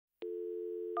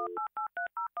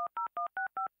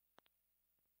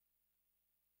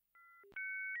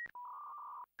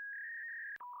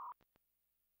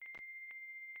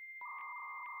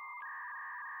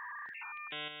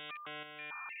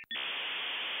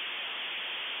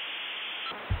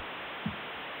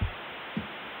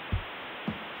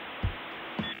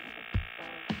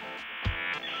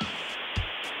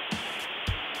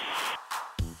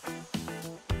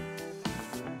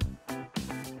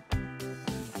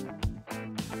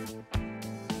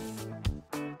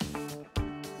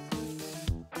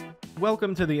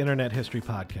Welcome to the Internet History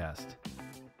Podcast.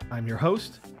 I'm your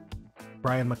host,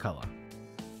 Brian McCullough.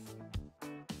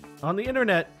 On the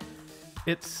internet,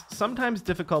 it's sometimes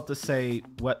difficult to say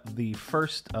what the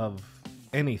first of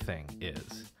anything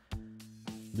is.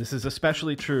 This is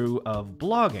especially true of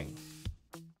blogging.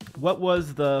 What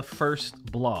was the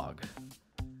first blog?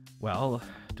 Well,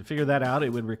 to figure that out, it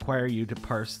would require you to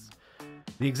parse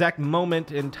the exact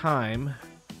moment in time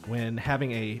when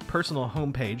having a personal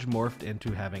homepage morphed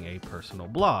into having a personal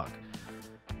blog.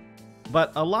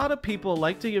 But a lot of people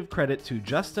like to give credit to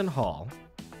Justin Hall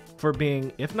for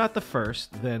being, if not the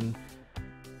first, then,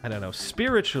 I don't know,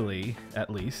 spiritually at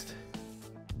least,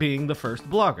 being the first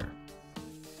blogger.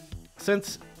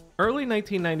 Since early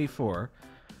 1994,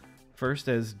 first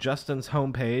as Justin's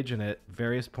homepage and at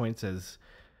various points as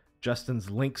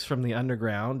Justin's Links from the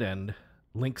Underground and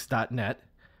links.net,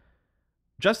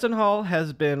 Justin Hall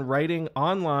has been writing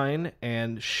online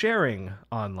and sharing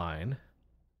online,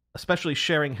 especially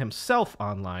sharing himself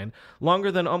online,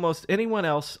 longer than almost anyone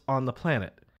else on the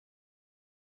planet.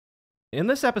 In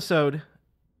this episode,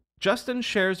 Justin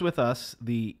shares with us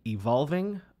the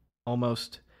evolving,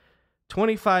 almost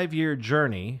 25-year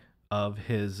journey of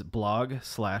his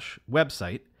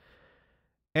blog/website,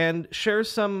 and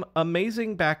shares some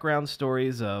amazing background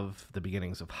stories of the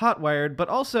beginnings of Hotwired, but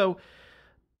also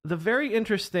the very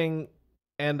interesting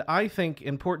and I think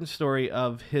important story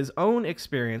of his own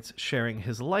experience sharing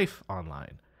his life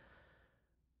online.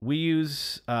 We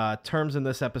use terms in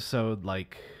this episode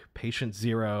like patient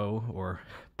zero or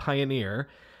pioneer,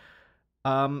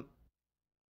 but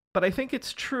I think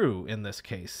it's true in this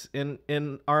case.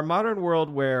 In our modern world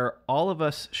where all of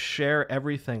us share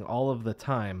everything all of the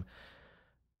time,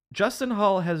 Justin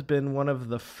Hall has been one of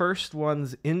the first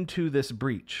ones into this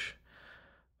breach,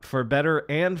 for better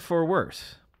and for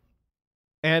worse.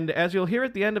 And as you'll hear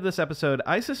at the end of this episode,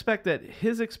 I suspect that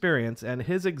his experience and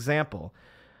his example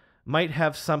might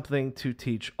have something to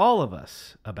teach all of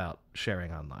us about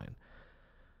sharing online.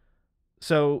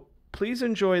 So please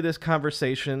enjoy this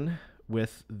conversation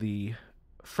with the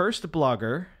first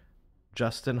blogger,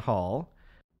 Justin Hall,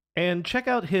 and check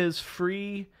out his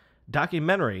free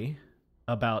documentary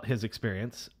about his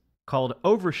experience called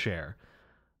Overshare,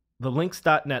 the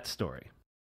links.net story.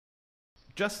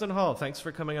 Justin Hall, thanks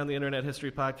for coming on the Internet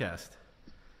History Podcast.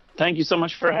 Thank you so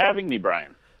much for having me,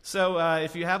 Brian. So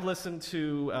if you have listened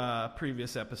to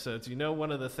previous episodes, you know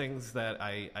one of the things that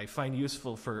I find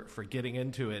useful for getting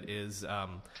into it is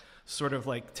sort of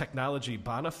like technology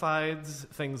bona fides,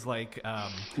 things like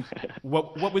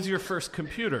what was your first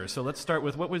computer? So let's start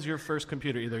with what was your first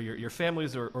computer, either your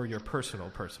family's or your personal.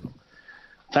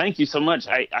 Thank you so much.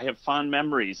 I have fond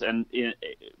memories. And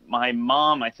my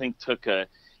mom, I think, took a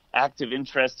active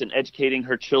interest in educating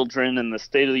her children in the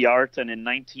state of the art. And in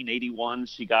 1981,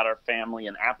 she got our family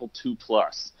an Apple II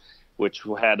Plus, which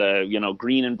had a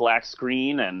green and black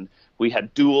screen, and we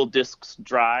had dual disc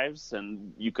drives,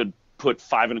 and you could put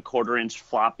 5.25-inch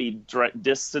floppy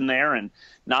disks in there. And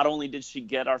not only did she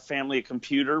get our family a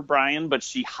computer, Brian, but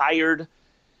she hired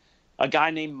a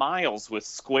guy named Miles with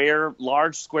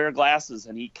large square glasses,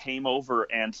 and he came over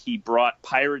and he brought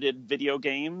pirated video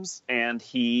games, and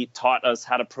he taught us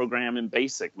how to program in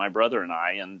BASIC, my brother and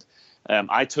I. And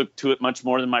I took to it much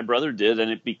more than my brother did, and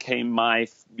it became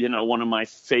one of my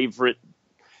favorite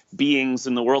beings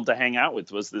in the world to hang out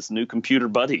with was this new computer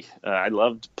buddy. I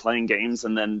loved playing games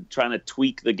and then trying to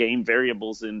tweak the game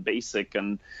variables in BASIC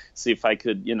and see if I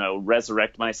could,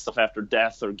 resurrect myself after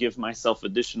death or give myself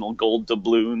additional gold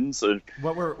doubloons.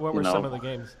 What were some of the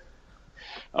games?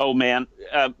 Oh, man.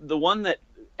 The one that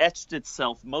etched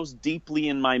itself most deeply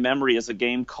in my memory is a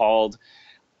game called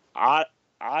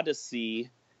Odyssey,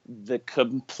 the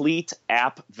Complete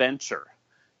App Venture.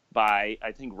 by,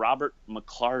 I think, Robert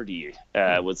McClarty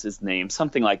was his name,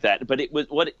 something like that. But it was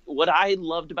what I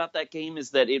loved about that game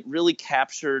is that it really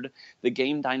captured the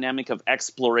game dynamic of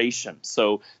exploration.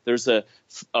 So there's a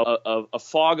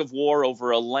fog of war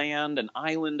over a land, an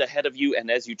island ahead of you,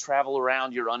 and as you travel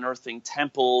around, you're unearthing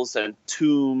temples and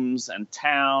tombs and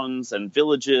towns and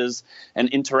villages and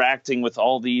interacting with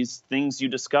all these things you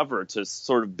discover to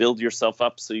sort of build yourself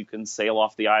up so you can sail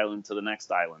off the island to the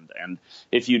next island. And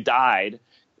if you died,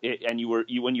 when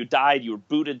you died, you were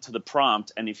booted to the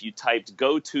prompt, and if you typed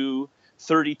 "go to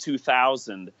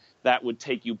 32,000," that would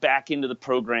take you back into the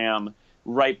program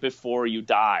right before you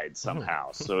died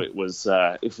somehow. So it was.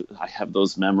 I have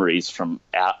those memories from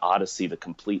Odyssey, the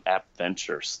complete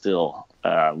adventure, still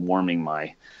warming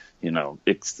my,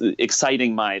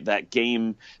 exciting that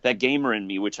gamer in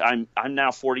me, which I'm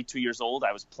now 42 years old.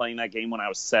 I was playing that game when I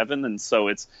was 7, and so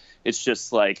it's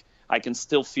just like I can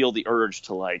still feel the urge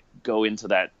to like go into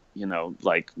that,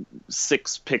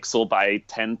 6 pixel by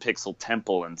 10 pixel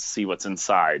temple and see what's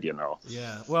inside,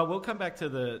 Yeah. Well, we'll come back to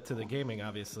the gaming,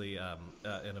 obviously,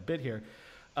 in a bit here.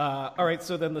 All right.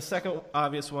 So then the second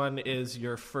obvious one is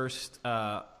your first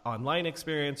online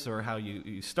experience, or how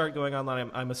you start going online.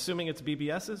 I'm assuming it's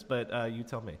BBS's, but you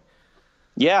tell me.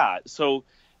 Yeah. So,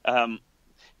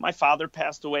 my father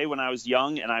passed away when I was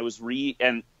young, and I was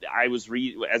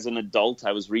as an adult,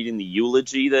 I was reading the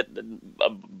eulogy that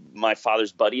my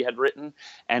father's buddy had written,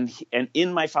 and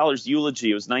in my father's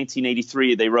eulogy, it was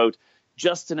 1983. They wrote,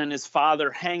 "Justin and his father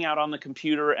hang out on the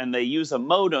computer, and they use a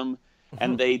modem,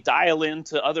 and they dial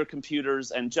into other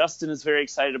computers. And Justin is very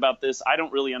excited about this. I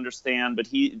don't really understand, but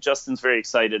Justin's very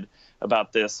excited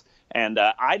about this. And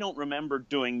I don't remember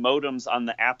doing modems on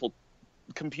the Apple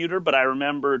computer, but I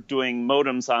remember doing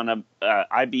modems on a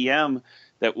IBM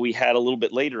that we had a little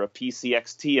bit later, a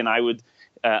PCXT, and I would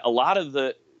a lot of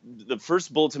the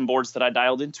first bulletin boards that I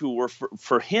dialed into were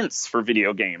for hints for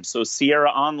video games. So Sierra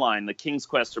Online, the King's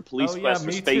Quest or Police Quest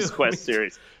or Space Quest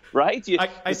series, right?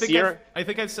 I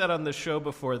think I've said on the show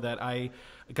before that I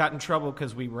got in trouble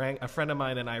because a friend of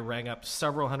mine and I rang up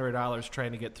several $100s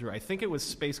trying to get through. I think it was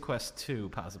Space Quest 2,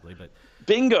 possibly, but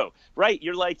bingo, right?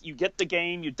 You're like, you get the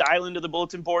game, you dial into the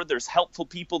bulletin board, there's helpful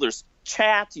people, there's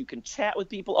chat, you can chat with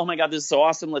people. Oh my God, this is so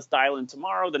awesome. Let's dial in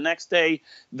tomorrow, the next day.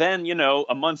 Then,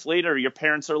 a month later, your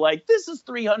parents are like, this is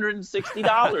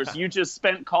 $360 you just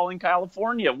spent calling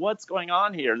California. What's going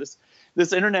on here?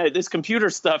 This internet, this computer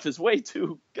stuff is way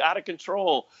too out of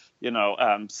control,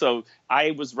 so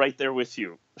I was right there with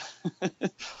you.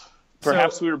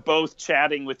 Perhaps we were both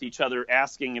chatting with each other,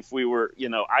 asking if we were,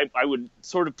 I would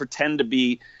sort of pretend to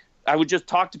be, I would just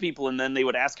talk to people, and then they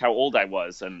would ask how old I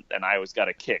was, and I always got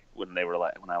a kick when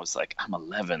I was like, I'm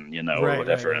 11, or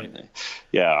whatever. Right. And,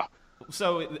 yeah.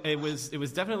 So it was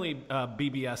definitely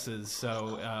BBS's.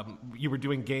 So you were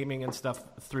doing gaming and stuff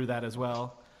through that as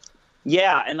well.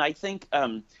 Yeah, and I think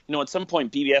at some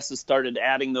point BBS has started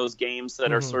adding those games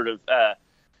that are sort of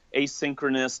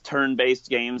asynchronous turn-based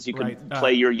games. You can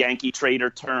play your Yankee Trader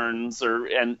turns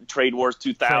and Trade Wars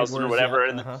 2000 or whatever,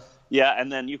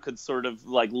 and then you could sort of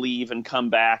like leave and come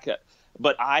back.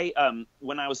 But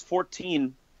when I was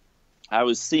 14, I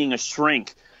was seeing a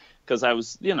shrink because I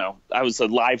was a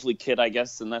lively kid, I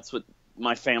guess, and that's what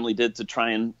my family did to try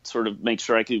and sort of make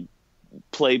sure I could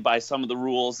play by some of the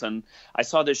rules. And I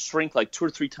saw this shrink like 2 or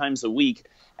 3 times a week,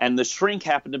 and the shrink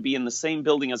happened to be in the same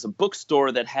building as a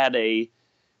bookstore that had a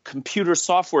computer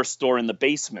software store in the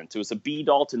basement. It was a B.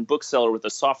 Dalton bookseller with a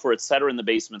software, et cetera, in the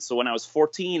basement. So when I was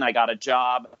 14, I got a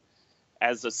job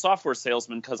as a software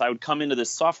salesman because I would come into this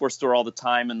software store all the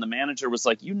time, and the manager was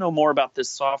like, you know more about this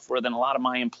software than a lot of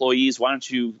my employees. Why don't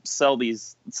you sell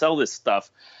this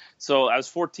stuff? So I was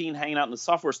 14, hanging out in the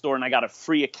software store, and I got a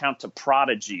free account to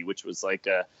Prodigy, which was like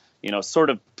a,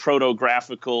 sort of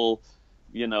proto-graphical,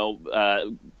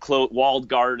 walled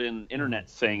garden internet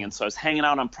thing. And so I was hanging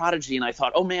out on Prodigy, and I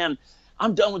thought, oh man,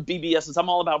 I'm done with BBSs. I'm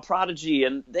all about Prodigy.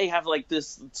 And they have like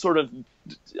this sort of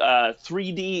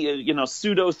 3D,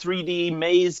 pseudo 3D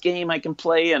maze game I can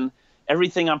play. And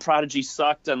everything on Prodigy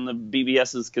sucked, and the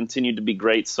BBSs continued to be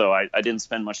great. So I didn't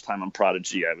spend much time on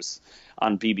Prodigy. I was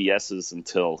on BBSs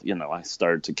until, I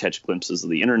started to catch glimpses of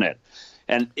the internet.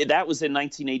 And that was in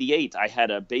 1988. I had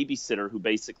a babysitter who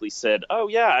basically said, oh,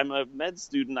 yeah, I'm a med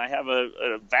student. I have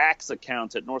a Vax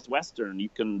account at Northwestern. You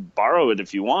can borrow it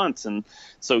if you want. And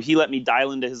so he let me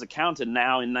dial into his account. And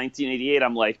now in 1988,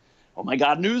 I'm like, oh my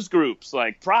God, news groups.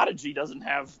 Like Prodigy doesn't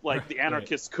have like the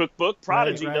Anarchist Cookbook.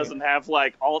 Prodigy doesn't have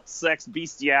like alt sex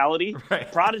bestiality.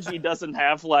 Prodigy doesn't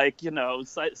have like, you know,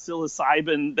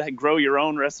 psilocybin that grow your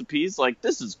own recipes. Like,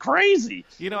 this is crazy.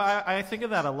 You know, I think of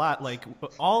that a lot. Like,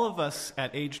 all of us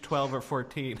at age 12 or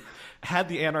 14 had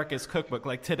the Anarchist Cookbook.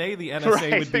 Like, today the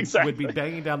NSA would be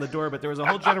banging down the door, but there was a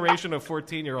whole generation of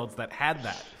 14-year-olds that had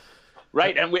that.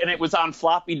 Right, and it was on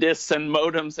floppy disks and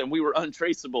modems, and we were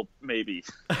untraceable, maybe.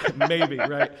 Maybe,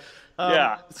 right.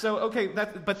 Yeah. So, okay,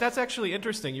 but that's actually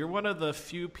interesting. You're one of the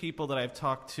few people that I've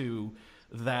talked to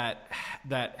that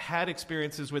had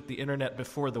experiences with the internet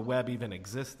before the web even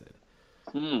existed.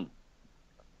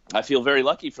 I feel very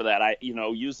lucky for that.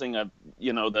 Using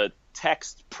the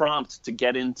text prompt to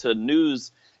get into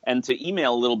news and to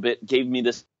email a little bit gave me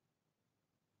this.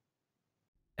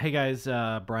 Hey guys,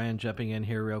 Brian jumping in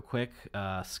here real quick.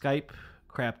 Skype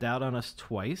crapped out on us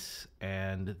twice,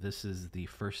 and this is the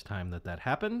first time that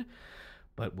happened,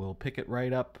 but we'll pick it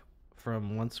right up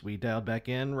from once we dialed back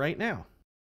in right now.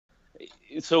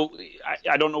 So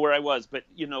I don't know where I was, but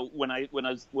you know, when I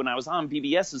was on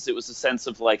BBS's, it was a sense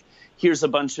of like, here's a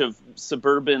bunch of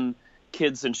suburban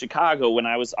kids in Chicago. When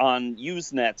I was on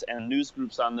Usenet and news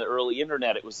groups on the early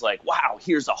internet, it was like, wow,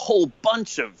 here's a whole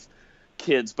bunch of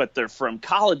kids, but they're from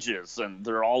colleges and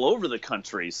they're all over the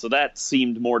country. So that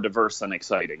seemed more diverse and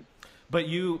exciting. But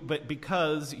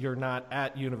because you're not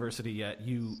at university yet,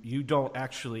 you don't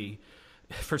actually,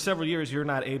 for several years, you're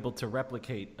not able to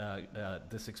replicate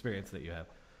this experience that you have.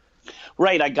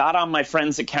 Right. I got on my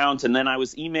friend's account and then I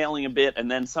was emailing a bit,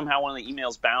 and then somehow one of the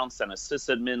emails bounced and a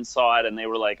sysadmin saw it and they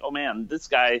were like, oh man, this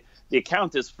guy, the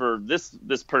account is for this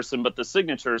person, but the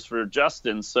signature is for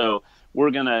Justin. So we're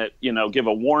going to, give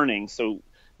a warning. So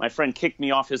my friend kicked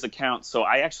me off his account. So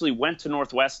I actually went to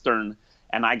Northwestern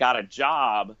and I got a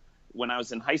job. When I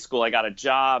was in high school, I got a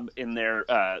job in their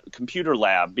computer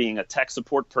lab being a tech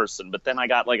support person. But then I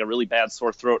got like a really bad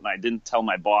sore throat and I didn't tell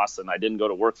my boss and I didn't go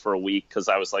to work for a week because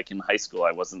I was like in high school.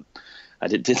 I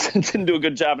didn't do a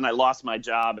good job, and I lost my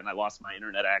job and I lost my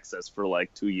internet access for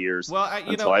like 2 years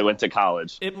until I went to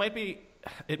college. It might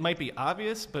be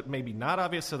obvious, but maybe not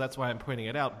obvious. So that's why I'm pointing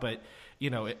it out. But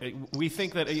we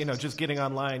think that just getting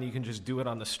online, you can just do it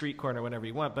on the street corner whenever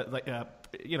you want. But like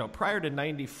prior to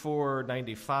 94,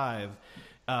 95,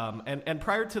 and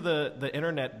prior to the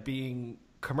internet being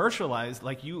commercialized,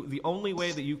 like the only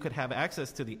way that you could have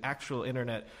access to the actual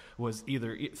internet was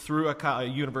either through a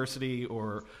university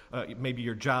or maybe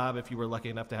your job, if you were lucky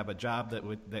enough to have a job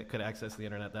that could access the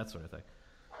internet, that sort of thing.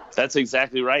 That's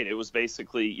exactly right. It was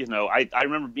basically, I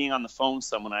remember being on the phone with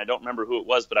someone. I don't remember who it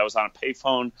was, but I was on a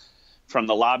payphone from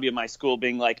the lobby of my school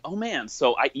being like, oh man,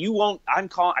 so I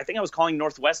think I was calling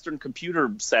Northwestern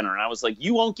Computer Center. And I was like,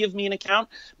 you won't give me an account,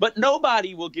 but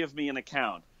nobody will give me an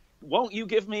account. Won't you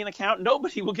give me an account?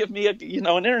 Nobody will give me an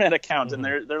internet account. Mm-hmm.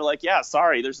 And they're like, yeah,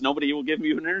 sorry, there's nobody who will give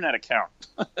you an internet account.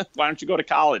 Why don't you go to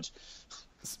college?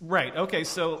 Right. Okay.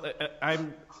 So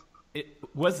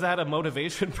was that a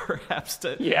motivation, perhaps?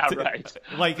 Right.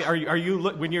 Like, are you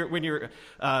when you're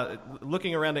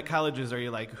looking around at colleges? Are you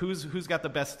like, who's got the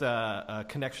best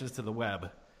connections to the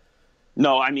web?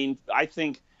 No, I mean, I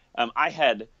think I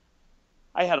had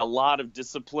a lot of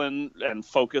discipline and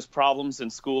focus problems in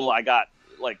school. I got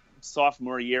like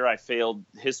sophomore year, I failed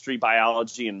history,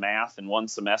 biology, and math in one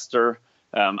semester.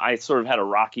 I sort of had a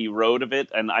rocky road of it,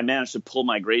 and I managed to pull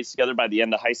my grades together by the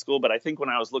end of high school. But I think when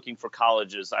I was looking for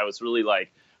colleges, I was really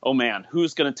like, oh man,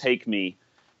 who's going to take me,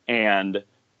 and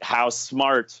how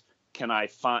smart can I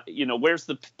find? Where's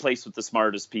the place with the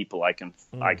smartest people I can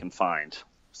find?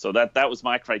 So that was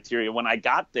my criteria. When I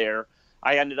got there,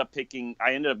 I ended up getting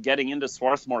into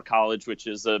Swarthmore College, which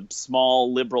is a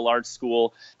small liberal arts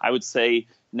school. I would say,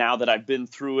 now that I've been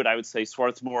through it, I would say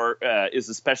Swarthmore is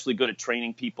especially good at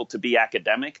training people to be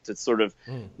academic, to sort of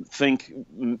think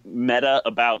meta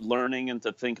about learning and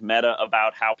to think meta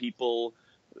about how people,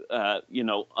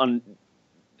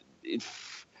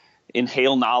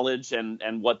 inhale knowledge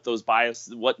and what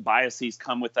biases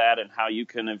come with that and how you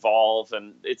can evolve.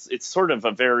 And it's sort of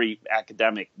a very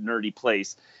academic, nerdy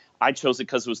place. I chose it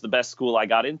because it was the best school I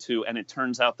got into. And it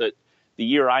turns out that the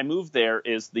year I moved there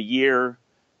is the year.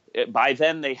 By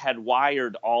then, they had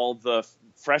wired all the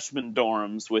freshman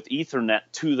dorms with Ethernet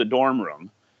to the dorm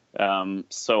room.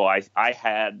 So I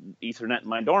had Ethernet in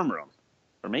my dorm room.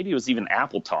 Or maybe it was even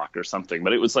Apple Talk or something.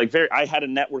 But it was like I had a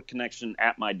network connection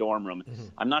at my dorm room. Mm-hmm.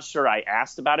 I'm not sure I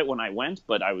asked about it when I went,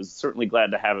 but I was certainly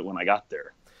glad to have it when I got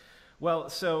there. Well,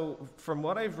 so from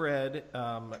what I've read,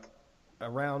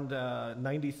 around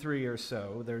 93 or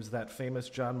so, there's that famous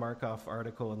John Markoff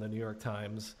article in the New York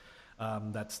Times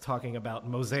that's talking about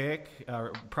Mosaic,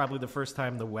 probably the first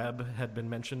time the web had been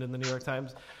mentioned in the New York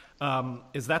Times.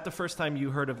 Is that the first time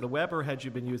you heard of the web, or had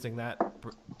you been using that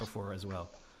before as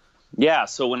well? Yeah.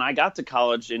 So when I got to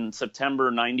college in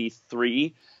September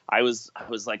 '93, I was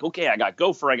like, okay, I got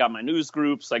Gopher, I got my news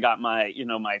groups, I got my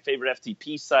my favorite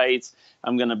FTP sites.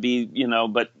 I'm gonna be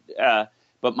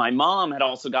but my mom had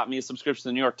also got me a subscription to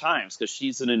the New York Times because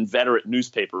she's an inveterate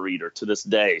newspaper reader to this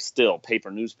day, still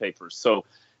paper newspapers. So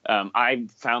I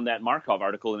found that Markov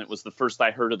article, and it was the first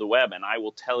I heard of the web. And I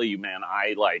will tell you, man,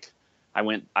 I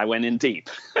went in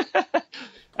deep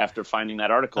after finding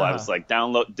that article. I was like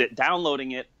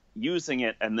downloading it, using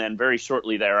it, and then very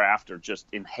shortly thereafter just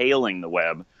inhaling the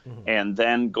web, and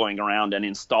then going around and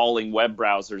installing web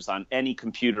browsers on any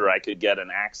computer I could get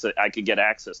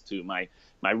access to.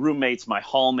 My roommates, my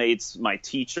hallmates, my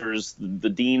teachers, the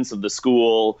deans of the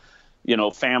school,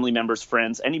 family members,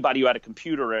 friends, anybody who had a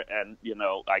computer and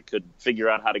I could figure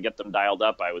out how to get them dialed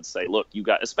up. I would say, look,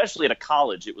 especially at a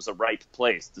college, it was a ripe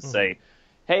place to say,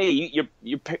 hey,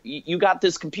 you got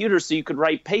this computer so you could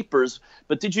write papers,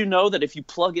 but did you know that if you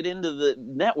plug it into the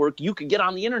network, you could get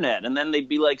on the internet? And then they'd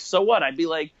be like, so what? I'd be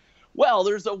like, well,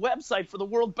 there's a website for the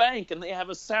World Bank, and they have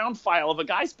a sound file of a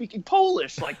guy speaking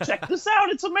Polish. Like, check this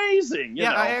out. It's amazing. You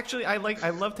know? I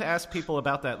love to ask people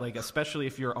about that, like, especially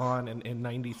if you're on in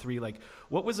 93, like,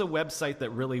 what was a website that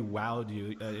really wowed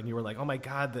you, and you were like, oh, my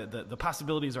God, the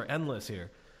possibilities are endless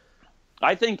here?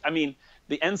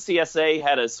 The NCSA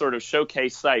had a sort of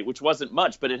showcase site, which wasn't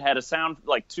much, but it had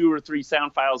like 2 or 3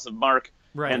 sound files of Mark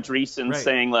Andreessen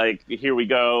saying, like, here we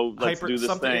go, let's do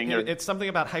this thing. It's something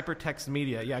about hypertext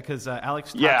media, because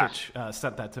Alex Tokic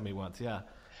sent that to me once,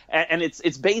 And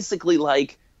it's basically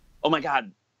like, oh, my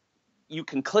God, you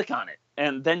can click on it,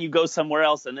 and then you go somewhere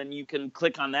else, and then you can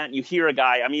click on that, and you hear a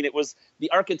guy. I mean, it was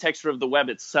the architecture of the web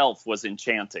itself was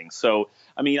enchanting. So,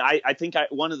 I mean, I think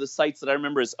one of the sites that I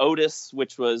remember is Otis,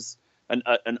 which was an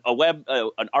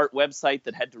art website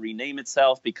that had to rename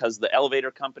itself because the elevator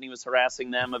company was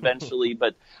harassing them eventually.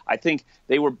 But I think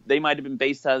they might have been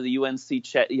based out of the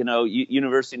University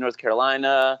of North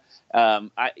Carolina.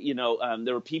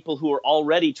 There were people who were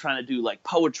already trying to do like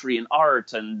poetry and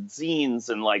art and zines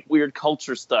and like weird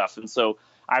culture stuff. And so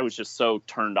I was just so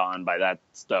turned on by that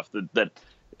stuff that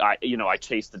I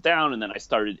chased it down, and then I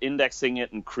started indexing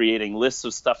it and creating lists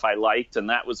of stuff I liked. And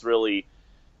that was really,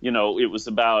 it was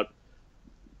about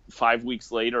 5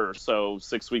 weeks later or so,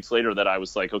 6 weeks later, that I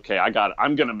was like, okay,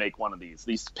 I'm going to make one of these.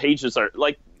 These pages are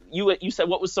like, you said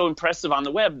what was so impressive on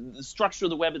the web. The structure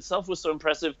of the web itself was so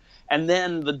impressive. And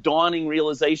then the dawning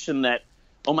realization that,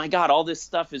 oh my God, all this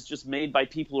stuff is just made by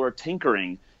people who are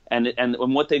tinkering. And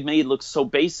what they've made looks so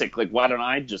basic. Like, why don't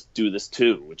I just do this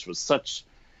too? Which was such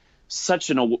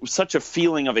a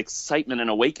feeling of excitement and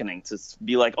awakening to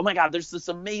be like, oh my God, there's this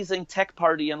amazing tech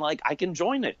party, and like, I can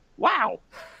join it. Wow.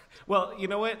 Well, you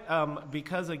know what?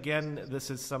 Because, again, this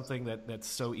is something that's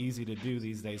so easy to do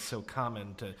these days, so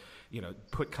common to,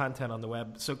 put content on the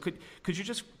web. So could you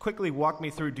just quickly walk me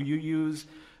through, do you use,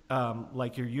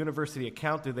 like, your university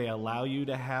account? Do they allow you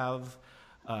to have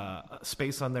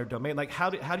space on their domain? Like, how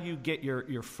do you get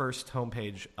your first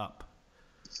homepage up?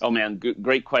 Oh, man,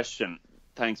 great question.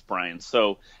 Thanks, Brian.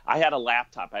 So I had a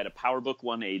laptop. I had a PowerBook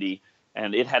 180.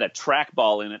 And it had a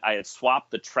trackball in it. I had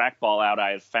swapped the trackball out.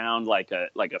 I had found like a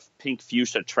pink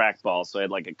fuchsia trackball. So I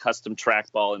had like a custom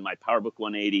trackball in my PowerBook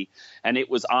 180, and it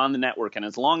was on the network. And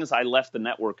as long as I left the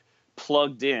network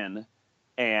plugged in,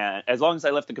 and as long as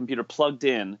I left the computer plugged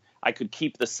in, I could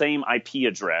keep the same IP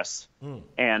address.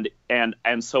 And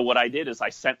so what I did is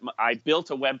I built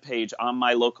a web page on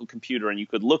my local computer, and you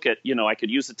could look at, I could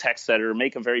use a text editor,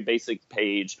 make a very basic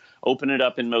page, open it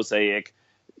up in Mosaic,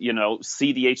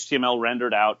 see the HTML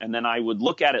rendered out, and then I would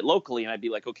look at it locally, and I'd be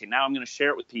like, okay, now I'm going to share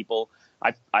it with people.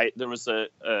 There was a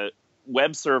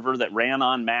web server that ran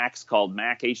on Macs called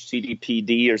Mac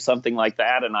HTTPD or something like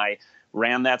that, and I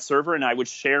ran that server, and I would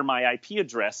share my IP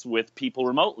address with people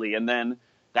remotely, and then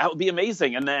that would be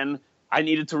amazing. And then I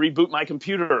needed to reboot my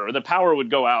computer, or the power would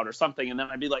go out or something, and then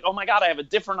I'd be like, oh my God, I have a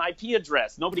different IP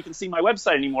address. Nobody can see my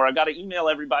website anymore. I've got to email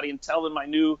everybody and tell them my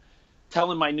new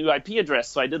IP address.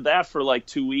 So I did that for like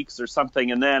 2 weeks or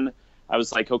something. And then I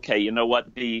was like, okay, you know what?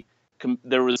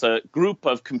 There was a group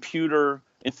of computer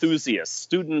enthusiasts,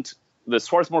 the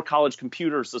Swarthmore College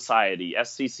Computer Society,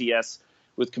 SCCS,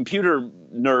 with computer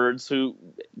nerds who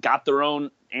got their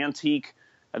own antique,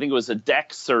 I think it was a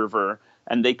DEC server,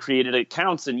 and they created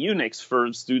accounts in Unix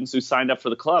for students who signed up for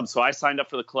the club. So I signed up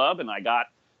for the club, and I got,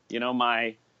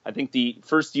 I think the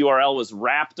first URL was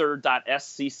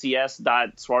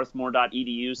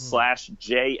raptor.sccs.swarthmore.edu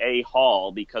 /JA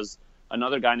Hall, because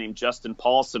another guy named Justin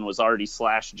Paulson was already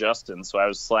 /Justin. So I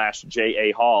was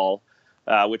 /JA Hall,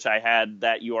 which I had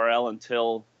that URL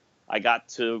until I got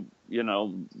to,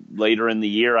 later in the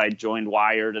year, I joined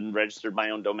Wired and registered my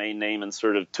own domain name and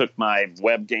sort of took my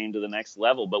web game to the next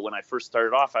level. But when I first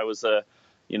started off, I was a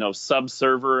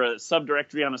subserver, a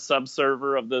subdirectory on a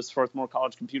subserver of the Swarthmore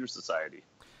College Computer Society.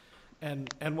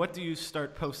 And what do you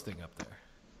start posting up there?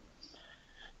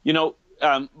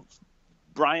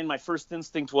 Brian, my first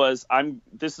instinct was,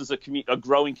 this is a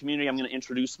growing community. I'm going to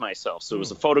introduce myself. So it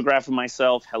was a photograph of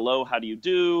myself. Hello, how do you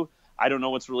do? I don't know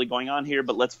what's really going on here,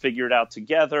 but let's figure it out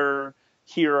together.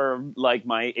 Here are like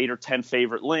my 8 or 10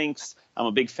 favorite links. I'm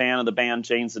a big fan of the band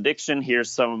Jane's Addiction.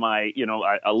 Here's some of my,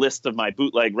 a list of my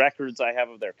bootleg records I have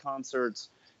of their concerts.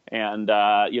 And,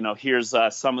 here's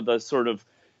some of the sort of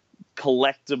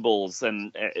collectibles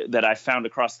and that I found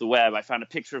across the web. I found a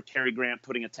picture of Cary Grant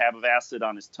putting a tab of acid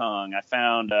on his tongue. I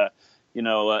found a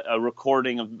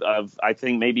recording of I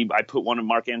think maybe I put one of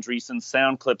Mark Andreessen's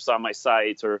sound clips on my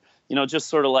site, or just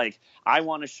sort of like, I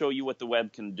want to show you what the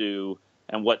web can do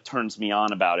and what turns me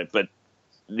on about it. But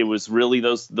it was really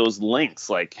those links,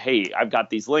 like, hey, I've got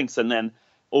these links, and then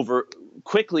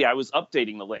quickly I was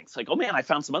updating the links, like, oh man, I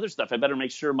found some other stuff. I better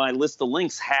make sure my list of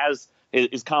links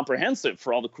is comprehensive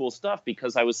for all the cool stuff,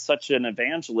 because I was such an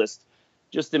evangelist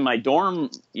just in my dorm,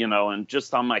 and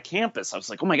just on my campus. I was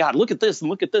like, oh my God, look at this and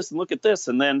look at this and look at this.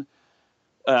 And then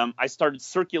I started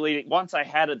circulating. Once I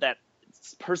had that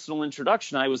personal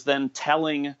introduction, I was then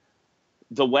telling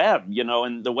the web,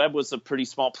 and the web was a pretty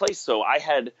small place. So I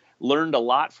had learned a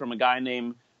lot from a guy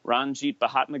named Ranjit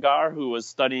Bhatnagar, who was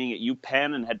studying at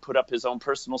UPenn and had put up his own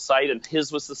personal site, and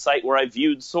his was the site where I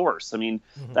viewed source. I mean,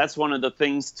 that's one of the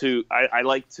things I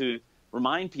like to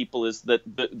remind people, is that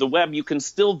the web, you can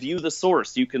still view the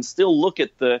source. You can still look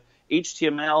at the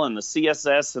HTML and the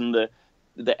CSS and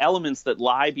the elements that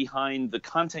lie behind the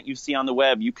content you see on the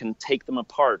web. You can take them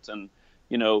apart. And,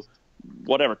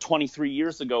 23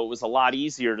 years ago, it was a lot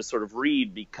easier to sort of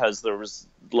read because there was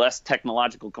less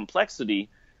technological complexity.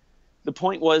 The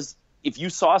point was, if you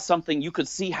saw something, you could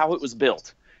see how it was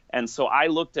built. And so I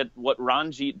looked at what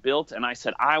Ranjit built, and I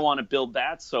said, I want to build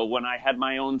that. So when I had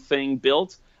my own thing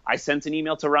built, I sent an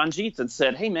email to Ranjit and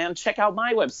said, hey, man, check out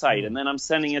my website. And then I'm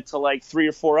sending it to like 3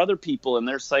 or 4 other people, and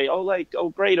they're saying, oh,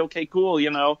 great, okay, cool,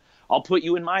 I'll put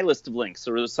you in my list of links.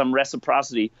 So there's some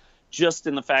reciprocity just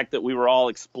in the fact that we were all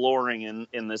exploring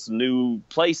in this new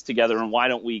place together, and why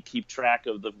don't we keep track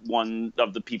of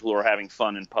the people who are having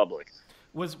fun in public.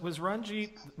 Was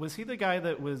Ranjit, was he the guy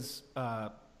that was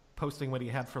posting what he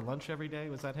had for lunch every day?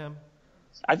 Was that him?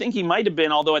 I think he might have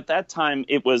been, although at that time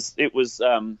it was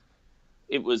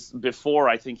before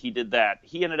I think he did that.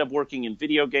 He ended up working in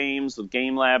video games with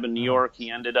Game Lab in New York. He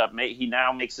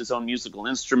now makes his own musical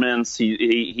instruments.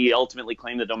 He ultimately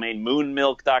claimed the domain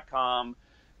moonmilk.com.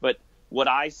 But what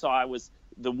I saw was,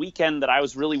 the weekend that I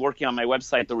was really working on my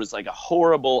website, there was like a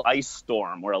horrible ice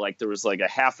storm where there was like a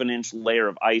 1/2 inch layer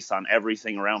of ice on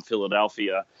everything around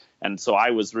Philadelphia. And so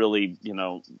I was really,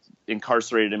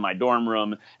 incarcerated in my dorm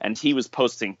room, and he was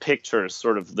posting pictures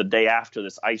sort of the day after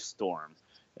this ice storm.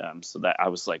 So that I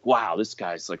was like, wow, this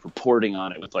guy's like reporting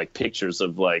on it with like pictures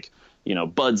of like,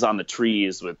 buds on the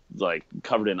trees with like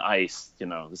covered in ice.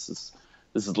 This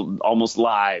is almost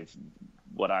live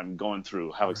what I'm going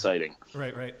through. How exciting.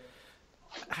 Right.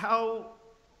 How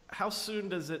soon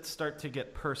does it start to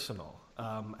get personal?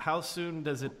 How soon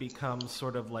does it become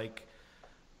sort of like,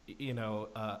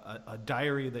 a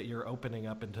diary that you're opening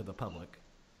up into the public?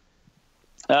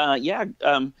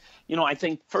 I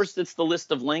think first it's the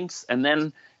list of links, and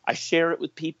then I share it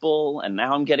with people, and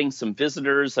now I'm getting some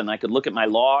visitors, and I could look at my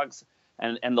logs,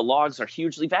 and the logs are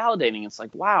hugely validating. It's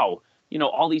like, wow,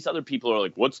 all these other people are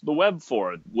like, what's the web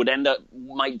for?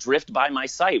 Might drift by my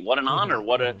site. What an honor.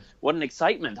 What an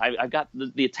excitement. I've got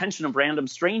the attention of random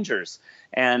strangers,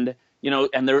 and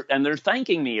they're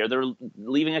thanking me, or they're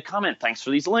leaving a comment. Thanks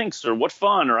for these links, or what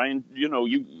fun, or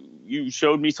you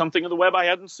showed me something of the web I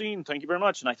hadn't seen. Thank you very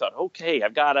much. And I thought, okay,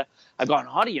 I've got an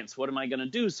audience. What am I going to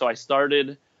do? So I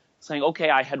started saying, okay,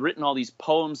 I had written all these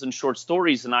poems and short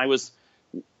stories, and I was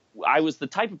the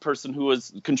type of person who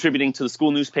was contributing to the school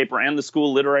newspaper and the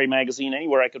school literary magazine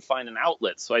anywhere I could find an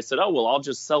outlet. So I said, I'll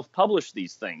just self-publish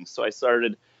these things. So I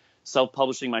started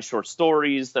self-publishing my short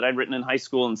stories that I'd written in high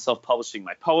school, and self-publishing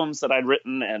my poems that I'd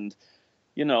written. And,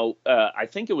 I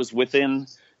think it was within,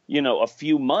 a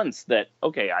few months that,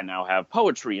 okay, I now have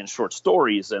poetry and short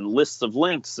stories and lists of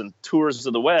links and tours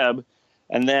of the web.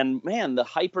 And then, man, the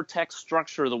hypertext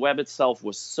structure of the web itself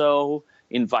was so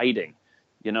inviting.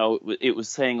 It was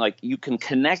saying, like, you can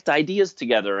connect ideas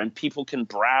together, and people can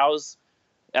browse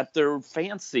at their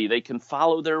fancy. They can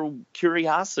follow their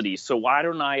curiosity. So why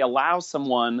don't I allow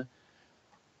someone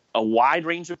a wide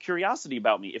range of curiosity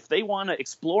about me? If they want to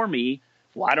explore me,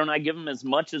 why don't I give them as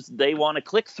much as they want to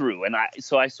click through? And I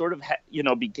sort of,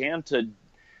 began to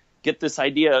get this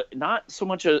idea, not so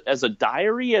much as a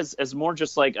diary as more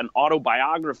just like an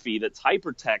autobiography that's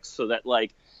hypertext, so that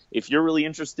like, if you're really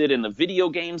interested in the video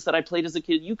games that I played as a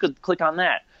kid, you could click on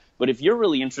that. But if you're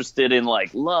really interested in like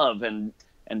love and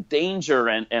danger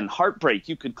and heartbreak,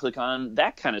 you could click on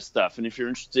that kind of stuff. And if you're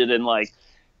interested in like,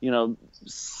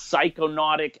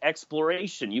 psychonautic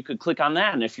exploration, you could click on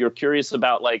that. And if you're curious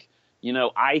about like,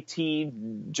 IT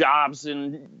jobs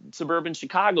in suburban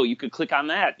Chicago, you could click on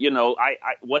that.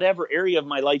 Whatever area of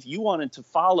my life you wanted to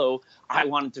follow, I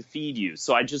wanted to feed you.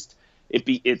 So it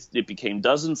became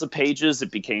dozens of pages,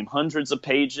 it became hundreds of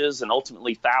pages, and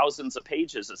ultimately thousands of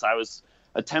pages as I was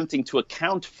attempting to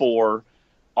account for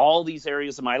all these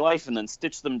areas of my life and then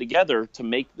stitch them together to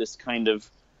make this kind of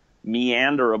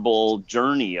meanderable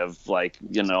journey of like,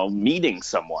 meeting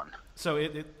someone. So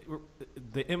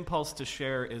the impulse to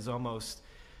share is almost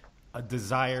a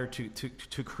desire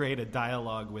to create a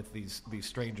dialogue with these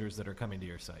strangers that are coming to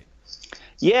your site.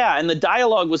 Yeah, and the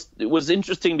dialogue was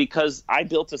interesting because I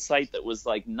built a site that was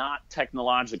like not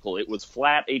technological. It was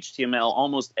flat HTML.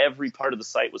 Almost every part of the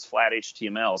site was flat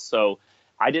HTML. So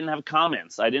I didn't have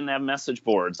comments. I didn't have message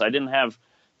boards. I didn't have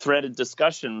threaded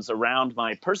discussions around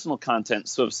my personal content.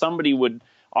 So if somebody would,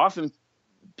 often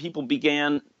people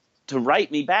began to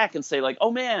write me back and say like,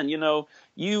 oh man,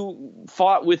 you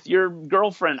fought with your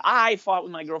girlfriend. I fought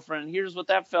with my girlfriend. Here's what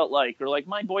that felt like. Or like,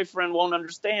 my boyfriend won't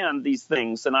understand these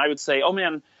things. And I would say, oh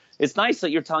man, it's nice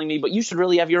that you're telling me, but you should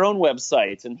really have your own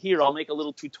website. And here, I'll make a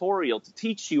little tutorial to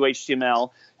teach you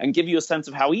HTML and give you a sense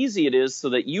of how easy it is so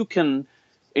that you can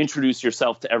introduce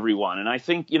yourself to everyone. And I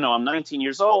think, I'm 19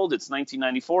 years old. It's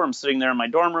 1994. I'm sitting there in my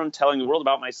dorm room telling the world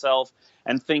about myself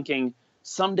and thinking,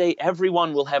 someday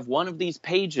everyone will have one of these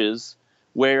pages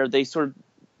where they sort of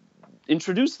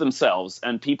introduce themselves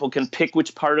and people can pick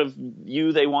which part of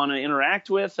you they want to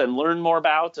interact with and learn more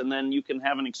about. And then you can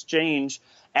have an exchange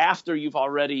after you've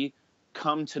already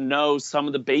come to know some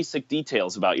of the basic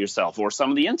details about yourself or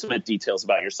some of the intimate details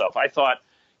about yourself. I thought,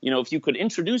 if you could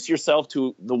introduce yourself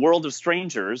to the world of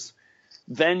strangers,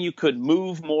 then you could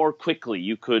move more quickly.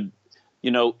 You could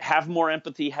have more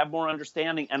empathy, have more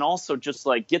understanding, and also just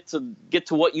like get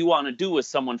to what you want to do with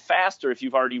someone faster. If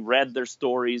you've already read their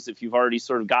stories, if you've already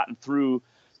sort of gotten through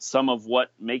some of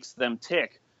what makes them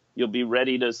tick, you'll be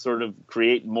ready to sort of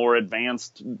create more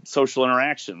advanced social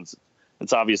interactions.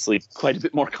 It's obviously quite a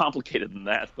bit more complicated than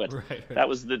that, but right. That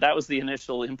was the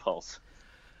initial impulse.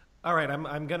 All right,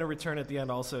 I'm going to return at the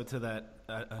end also to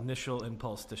that initial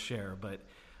impulse to share, but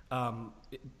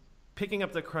picking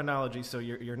up the chronology, so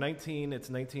you're 19, it's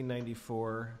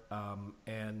 1994,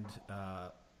 and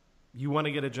you want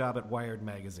to get a job at Wired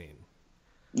magazine.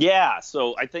 Yeah,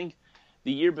 so I think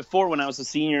the year before when I was a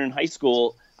senior in high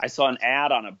school, I saw an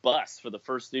ad on a bus for the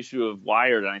first issue of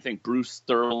Wired, and I think Bruce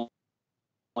Sterling's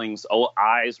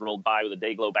eyes rolled by with a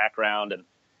Dayglow background, and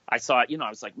I saw it, I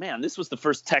was like, man, this was the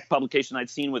first tech publication I'd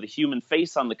seen with a human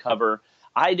face on the cover.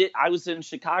 I was in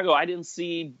Chicago. I didn't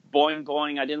see Boing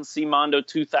Boing. I didn't see Mondo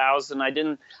 2000.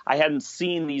 I hadn't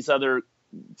seen these other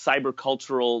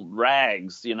cybercultural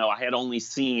rags. I had only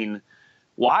seen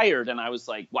Wired, and I was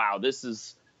like, wow, this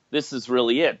is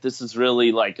really it. This is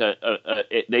really like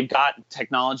they've got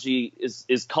technology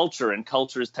is culture, and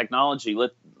culture is technology.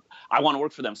 I want to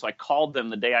work for them. So I called them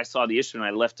the day I saw the issue, and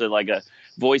I left a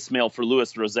voicemail for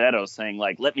Louis Rosetto saying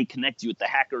like, let me connect you with the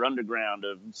hacker underground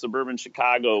of suburban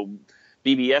Chicago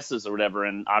BBSs or whatever,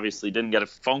 and obviously didn't get a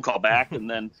phone call back. And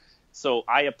then so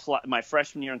I applied my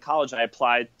freshman year in college. I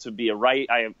applied to be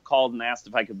I called and asked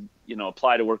if I could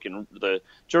apply to work in the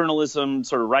journalism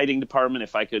sort of writing department,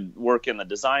 if I could work in the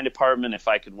design department, if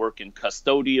I could work in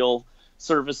custodial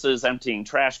services, emptying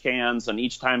trash cans, and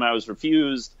each time I was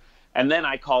refused. And then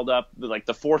I called up like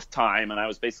the fourth time, and I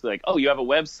was basically like, oh, you have a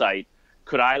website.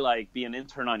 Could I be an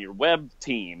intern on your web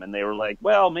team? And they were like,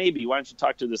 well, maybe. Why don't you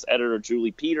talk to this editor,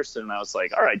 Julie Peterson? And I was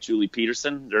like, all right, Julie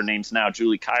Peterson. Their name's now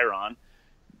Julie Chiron.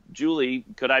 Julie,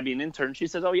 could I be an intern? She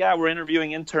said, oh, yeah, we're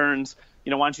interviewing interns.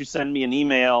 Why don't you send me an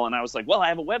email? And I was like, well, I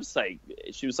have a website.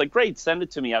 She was like, great, send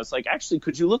it to me. I was like, actually,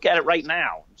 could you look at it right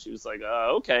now? She was like,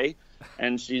 okay.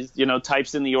 And she's,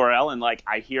 types in the URL, and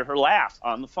I hear her laugh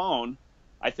on the phone.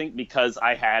 I think because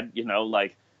I had,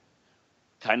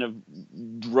 kind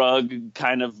of drug,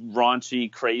 kind of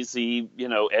raunchy, crazy,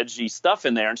 edgy stuff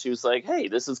in there. And she was like, hey,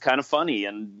 this is kind of funny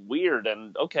and weird.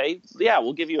 And okay, yeah,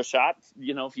 we'll give you a shot,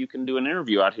 if you can do an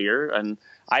interview out here. And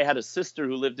I had a sister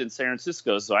who lived in San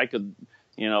Francisco, so I could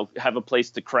have a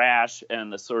place to crash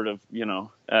and a sort of,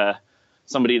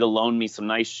 somebody to loan me some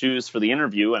nice shoes for the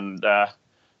interview. And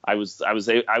I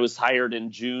was hired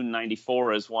in June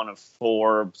 '94 as one of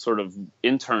 4 sort of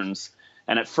interns.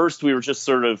 And at first we were just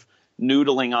sort of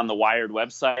noodling on the Wired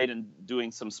website and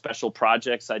doing some special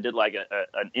projects. I did like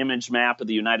an image map of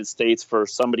the United States for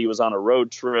somebody who was on a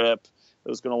road trip that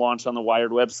was going to launch on the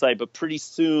Wired website. But pretty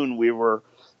soon we were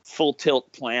full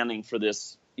tilt planning for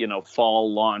this,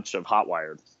 fall launch of Hot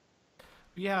Wired.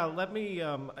 Yeah, let me,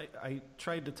 I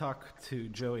tried to talk to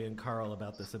Joey and Carl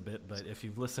about this a bit, but if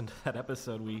you've listened to that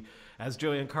episode, as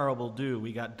Joey and Carl will do,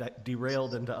 we got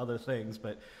derailed into other things,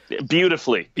 but...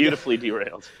 Beautifully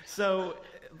derailed. So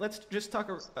let's just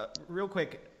talk real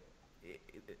quick.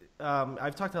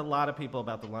 I've talked to a lot of people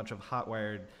about the launch of Hot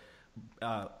Wired,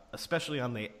 especially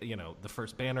on the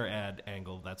first banner ad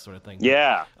angle, that sort of thing.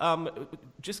 Yeah.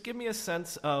 Just give me a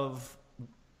sense of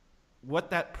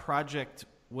what that project,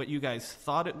 what you guys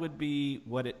thought it would be,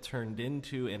 what it turned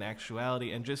into in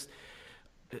actuality, and just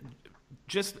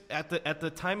at the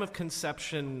time of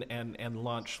conception and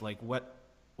launch, like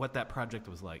what that project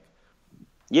was like.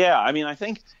 Yeah, I mean, I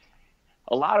think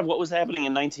a lot of what was happening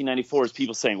in 1994 is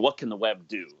people saying, what can the web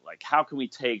do? Like, how can we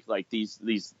take like these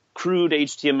crude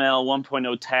HTML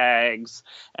 1.0 tags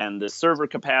and the server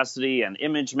capacity and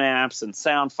image maps and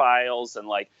sound files, and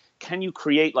like, can you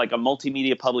create like a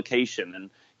multimedia publication? And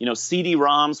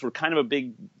CD-ROMs were kind of a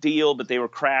big deal, but they were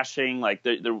crashing. Like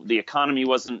the economy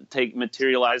wasn't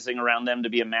materializing around them to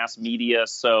be a mass media.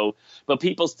 So, but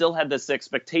people still had this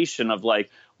expectation of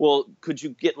like, well, could you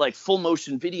get like full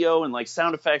motion video and like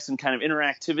sound effects and kind of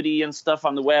interactivity and stuff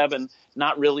on the web? And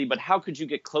not really, but how could you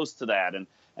get close to that?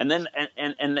 And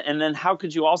then how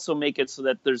could you also make it so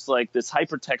that there's like this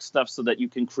hypertext stuff so that you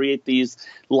can create these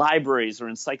libraries or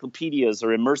encyclopedias or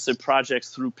immersive projects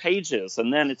through Pages?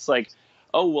 And then it's like,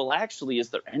 oh, well, actually, is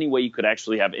there any way you could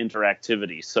actually have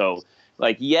interactivity? So,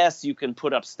 like, yes, you can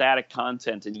put up static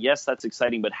content, and yes, that's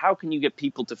exciting, but how can you get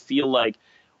people to feel like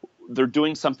they're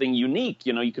doing something unique?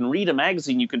 You can read a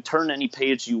magazine, you can turn any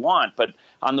page you want, but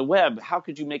on the web, how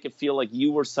could you make it feel like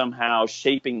you were somehow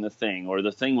shaping the thing, or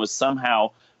the thing was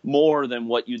somehow more than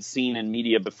what you'd seen in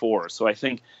media before? So I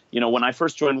think, when I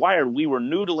first joined Wired, we were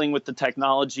noodling with the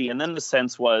technology, and then the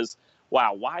sense was,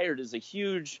 wow, Wired is a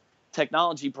huge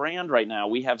technology brand right now.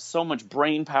 We have so much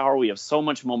brain power. We have so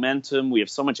much momentum. We have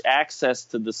so much access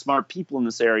to the smart people in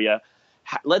this area.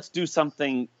 Let's do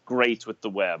something great with the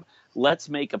web. Let's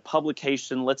make a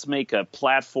publication. Let's make a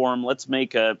platform. Let's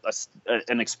make an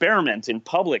experiment in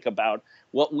public about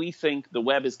what we think the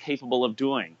web is capable of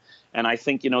doing. And I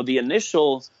think, the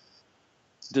initial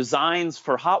designs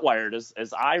for Hot Wired,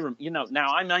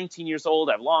 now I'm 19 years old,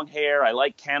 I have long hair, I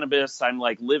like cannabis, I'm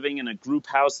like living in a group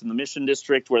house in the Mission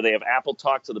District where they have Apple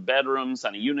Talk to the bedrooms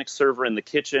on a Unix server in the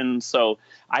kitchen. So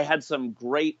I had some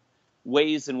great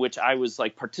ways in which I was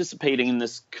like participating in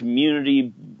this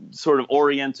community sort of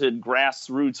oriented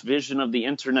grassroots vision of the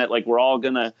internet. Like, we're all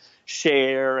going to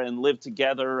share and live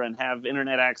together and have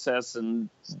internet access and,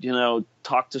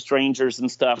 talk to strangers and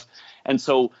stuff. And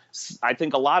so I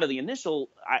think a lot of the initial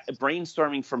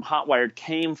brainstorming from Hot Wired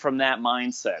came from that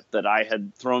mindset that I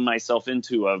had thrown myself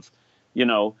into of,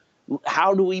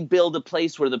 how do we build a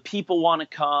place where the people want to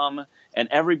come and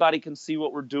everybody can see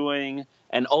what we're doing,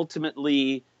 and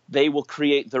ultimately they will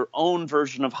create their own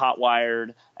version of Hot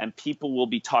Wired, and people will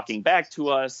be talking back to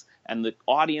us, and the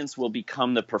audience will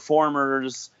become the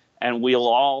performers, and we'll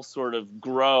all sort of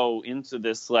grow into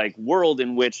this like world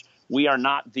in which we are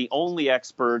not the only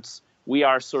experts. We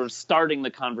are sort of starting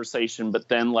the conversation, but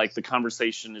then like the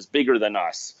conversation is bigger than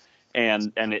us,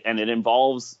 and it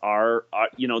involves our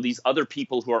these other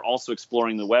people who are also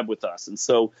exploring the web with us. And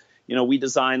so, we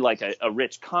designed like a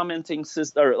rich commenting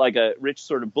system, or like a rich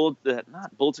sort of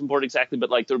not bulletin board exactly, but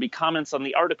like there'd be comments on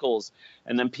the articles,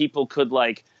 and then people could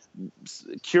like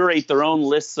curate their own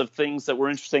lists of things that were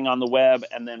interesting on the web,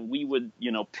 and then we would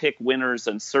pick winners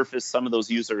and surface some of those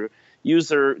user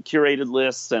curated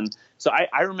lists. And so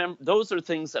I remember those are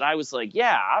things that I was like,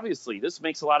 yeah, obviously this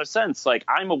makes a lot of sense. Like,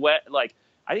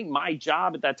 I think my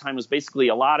job at that time was basically,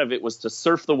 a lot of it was to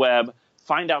surf the web,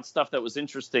 find out stuff that was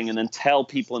interesting, and then tell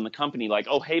people in the company like,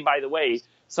 oh, hey, by the way,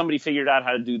 somebody figured out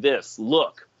how to do this.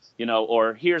 Look,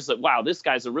 or wow, this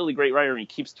guy's a really great writer and he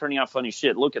keeps turning out funny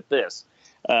shit. Look at this.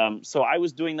 So I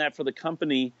was doing that for the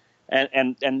company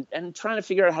and trying to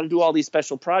figure out how to do all these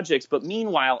special projects. But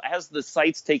meanwhile, as the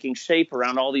site's taking shape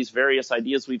around all these various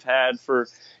ideas we've had for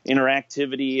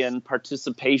interactivity and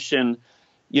participation,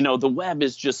 the web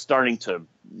is just starting to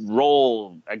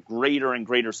roll at greater and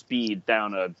greater speed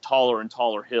down a taller and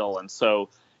taller hill. And so,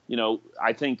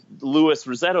 I think Louis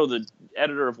Rossetto, the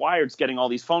editor of Wired's getting all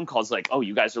these phone calls like, oh,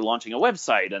 you guys are launching a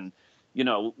website, and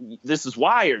this is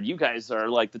Wired. You guys are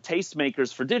like the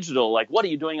tastemakers for digital. Like, what are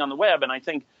you doing on the web? And I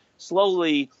think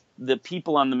slowly the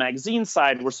people on the magazine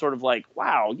side were sort of like,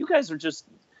 wow, you guys are just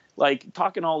like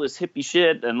talking all this hippie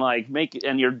shit and like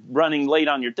and you're running late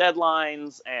on your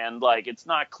deadlines. And like, it's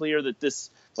not clear that this,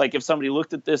 like, if somebody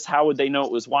looked at this, how would they know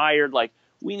it was Wired? Like,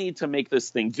 we need to make this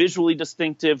thing visually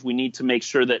distinctive. We need to make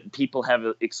sure that people have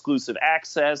exclusive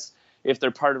access. If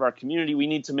they're part of our community, we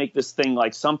need to make this thing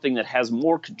like something that has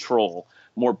more control,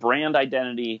 more brand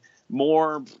identity,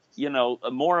 more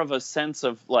of a sense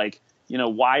of like,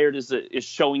 Wired is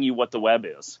showing you what the web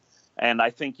is. And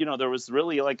I think, there was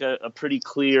really like a pretty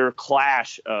clear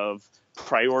clash of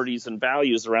priorities and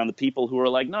values around the people who were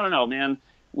like, no, man,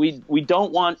 we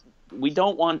don't want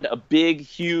a big,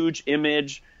 huge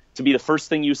image to be the first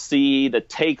thing you see that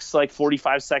takes like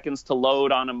 45 seconds to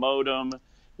load on a modem.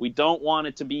 We don't want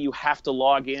it to be you have to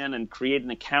log in and create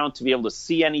an account to be able to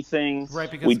see anything.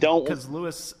 Right, because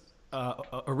Louis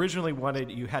originally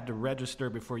wanted you had to register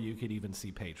before you could even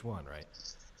see page one, right?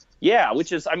 Yeah,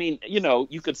 which is, I mean,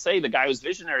 you could say the guy was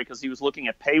visionary because he was looking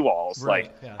at paywalls. Right,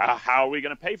 like, yeah. How are we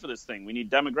going to pay for this thing? We need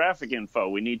demographic info.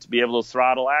 We need to be able to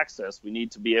throttle access. We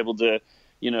need to be able to,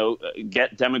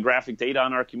 get demographic data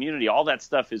on our community. All that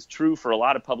stuff is true for a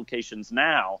lot of publications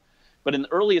now. But in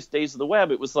the earliest days of the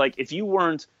web, it was like if you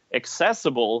weren't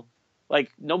accessible,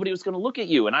 like nobody was going to look at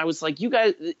you. And I was like, you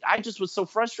guys, I just was so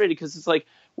frustrated because it's like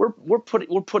we're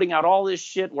putting out all this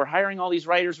shit. We're hiring all these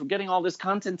writers. We're getting all this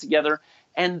content together.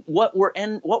 And what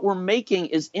we're making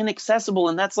is inaccessible.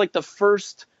 And that's like the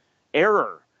first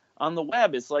error on the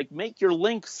web. Is like, make your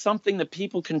links something that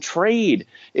people can trade.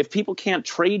 If people can't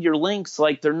trade your links,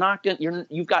 like they're not going,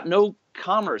 you've got no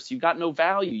commerce. You've got no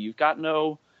value. You've got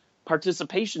no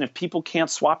participation if people can't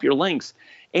swap your links.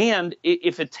 And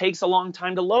if it takes a long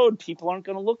time to load, people aren't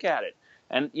going to look at it.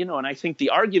 And, and I think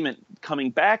the argument coming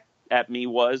back at me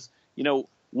was,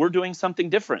 we're doing something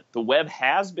different. The web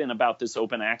has been about this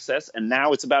open access, and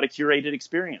now it's about a curated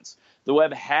experience. The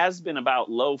web has been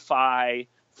about lo-fi,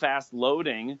 fast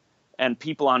loading, and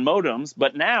people on modems,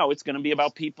 but now it's going to be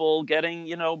about people getting,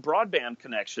 broadband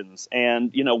connections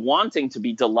and, wanting to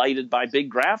be delighted by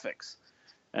big graphics.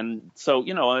 And so,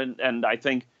 and I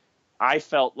think I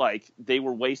felt like they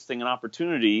were wasting an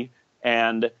opportunity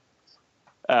and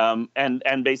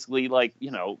basically like,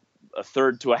 a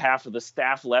third to a half of the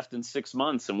staff left in 6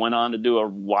 months and went on to do a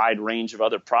wide range of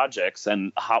other projects,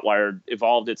 and Hotwire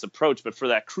evolved its approach. But for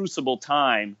that crucible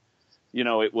time,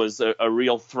 it was a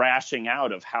real thrashing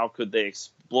out of how could they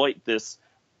exploit this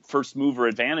first mover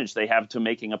advantage they have to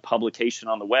making a publication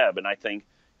on the web. And I think,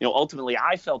 ultimately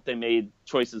I felt they made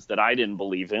choices that I didn't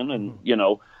believe in. And,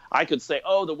 I could say,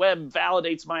 oh, the web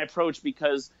validates my approach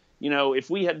because, if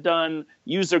we had done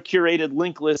user-curated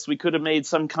link lists, we could have made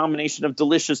some combination of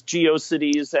delicious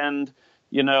GeoCities and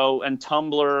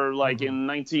Tumblr like in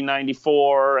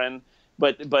 1994.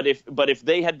 But if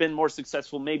they had been more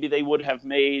successful, maybe they would have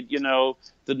made,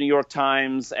 the New York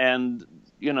Times and,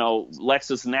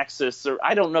 LexisNexis, or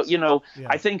I don't know, Yeah.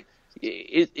 I think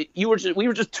we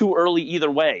were just too early either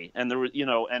way. And there were,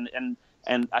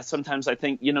 and sometimes I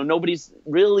think, nobody's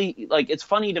really like, it's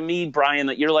funny to me, Brian,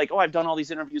 that you're like, oh, I've done all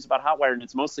these interviews about Hotwire and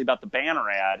it's mostly about the banner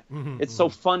ad. It's so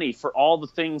funny for all the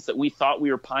things that we thought we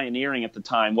were pioneering at the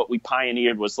time. What we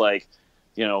pioneered was like,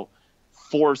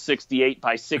 468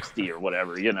 by 60 or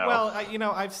whatever, Well,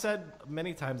 I've said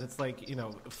many times, it's like,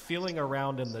 feeling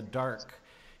around in the dark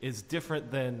is different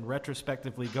than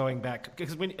retrospectively going back,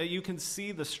 because when you can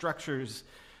see the structures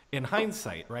in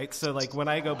hindsight, right? So like when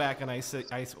I go back and I say,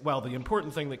 well, the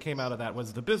important thing that came out of that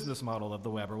was the business model of the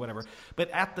web or whatever. But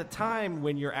at the time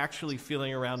when you're actually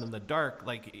feeling around in the dark,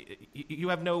 like you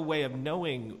have no way of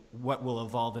knowing what will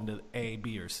evolve into A,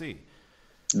 B, or C.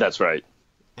 That's right.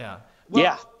 Yeah. Well,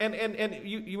 yeah. And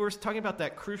you were talking about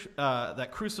that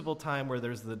crucible time where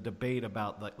there's the debate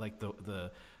about like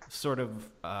the sort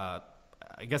of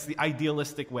I guess the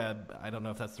idealistic web, I don't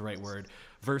know if that's the right word,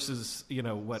 versus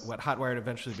what Hotwire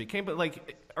eventually became. But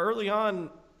like early on,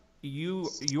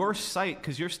 your site,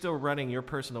 because you're still running your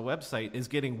personal website, is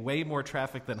getting way more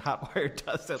traffic than Hotwire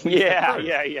does. At least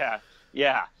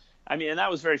Yeah. I mean, and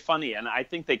that was very funny, and I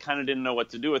think they kind of didn't know what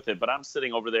to do with it. But I'm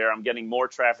sitting over there, I'm getting more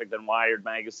traffic than Wired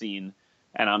magazine,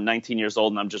 and I'm 19 years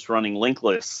old, and I'm just running link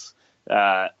lists,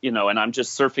 and I'm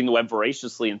just surfing the web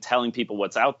voraciously and telling people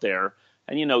what's out there.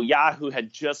 And, Yahoo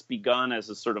had just begun as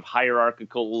a sort of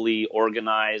hierarchically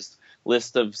organized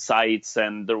list of sites,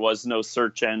 and there was no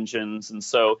search engines. And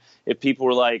so if people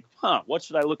were like, what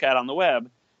should I look at on the web?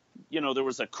 there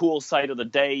was a cool site of the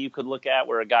day you could look at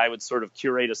where a guy would sort of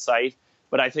curate a site.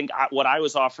 But I think what I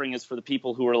was offering is for the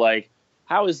people who are like,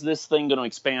 how is this thing going to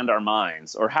expand our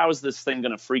minds? Or how is this thing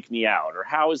going to freak me out? Or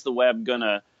how is the web going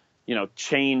to,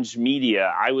 change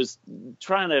media? I was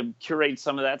trying to curate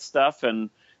some of that stuff, and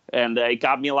it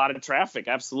got me a lot of traffic.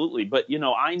 Absolutely. But,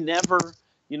 I never,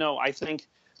 I think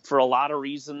for a lot of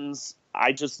reasons,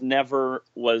 I just never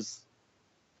was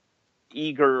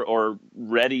eager or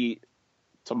ready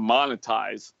to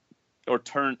monetize or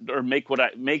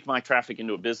make my traffic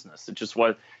into a business. It just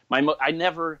was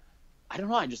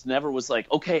I just never was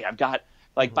like, okay, I've got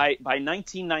like by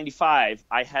 1995,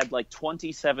 I had like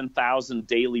 27,000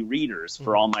 daily readers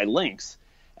for all my links.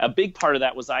 A big part of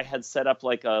that was I had set up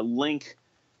like a link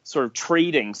sort of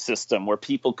trading system where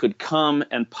people could come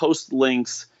and post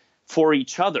links for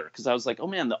each other, because I was like, oh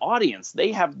man, the audience,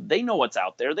 they know what's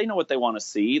out there, they know what they want to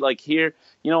see. Like here,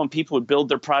 and people would build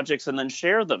their projects and then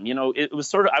share them. It was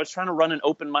sort of, I was trying to run an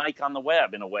open mic on the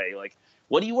web in a way, like,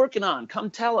 what are you working on? Come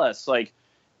tell us. Like,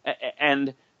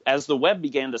 and as the web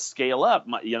began to scale up,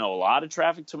 a lot of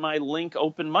traffic to my link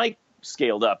open mic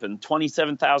scaled up, and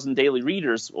 27,000 daily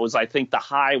readers was, I think, the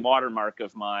high watermark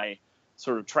of my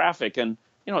sort of traffic. And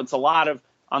it's a lot of,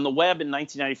 on the web in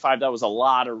 1995, that was a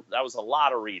lot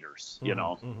of readers,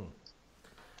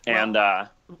 And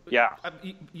yeah.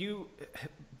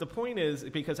 The point is,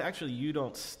 because actually you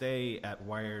don't stay at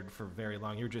Wired for very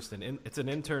long. You're just it's an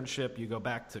internship. You go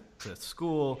back to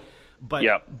school, but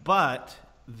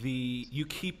you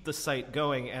keep the site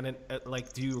going, and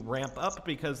do you ramp up?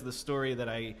 Because the story that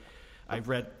I've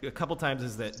read a couple times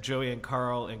is that Joey and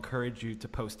Carl encourage you to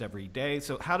post every day.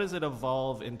 So how does it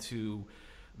evolve into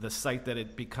the site that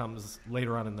it becomes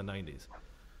later on in the 90s?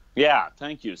 Yeah,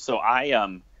 thank you. So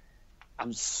I'm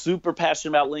super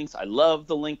passionate about links. I love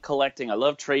the link collecting. I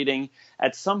love trading.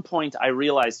 At some point, I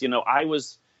realized,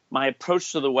 my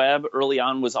approach to the web early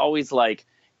on was always like,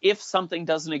 if something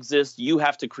doesn't exist, you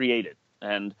have to create it.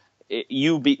 And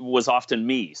was often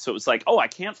me. So it was like, oh, I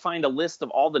can't find a list of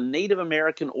all the Native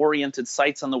American oriented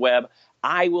sites on the web.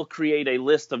 I will create a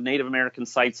list of Native American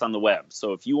sites on the web.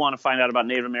 So if you want to find out about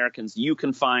Native Americans, you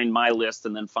can find my list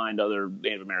and then find other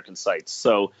Native American sites.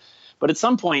 So, but at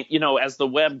some point, as the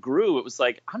web grew, it was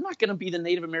like, I'm not going to be the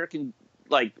Native American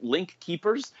link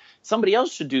keepers. Somebody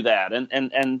else should do that.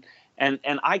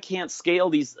 And I can't scale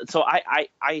these. So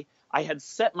I had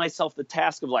set myself the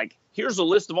task of like, here's a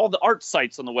list of all the art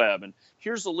sites on the web, and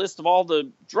here's a list of all the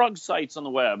drug sites on the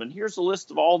web, and here's a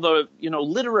list of all the,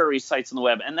 literary sites on the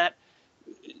web. And that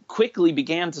quickly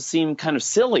began to seem kind of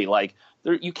silly. Like,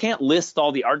 you can't list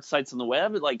all the art sites on the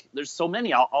web. Like, there's so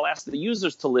many. I'll ask the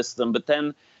users to list them, but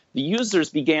then the users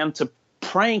began to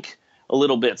prank a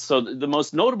little bit. So the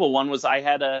most notable one was I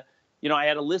had a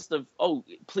list of, oh,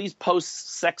 please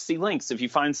post sexy links. If you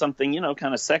find something,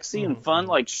 kind of sexy and fun,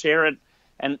 like share it.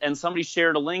 And somebody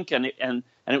shared a link, and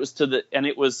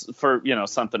it was for,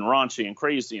 something raunchy and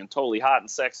crazy and totally hot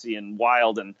and sexy and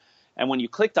wild. And when you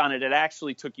clicked on it, it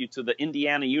actually took you to the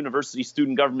Indiana University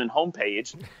Student Government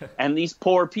homepage. And these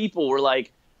poor people were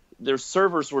like, their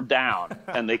servers were down,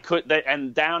 and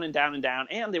down and down and down.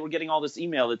 And they were getting all this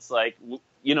email that's like,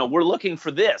 we're looking for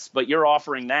this, but you're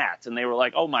offering that. And they were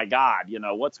like, oh my God,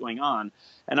 what's going on?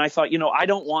 And I thought, I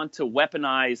don't want to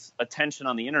weaponize attention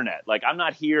on the internet. Like, I'm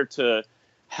not here to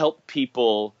help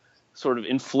people sort of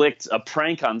inflict a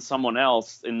prank on someone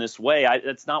else in this way.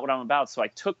 That's not what I'm about. So I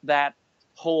took that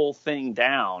whole thing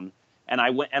down, and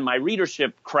my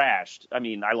readership crashed. I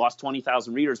mean, I lost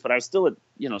 20,000 readers, but I was still at,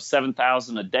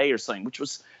 7,000 a day or something, which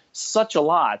was such a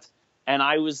lot. But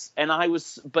I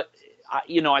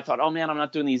thought, oh man, I'm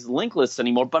not doing these link lists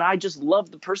anymore. But I just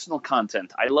loved the personal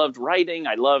content. I loved writing.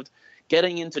 I loved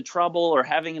getting into trouble or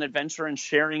having an adventure and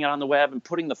sharing it on the web and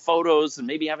putting the photos and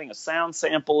maybe having a sound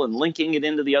sample and linking it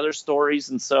into the other stories.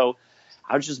 And so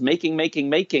I was just making.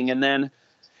 And then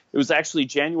it was actually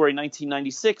January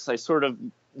 1996. I sort of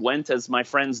went as my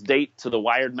friend's date to the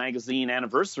Wired magazine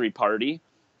anniversary party,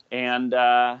 and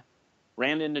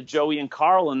ran into Joey and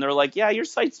Carl, and they're like, yeah, your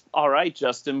site's all right,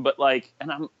 Justin. But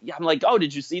and I'm like, oh,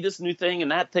 did you see this new thing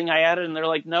and that thing I added? And they're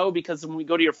like, no, because when we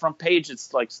go to your front page,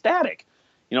 it's like static.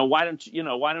 Why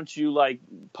don't you like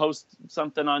post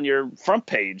something on your front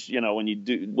page,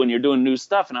 when you're doing new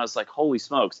stuff? And I was like, holy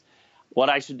smokes, what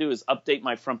I should do is update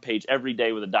my front page every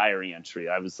day with a diary entry.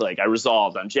 I was like, I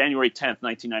resolved on January 10th,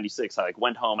 1996, I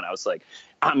went home and I was like,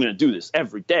 I'm going to do this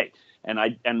every day.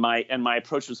 And my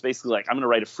approach was basically like, I'm going to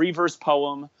write a free verse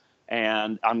poem,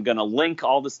 and I'm going to link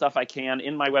all the stuff I can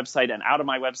in my website and out of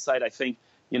my website. I think,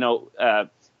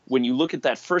 when you look at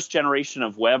that first generation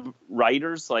of web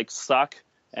writers like Suck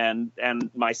and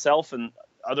myself and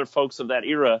other folks of that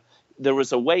era, there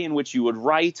was a way in which you would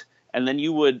write and then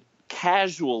you would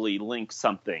casually link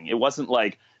something. It wasn't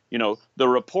like, the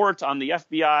report on the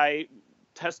FBI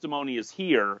testimony is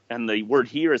here and the word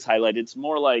here is highlighted. It's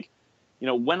more like,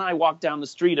 when I walk down the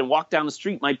street, and walk down the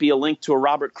street might be a link to a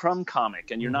Robert Crumb comic,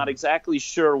 and you're not exactly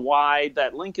sure why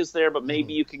that link is there, but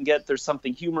maybe you can get there's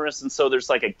something humorous, and so there's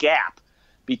like a gap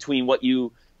between what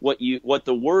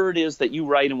the word is that you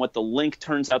write and what the link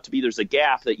turns out to be. There's a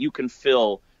gap that you can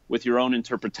fill with your own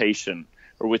interpretation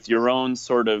or with your own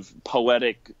sort of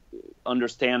poetic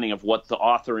understanding of what the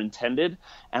author intended.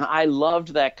 And I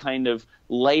loved that kind of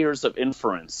layers of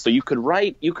inference. So you could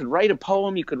write a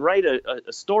poem, you could write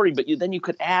a story, but then you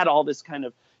could add all this kind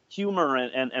of humor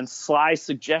and sly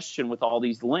suggestion with all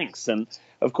these links. And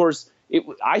of course,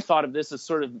 I thought of this as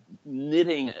sort of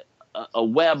knitting a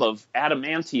web of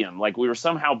adamantium. Like we were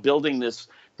somehow building this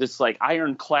like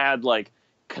ironclad, like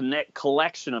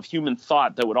collection of human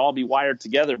thought that would all be wired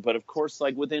together. But of course,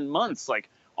 like within months, like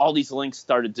all these links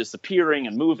started disappearing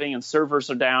and moving, and servers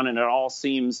are down, and it all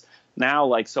seems now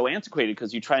like so antiquated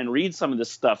because you try and read some of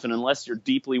this stuff, and unless you're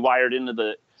deeply wired into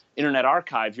the Internet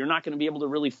Archive, you're not going to be able to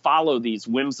really follow these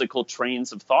whimsical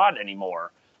trains of thought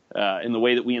anymore in the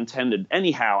way that we intended.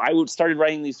 Anyhow, I started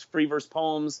writing these free verse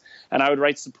poems, and I would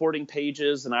write supporting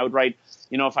pages, and I would write,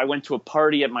 if I went to a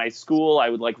party at my school, I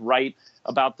would like write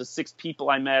about the 6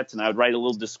 people I met, and I would write a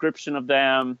little description of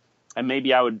them. And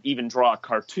maybe I would even draw a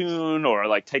cartoon or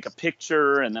like take a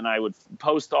picture, and then I would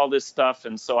post all this stuff.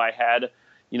 And so I had,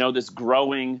 this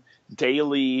growing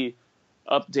daily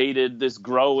updated, this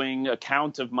growing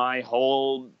account of my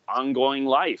whole ongoing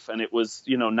life. And it was,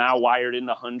 now wired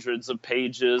into hundreds of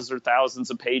pages or thousands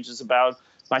of pages about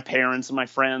my parents and my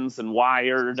friends and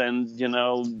Wired and,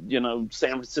 San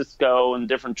Francisco and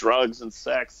different drugs and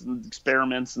sex and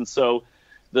experiments. And so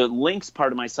the links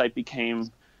part of my site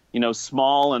became,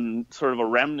 small and sort of a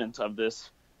remnant of this,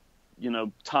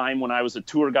 time when I was a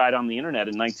tour guide on the internet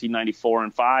in 1994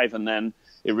 and 5. And then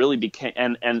it really became,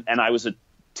 and I was a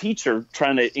teacher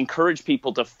trying to encourage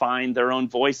people to find their own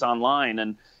voice online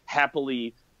and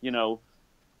happily,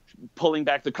 pulling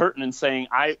back the curtain and saying,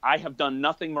 I have done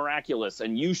nothing miraculous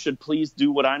and you should please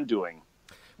do what I'm doing.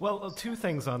 Well, 2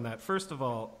 things on that. First of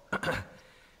all,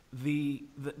 the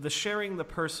sharing the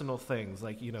personal things,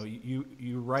 like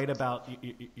you write about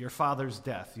your father's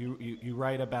death, you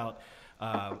write about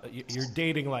your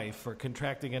dating life or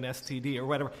contracting an STD or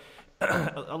whatever.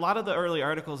 A lot of the early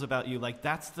articles about you, like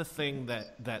that's the thing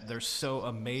that they're so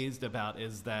amazed about,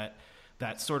 is that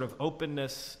sort of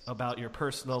openness about your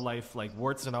personal life, like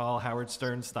warts and all, Howard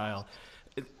Stern style.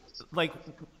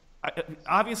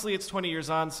 Obviously it's 20 years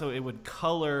on, so it would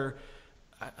color.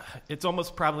 It's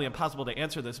almost probably impossible to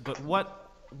answer this, but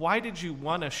why did you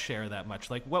want to share that much?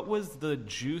 Like, what was the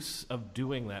juice of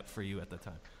doing that for you at the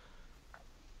time?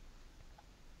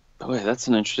 Boy, that's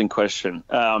an interesting question.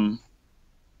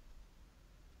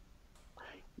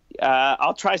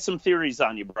 I'll try some theories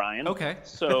on you, Brian. Okay.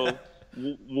 So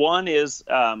one is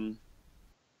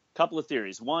couple of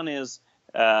theories. One is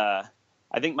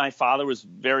I think my father was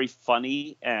very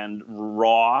funny and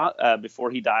raw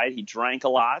before he died. He drank a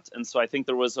lot. And so I think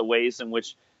there was a ways in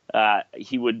which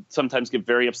he would sometimes get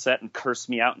very upset and curse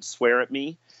me out and swear at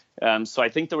me. So I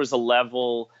think there was a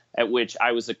level at which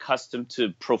I was accustomed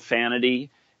to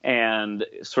profanity and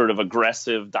sort of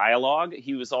aggressive dialogue.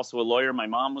 He was also a lawyer. My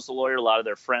mom was a lawyer. A lot of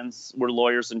their friends were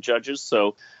lawyers and judges.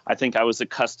 So I think I was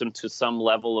accustomed to some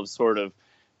level of sort of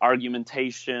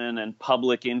argumentation and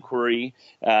public inquiry.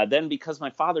 Then because my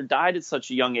father died at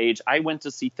such a young age, I went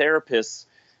to see therapists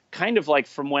kind of like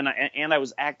from when I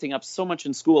was acting up so much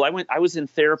in school. I was in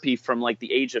therapy from like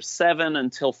the age of 7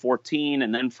 until 14,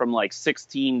 and then from like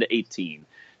 16 to 18.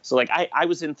 So like I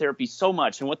was in therapy so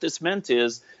much. And what this meant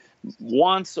is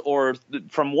once or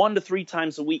from 1 to 3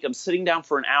 times a week, I'm sitting down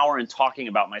for an hour and talking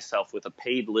about myself with a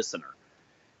paid listener.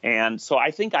 And so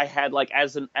I think I had like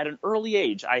at an early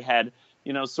age, I had,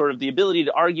 sort of the ability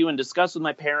to argue and discuss with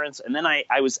my parents. And then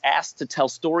I was asked to tell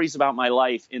stories about my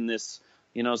life in this,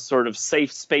 sort of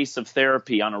safe space of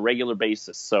therapy on a regular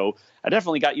basis. So I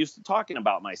definitely got used to talking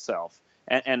about myself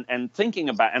and thinking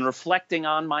about and reflecting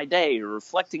on my day, or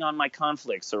reflecting on my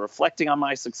conflicts, or reflecting on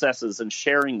my successes and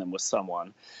sharing them with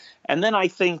someone. And then I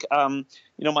think,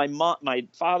 my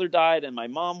father died and my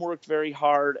mom worked very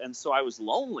hard. And so I was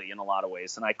lonely in a lot of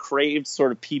ways, and I craved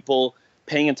sort of people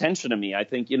paying attention to me. I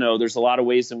think, there's a lot of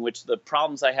ways in which the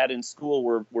problems I had in school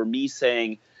were me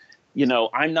saying,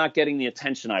 I'm not getting the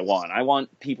attention I want. I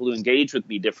want people to engage with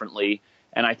me differently.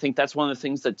 And I think that's one of the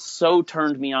things that so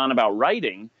turned me on about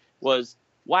writing was,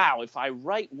 wow, if I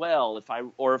write well, if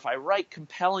I write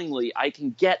compellingly, I can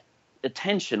get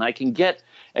attention. I can get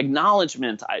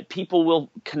acknowledgement. People will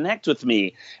connect with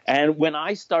me. And when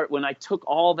I took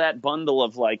all that bundle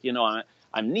of like,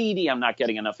 I'm needy, I'm not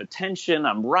getting enough attention,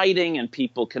 I'm writing, and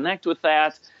people connect with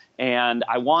that. And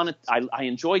I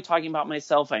enjoy talking about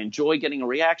myself. I enjoy getting a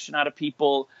reaction out of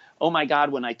people. Oh my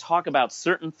God, when I talk about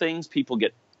certain things, people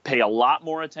pay a lot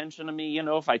more attention to me.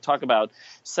 If I talk about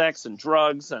sex and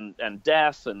drugs and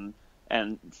death and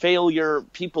failure,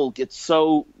 people get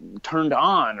so turned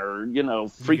on or,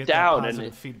 freaked out. Positive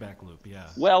and feedback loop, yeah.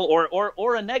 Well,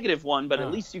 or a negative one, but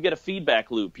at least you get a feedback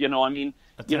loop. Attention.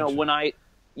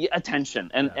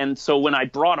 Attention. And so when I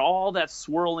brought all that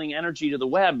swirling energy to the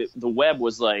web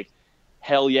was like,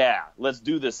 hell yeah, let's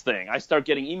do this thing. I start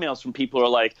getting emails from people who are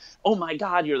like, oh my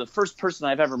God, you're the first person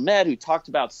I've ever met who talked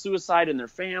about suicide in their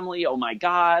family. Oh my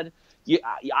God.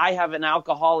 I have an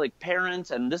alcoholic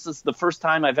parent, and this is the first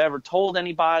time I've ever told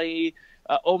anybody.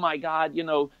 Oh my God,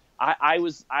 I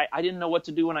didn't know what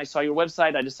to do when I saw your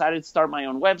website. I decided to start my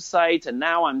own website, and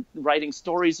now I'm writing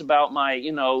stories about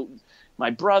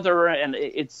my brother, and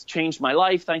it's changed my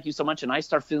life. Thank you so much. And I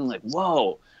start feeling like,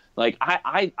 whoa, like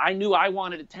I knew I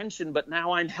wanted attention, but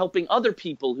now I'm helping other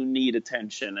people who need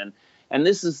attention, and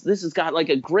this has got like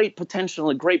a great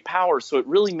potential and great power. So it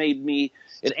really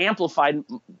it amplified,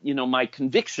 my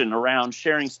conviction around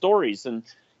sharing stories. And,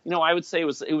 I would say it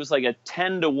was like a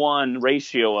 10-to-1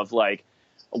 ratio of like,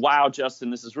 wow, Justin,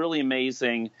 this is really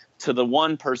amazing, to the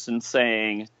one person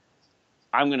saying,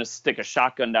 I'm going to stick a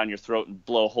shotgun down your throat and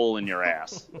blow a hole in your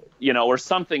ass, or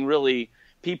something really.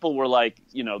 People were like,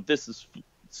 this is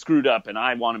screwed up and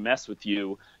I want to mess with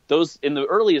you. Those in the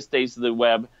earliest days of the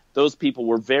web, those people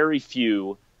were very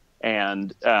few.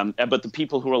 But the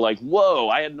people who were like, whoa,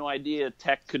 I had no idea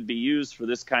tech could be used for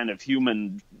this kind of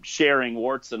human sharing,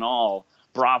 warts and all,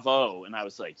 bravo. And I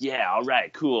was like, yeah, all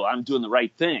right, cool, I'm doing the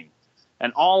right thing.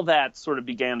 And all that sort of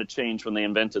began to change when they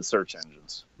invented search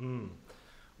engines.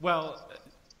 Well,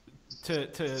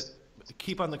 to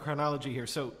keep on the chronology here,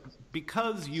 so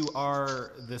because you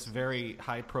are this very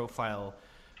high-profile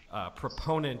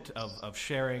proponent of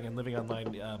sharing and living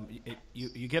online,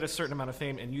 you get a certain amount of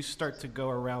fame, and you start to go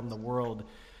around the world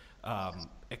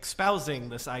espousing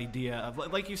this idea of,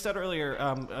 like you said earlier,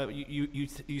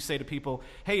 you say to people,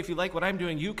 hey, if you like what I'm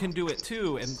doing, you can do it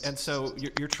too. And so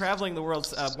you're traveling the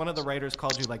world. One of the writers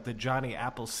called you like the Johnny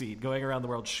Appleseed, going around the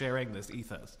world sharing this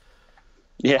ethos.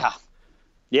 Yeah.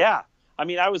 I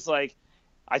mean,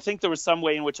 I think there was some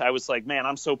way in which I was like, man,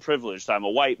 I'm so privileged. I'm a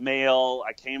white male.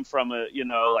 I came from a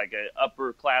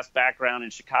upper class background in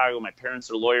Chicago. My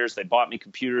parents are lawyers. They bought me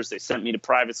computers. They sent me to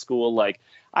private school. Like,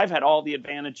 I've had all the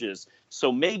advantages.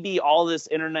 So maybe all this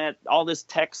internet, all this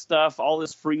tech stuff, all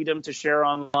this freedom to share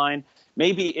online,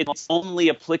 maybe it's only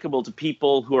applicable to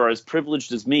people who are as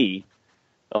privileged as me.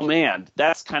 Oh man,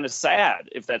 that's kind of sad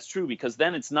if that's true, because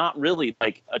then it's not really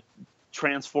like a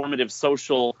transformative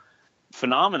social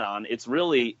phenomenon. It's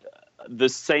really the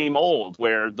same old,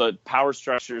 where the power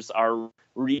structures are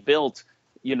rebuilt,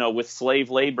 with slave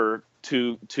labor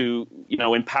to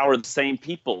empower the same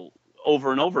people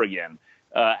over and over again.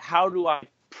 How do I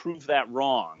prove that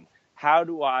wrong? How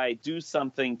do I do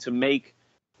something to make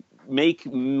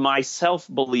myself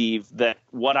believe that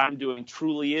what I'm doing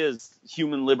truly is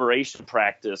human liberation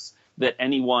practice that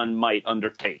anyone might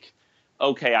undertake?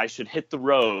 Okay, I should hit the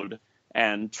road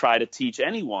and try to teach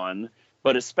anyone,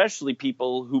 but especially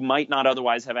people who might not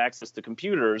otherwise have access to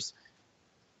computers,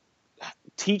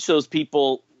 teach those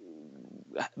people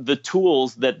the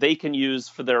tools that they can use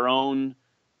for their own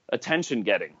attention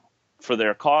getting, for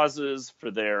their causes,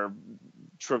 for their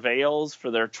travails,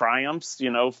 for their triumphs,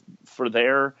 for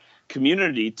their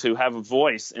community to have a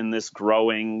voice in this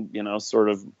growing, sort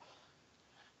of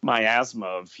miasma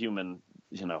of human,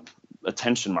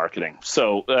 attention marketing.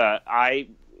 So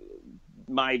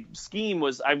my scheme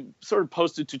was, I sort of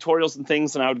posted tutorials and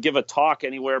things, and I would give a talk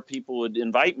anywhere people would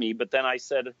invite me. But then I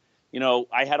said,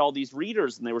 I had all these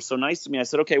readers and they were so nice to me. I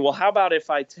said, okay, well, how about if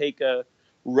I take a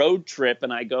road trip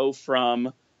and I go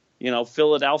from,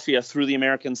 Philadelphia through the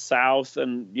American South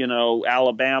and,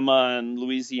 Alabama and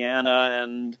Louisiana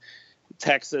and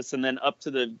Texas, and then up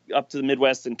to the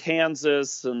Midwest and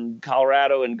Kansas and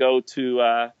Colorado, and go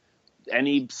to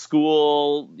any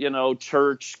school,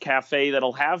 church, cafe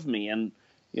that'll have me. And,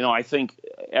 I think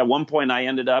at one point I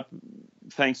ended up,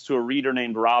 thanks to a reader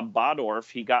named Rob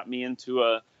Bodorf, he got me into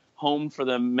a home for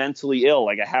the mentally ill,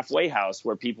 like a halfway house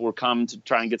where people would come to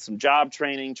try and get some job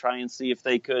training, try and see if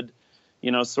they could,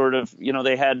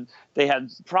 they had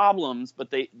problems,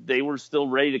 but they were still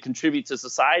ready to contribute to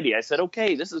society. I said,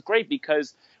 okay, this is great,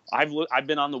 because I've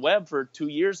been on the web for 2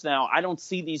 years now. I don't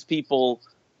see these people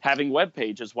having web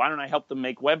pages. Why don't I help them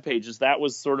make web pages? That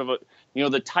was sort of a,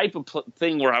 the type of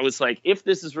thing where I was like, if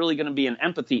this is really going to be an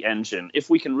empathy engine, if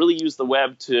we can really use the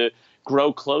web to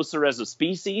grow closer as a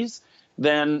species,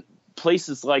 then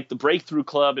places like the Breakthrough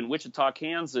Club in Wichita,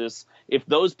 Kansas, if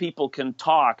those people can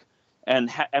talk and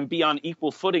be on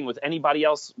equal footing with anybody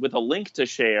else with a link to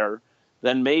share,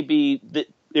 then maybe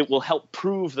it will help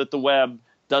prove that the web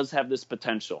does have this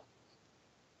potential.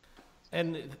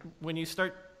 And when you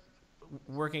start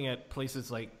working at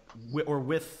places like, or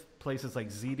with places like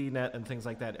ZDNet and things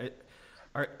like that,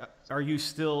 are you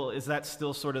still, is that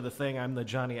still sort of the thing? I'm the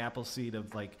Johnny Appleseed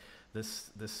of like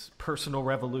this personal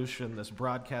revolution, this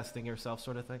broadcasting yourself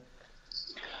sort of thing?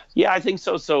 Yeah, I think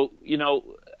so. So,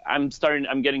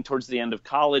 I'm getting towards the end of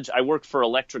college. I worked for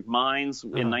Electric Minds in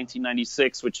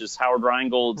 1996, which is Howard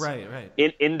Rheingold's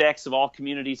index of all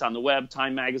communities on the web.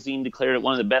 Time Magazine declared it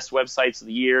one of the best websites of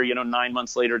the year. 9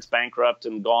 months later, it's bankrupt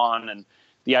and gone. And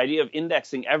the idea of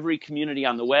indexing every community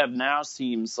on the web now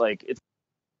seems like it's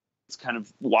kind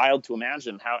of wild to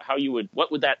imagine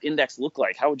what would that index look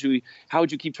like? How would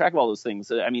you keep track of all those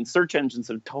things? I mean, search engines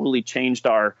have totally changed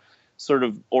our sort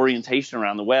of orientation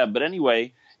around the web. But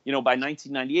anyway, by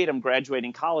 1998, I'm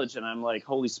graduating college and I'm like,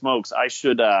 holy smokes, I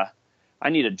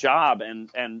need a job.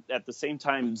 And at the same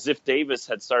time, Ziff Davis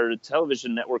had started a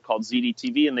television network called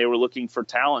ZDTV, and they were looking for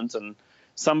talent. And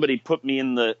somebody put me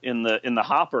in the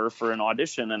hopper for an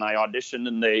audition, and I auditioned,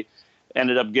 and they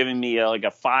ended up giving me a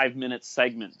 5-minute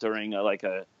segment during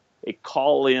a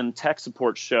call-in tech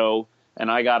support show. And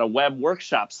I got a web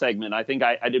workshop segment. I think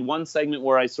I did one segment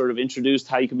where I sort of introduced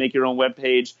how you can make your own web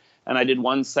page. And I did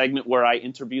one segment where I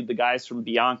interviewed the guys from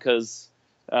Bianca's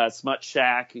Smut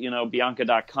Shack,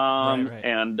 Bianca.com. Right.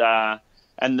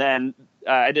 And then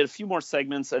I did a few more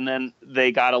segments. And then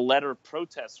they got a letter of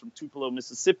protest from Tupelo,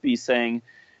 Mississippi saying,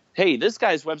 hey, this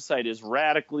guy's website is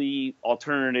radically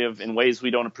alternative in ways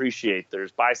we don't appreciate.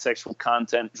 There's bisexual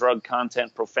content, drug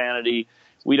content, profanity.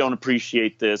 We don't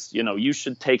appreciate this. You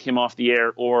should take him off the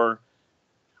air, or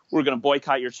we're going to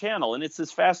boycott your channel. And it's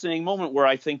this fascinating moment where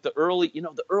I think the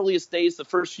earliest days, the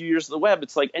first few years of the web,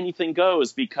 it's like anything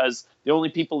goes because the only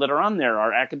people that are on there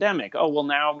are academic. Oh, well,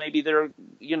 now maybe they're,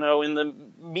 in the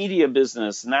media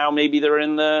business. Now maybe they're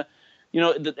in the,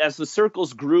 as the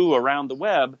circles grew around the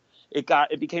web,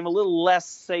 it became a little less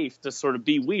safe to sort of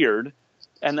be weird.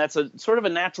 And that's a sort of a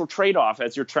natural trade-off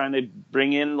as you're trying to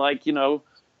bring in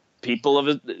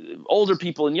people older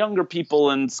people and younger people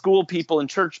and school people and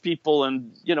church people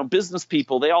and, business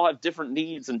people. They all have different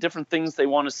needs and different things they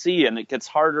want to see. And it gets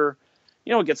harder,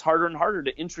 and harder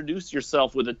to introduce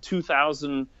yourself with a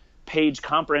 2,000-page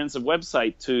comprehensive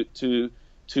website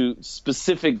to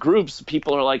specific groups.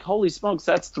 People are like, holy smokes,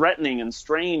 that's threatening and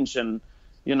strange. And,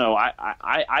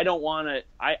 I don't want to,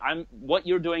 I'm what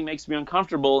you're doing makes me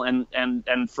uncomfortable. And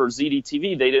for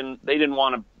ZDTV, they didn't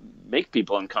want to make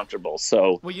people uncomfortable.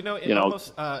 So, well,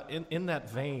 almost in that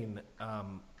vein,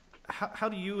 how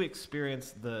do you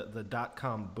experience the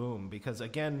 .com boom? Because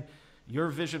again, your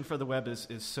vision for the web is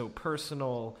so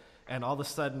personal, and all of a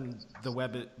sudden the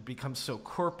web becomes so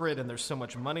corporate, and there's so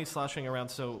much money sloshing around.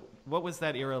 So, what was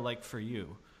that era like for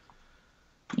you?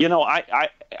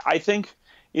 I think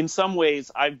in some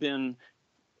ways I've been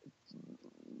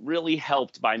really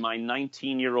helped by my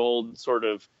 19-year-old sort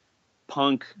of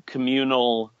punk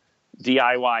communal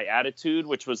DIY attitude,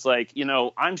 which was like,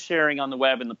 I'm sharing on the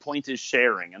web, and the point is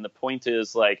sharing. And the point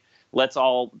is like, let's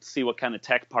all see what kind of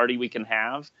tech party we can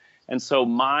have. And so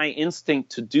my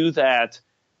instinct to do that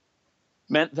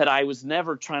meant that I was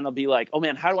never trying to be like, oh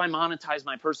man, how do I monetize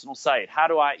my personal site? How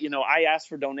do I asked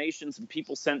for donations and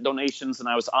people sent donations and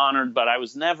I was honored, but I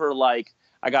was never like,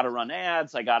 I got to run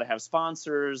ads. I got to have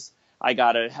sponsors. I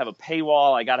got to have a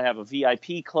paywall. I got to have a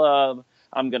VIP club.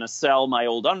 I'm going to sell my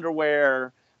old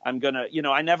underwear. I'm going to,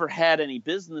 I never had any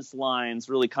business lines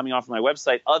really coming off of my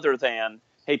website other than,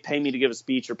 hey, pay me to give a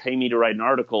speech or pay me to write an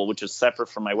article, which is separate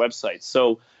from my website.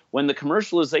 So when the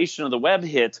commercialization of the web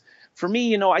hit, for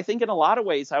me, I think in a lot of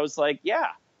ways I was like, yeah,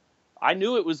 I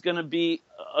knew it was going to be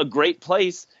a great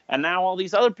place. And now all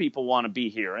these other people want to be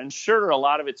here. And sure, a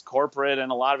lot of it's corporate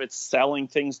and a lot of it's selling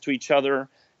things to each other.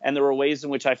 And there were ways in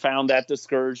which I found that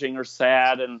discouraging or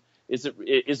sad. And is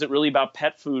it really about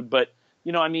pet food? But,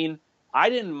 I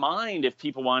didn't mind if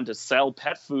people wanted to sell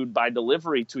pet food by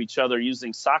delivery to each other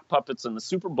using sock puppets in the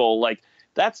Super Bowl. Like,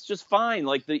 that's just fine.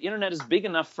 Like, the internet is big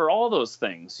enough for all those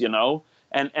things, so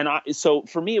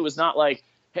for me, it was not like,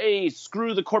 hey,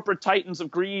 screw the corporate titans of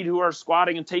greed who are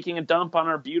squatting and taking a dump on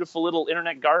our beautiful little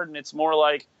internet garden. It's more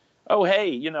like, oh,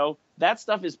 hey, that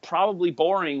stuff is probably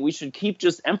boring. We should keep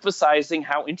just emphasizing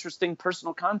how interesting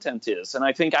personal content is. And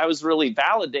I think I was really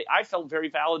I felt very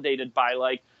validated by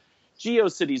like,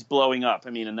 GeoCities blowing up. I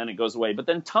mean, and then it goes away. But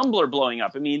then Tumblr blowing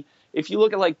up. I mean, if you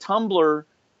look at like Tumblr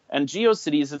and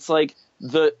GeoCities, it's like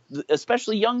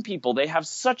especially young people, they have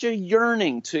such a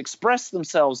yearning to express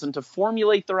themselves and to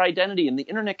formulate their identity. And the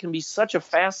internet can be such a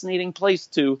fascinating place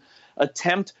to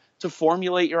attempt to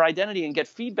formulate your identity and get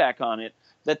feedback on it,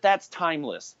 that's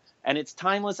timeless. And it's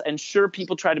timeless. And sure,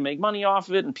 people try to make money off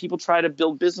of it and people try to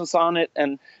build business on it.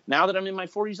 And now that I'm in my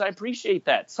 40s, I appreciate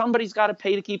that. Somebody's got to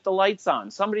pay to keep the lights on.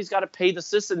 Somebody's got to pay the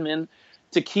sysadmin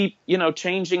to keep,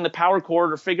 changing the power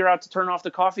cord or figure out to turn off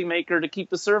the coffee maker to keep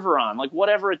the server on. Like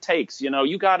whatever it takes,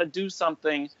 you got to do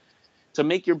something to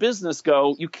make your business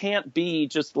go. You can't be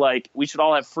just like, we should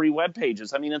all have free web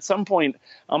pages. I mean, at some point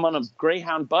I'm on a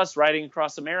Greyhound bus riding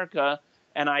across America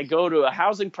and I go to a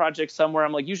housing project somewhere.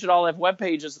 I'm like, you should all have web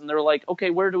pages. And they're like, okay,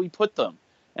 where do we put them?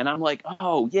 And I'm like,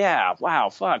 oh yeah, wow,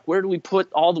 fuck. Where do we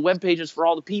put all the web pages for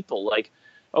all the people? Like,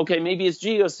 okay, maybe it's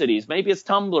GeoCities, maybe it's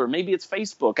Tumblr, maybe it's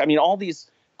Facebook. I mean, all these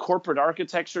corporate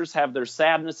architectures have their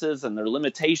sadnesses and their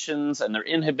limitations and their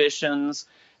inhibitions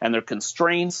and their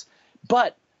constraints,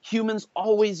 but humans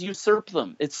always usurp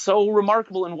them. It's so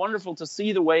remarkable and wonderful to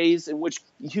see the ways in which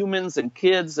humans and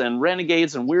kids and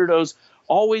renegades and weirdos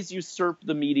always usurp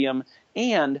the medium.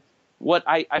 And what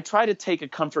I try to take a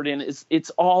comfort in is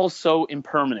it's all so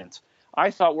impermanent.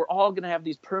 I thought we're all going to have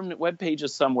these permanent web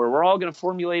pages somewhere. We're all going to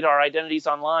formulate our identities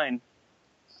online.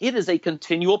 It is a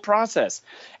continual process.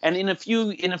 And in a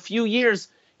few years,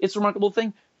 it's a remarkable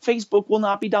thing. Facebook will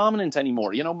not be dominant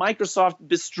anymore. Microsoft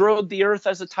bestrode the earth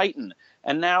as a titan,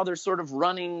 and now they're sort of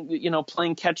running,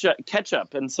 playing catch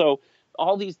up. And so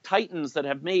all these titans that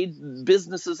have made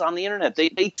businesses on the internet,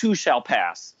 they too shall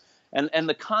pass. And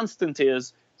the constant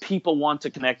is people want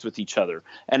to connect with each other.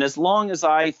 And as long as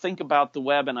I think about the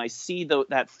web and I see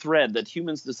that thread that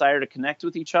humans desire to connect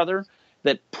with each other,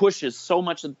 that pushes so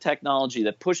much of the technology,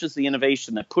 that pushes the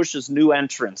innovation, that pushes new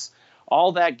entrants,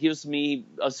 all that gives me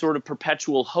a sort of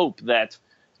perpetual hope that,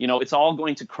 it's all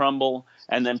going to crumble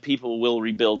and then people will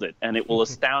rebuild it and it will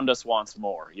astound us once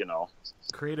more,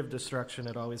 Creative destruction,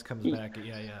 it always comes back.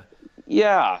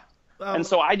 Yeah. And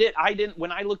so I didn't,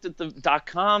 when I looked at the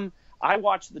 .com, I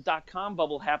watched the .com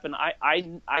bubble happen.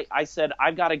 I said,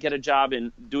 I've got to get a job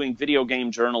in doing video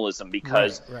game journalism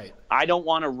because right. I don't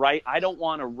want to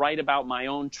write about my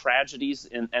own tragedies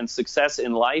and success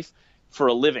in life for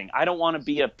a living. I don't want to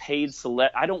be a paid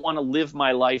I don't want to live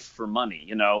my life for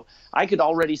money. I could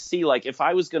already see, like, if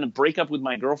I was going to break up with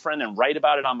my girlfriend and write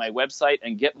about it on my website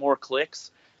and get more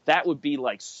clicks, that would be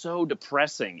like so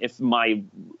depressing if my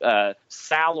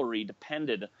salary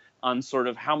depended on sort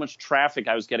of how much traffic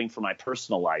I was getting for my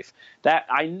personal life. That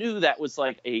I knew that was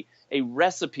like a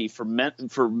recipe for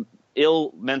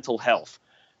ill mental health.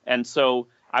 And so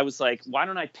I was like, why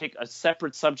don't I pick a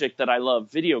separate subject that I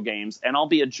love, video games, and I'll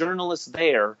be a journalist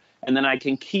there, and then I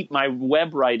can keep my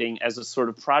web writing as a sort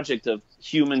of project of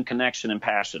human connection and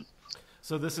passion.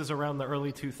 So this is around the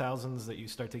early 2000s that you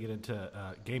start to get into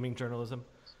gaming journalism?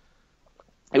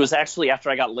 It was actually after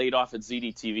I got laid off at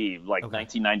ZDTV, like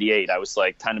 1998. I was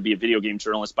like, time to be a video game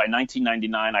journalist. By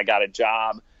 1999, I got a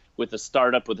job with a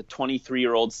startup with a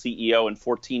 23-year-old CEO and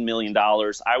 $14 million.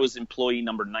 I was employee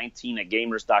number 19 at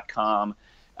Gamers.com.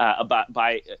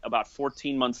 About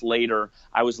 14 months later,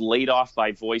 I was laid off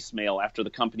by voicemail after the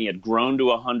company had grown to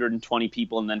 120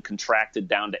 people and then contracted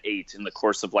down to 8 in the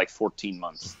course of like 14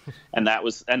 months. and that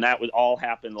was all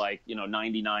happened like,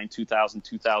 99, 2000,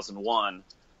 2001.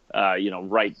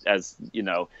 Right as,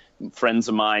 friends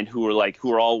of mine who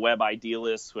were all web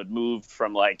idealists who had moved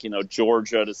from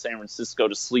Georgia to San Francisco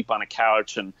to sleep on a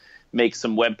couch and make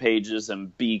some web pages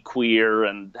and be queer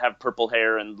and have purple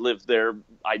hair and live their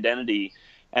identity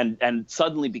and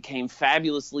suddenly became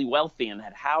fabulously wealthy and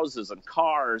had houses and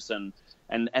cars and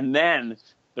then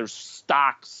their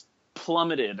stocks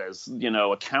plummeted as,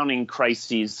 accounting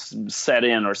crises set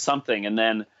in or something. And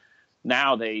then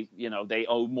now they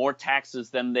owe more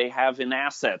taxes than they have in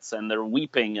assets, and they're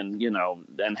weeping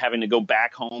and having to go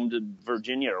back home to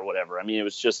Virginia or whatever. I mean, it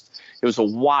was a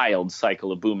wild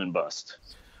cycle of boom and bust.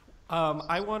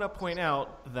 I want to point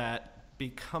out that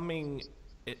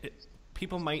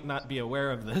people might not be aware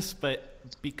of this,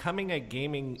 but becoming a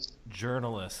gaming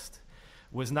journalist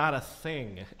was not a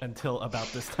thing until about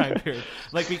this time period.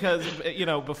 Because,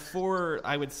 before,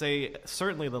 I would say,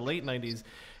 certainly the late 90s,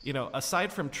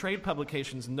 aside from trade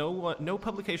publications, no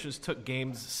publications took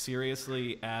games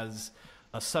seriously as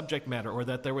a subject matter, or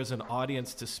that there was an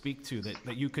audience to speak to,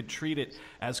 that you could treat it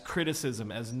as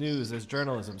criticism, as news, as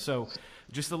journalism. So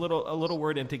just a little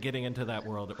word into getting into that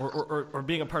world, or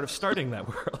being a part of starting that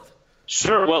world.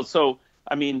 Sure. Well, so,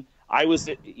 I mean, I was,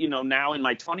 now in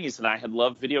my 20s, and I had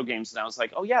loved video games, and I was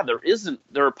like, oh yeah, there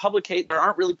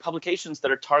aren't really publications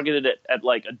that are targeted at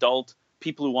like adult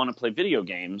people who want to play video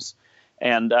games.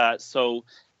 And so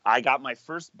I got my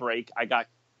first break. I got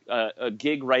a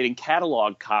gig writing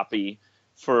catalog copy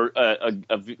for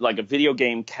a video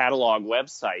game catalog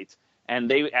website. And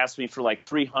they asked me for like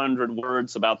 300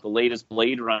 words about the latest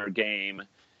Blade Runner game.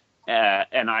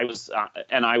 And I was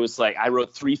like, I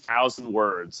wrote 3,000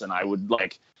 words, and I would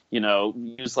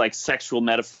use like sexual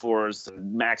metaphors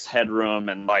and Max Headroom,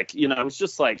 and it was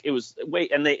just like, it was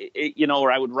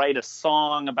or I would write a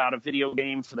song about a video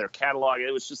game for their catalog.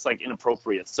 It was just like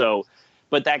inappropriate. So,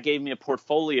 but that gave me a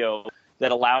portfolio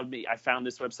that allowed me. I found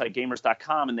this website,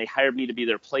 gamers.com, and they hired me to be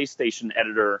their PlayStation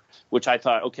editor, which I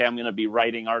thought, okay, I'm going to be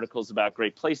writing articles about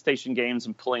great PlayStation games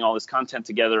and pulling all this content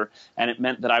together. And it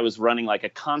meant that I was running like a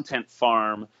content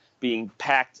farm being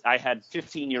packed. I had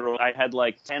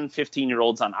like 10,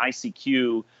 15-year-olds on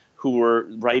ICQ who were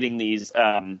writing these,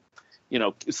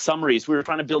 summaries. We were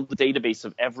trying to build the database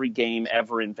of every game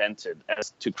ever invented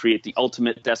to create the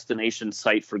ultimate destination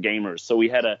site for gamers. So we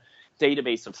had a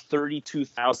database of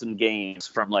 32,000 games,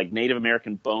 from like Native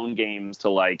American bone games to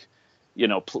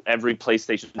every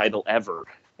PlayStation title ever.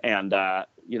 And,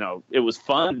 it was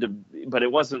fun but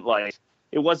it wasn't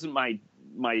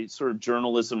my sort of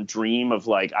journalism dream of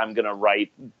like, I'm going to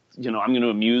write, I'm going to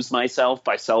amuse myself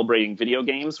by celebrating video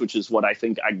games, which is what I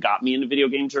think got me into video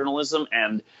game journalism.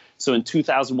 And so in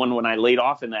 2001, when I got laid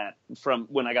off from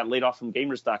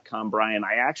gamers.com, Brian,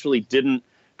 I actually didn't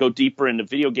go deeper into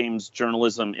video games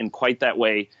journalism in quite that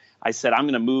way. I said, I'm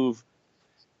going to move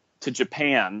to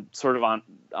Japan sort of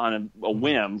on a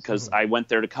whim, because I went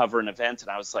there to cover an event, and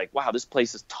I was like, wow, this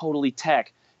place is totally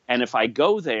tech. And if I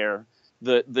go there,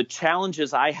 the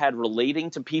challenges I had relating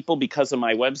to people because of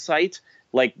my website,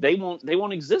 like they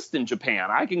won't exist in Japan.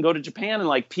 I can go to Japan and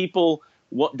like people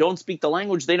don't speak the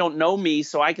language. They don't know me.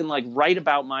 So I can like write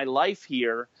about my life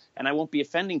here, and I won't be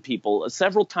offending people.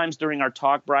 Several times during our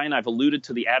talk, Brian, I've alluded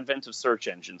to the advent of search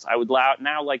engines. I would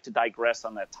now like to digress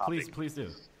on that topic. Please do.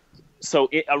 So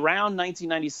around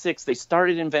 1996, they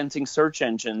started inventing search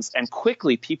engines, and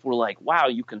quickly people were like, wow,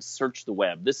 you can search the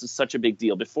web. This is such a big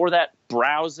deal. Before that,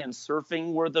 browse and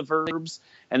surfing were the verbs,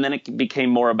 and then it became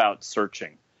more about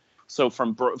searching. So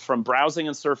from browsing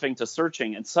and surfing to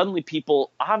searching, and suddenly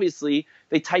people, obviously,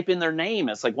 they type in their name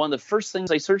as like one of the first things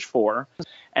they search for.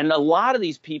 And a lot of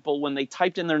these people, when they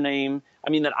typed in their name,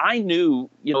 that I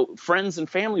knew, friends and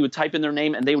family would type in their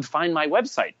name and they would find my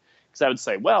website. Because I would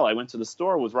say, well, I went to the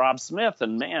store with Rob Smith,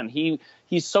 and man,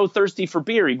 he's so thirsty for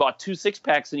beer. He bought 2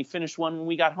 6-packs and he finished one when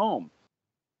we got home.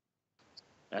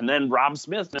 And then Rob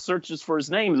Smith searches for his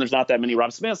name, and there's not that many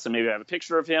Rob Smiths, and maybe I have a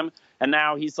picture of him. And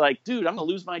now he's like, dude, I'm going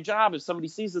to lose my job if somebody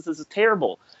sees this. This is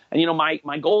terrible. And,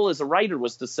 my goal as a writer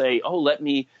was to say, oh, let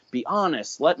me be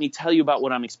honest. Let me tell you about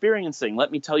what I'm experiencing.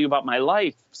 Let me tell you about my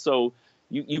life so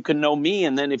you can know me.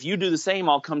 And then if you do the same,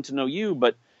 I'll come to know you.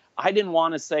 But I didn't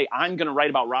want to say, I'm going to write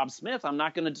about Rob Smith. I'm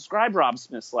not going to describe Rob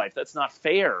Smith's life. That's not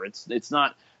fair.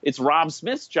 It's Rob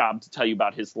Smith's job to tell you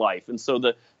about his life. And so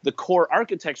the core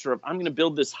architecture of I'm going to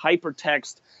build this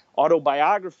hypertext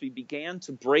autobiography began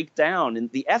to break down, and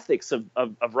the ethics of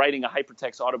writing a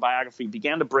hypertext autobiography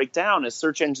began to break down as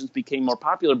search engines became more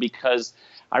popular, because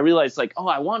I realized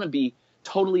I want to be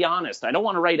totally honest. I don't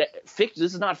want to write fiction.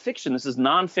 This is not fiction. This is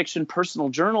nonfiction personal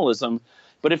journalism.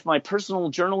 But if my personal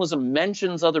journalism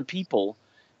mentions other people,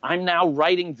 I'm now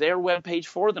writing their webpage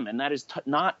for them, and that is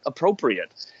not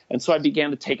appropriate. And so I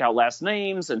began to take out last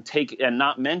names and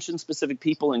not mention specific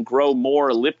people and grow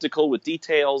more elliptical with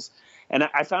details. And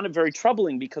I found it very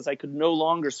troubling, because I could no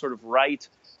longer sort of write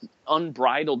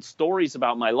unbridled stories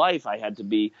about my life. I had to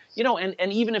be,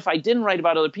 and even if I didn't write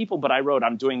about other people, but I wrote,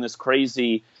 I'm doing this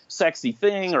crazy, sexy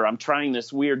thing, or I'm trying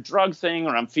this weird drug thing,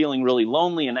 or I'm feeling really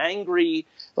lonely and angry.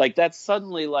 Like that's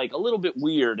suddenly like a little bit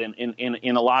weird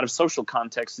in a lot of social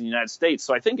contexts in the United States.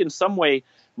 So I think in some way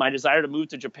my desire to move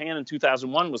to Japan in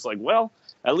 2001 was like, well,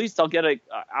 at least I'll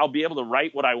be able to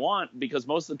write what I want, because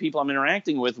most of the people I'm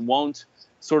interacting with won't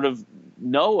sort of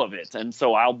know of it. And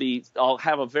so I'll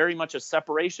have very much a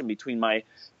separation between my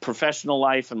professional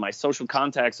life and my social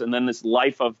contacts, and then this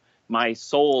life of my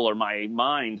soul or my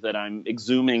mind that I'm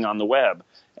exhuming on the web.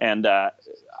 And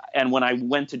when I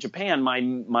went to Japan,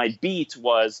 my beat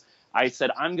was, I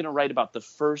said, I'm going to write about the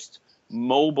first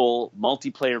mobile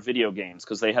multiplayer video games,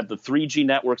 because they had the 3G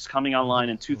networks coming online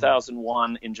in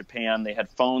 2001 in Japan. They had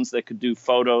phones that could do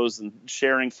photos and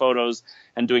sharing photos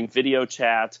and doing video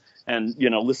chat and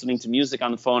listening to music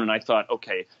on the phone. And I thought,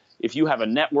 okay, if you have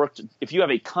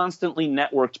a constantly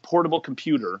networked portable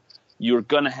computer you're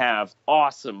going to have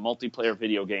awesome multiplayer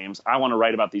video games. I want to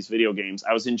write about these video games.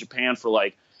 I was in Japan for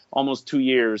like almost 2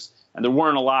 years, and there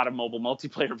weren't a lot of mobile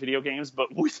multiplayer video games, but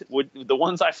with the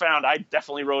ones I found, I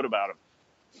definitely wrote about them.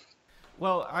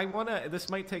 Well,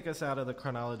 this might take us out of the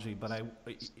chronology, but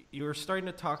you were starting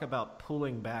to talk about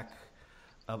pulling back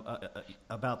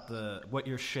about what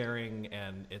you're sharing,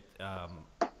 and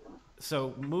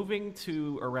so moving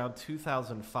to around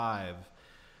 2005,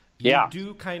 you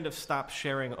do kind of stop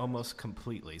sharing almost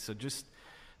completely. So just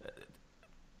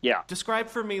describe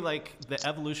for me like the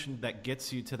evolution that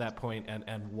gets you to that point,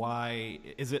 and why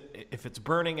is it, if it's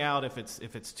burning out, if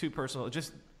it's too personal.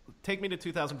 Just take me to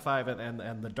 2005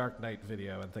 and the Dark Knight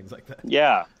video and things like that.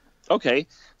 Yeah. Okay.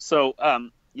 So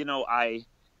I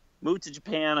moved to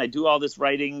Japan. I do all this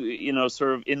writing,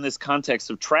 sort of in this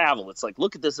context of travel. It's like,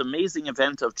 look at this amazing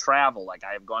event of travel. Like,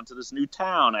 I have gone to this new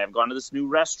town. I have gone to this new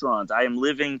restaurant. I am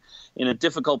living in a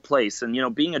difficult place.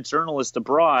 And, being a journalist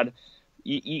abroad,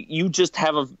 you just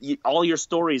have all your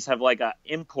stories have like a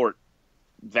import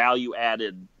value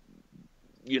added,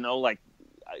 like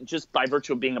just by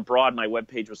virtue of being abroad, my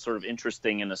webpage was sort of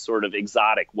interesting in a sort of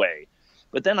exotic way.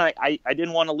 But then I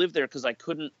didn't want to live there because I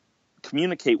couldn't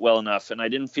communicate well enough and I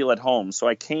didn't feel at home. So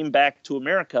I came back to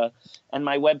America, and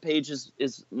my webpage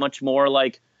is much more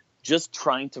like just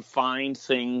trying to find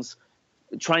things,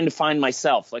 trying to find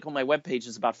myself. Like, my webpage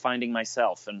is about finding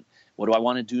myself and what do I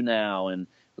want to do now, and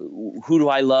who do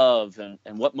I love, and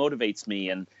what motivates me.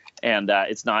 And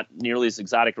it's not nearly as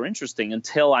exotic or interesting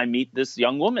until I meet this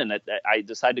young woman. I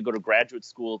decided to go to graduate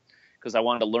school because I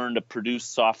wanted to learn to produce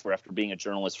software after being a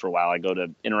journalist for a while. I go to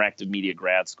interactive media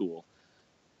grad school.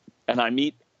 And I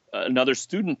meet another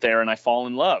student there, and I fall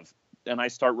in love. And I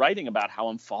start writing about how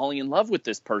I'm falling in love with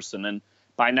this person. And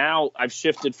by now, I've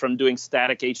shifted from doing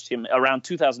static HTML. Around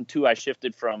 2002, I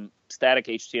shifted from static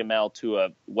HTML to a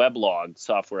weblog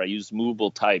software. I used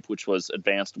Movable Type, which was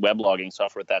advanced weblogging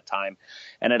software at that time.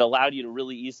 And it allowed you to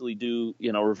really easily do,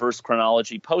 reverse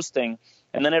chronology posting.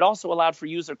 And then it also allowed for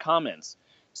user comments.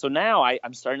 So now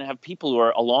I'm starting to have people who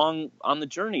are along on the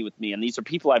journey with me. And these are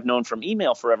people I've known from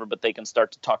email forever, but they can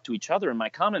start to talk to each other in my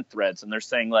comment threads. And they're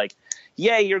saying like,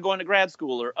 yay, you're going to grad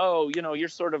school. Or, oh, you're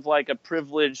sort of like a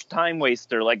privileged time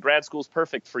waster. Like, grad school's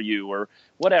perfect for you, or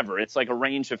whatever. It's like a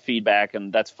range of feedback,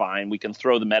 and that's fine. We can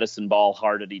throw the medicine ball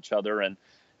hard at each other. And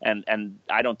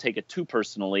I don't take it too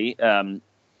personally. And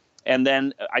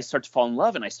then I start to fall in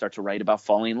love, and I start to write about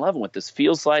falling in love and what this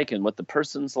feels like and what the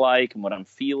person's like and what I'm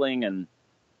feeling.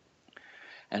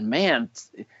 And man,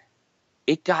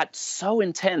 it got so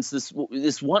intense.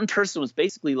 This one person was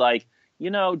basically like,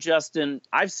 Justin,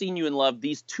 I've seen you in love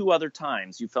these 2 other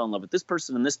times. You fell in love with this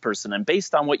person and this person. And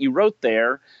based on what you wrote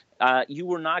there, you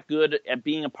were not good at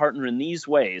being a partner in these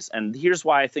ways. And here's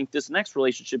why I think this next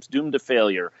relationship's doomed to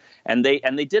failure. And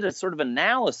they did a sort of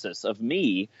analysis of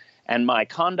me and my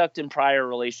conduct in prior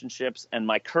relationships and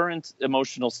my current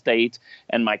emotional state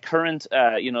and my current,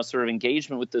 sort of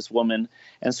engagement with this woman,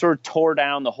 and sort of tore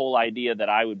down the whole idea that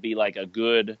I would be like a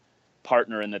good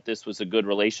partner and that this was a good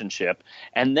relationship.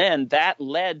 And then that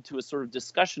led to a sort of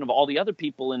discussion of all the other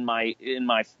people in my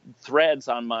threads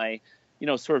on my,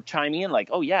 sort of chiming in like,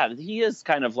 oh yeah, he is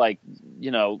kind of like,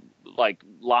 like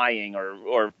lying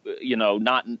or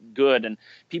not good. And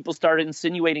people started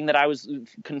insinuating that I was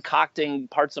concocting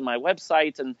parts of my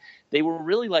website, and they were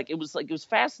really it was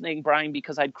fascinating, Brian,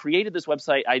 because I'd created this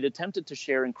website. I'd attempted to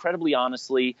share incredibly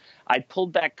honestly. I'd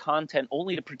pulled back content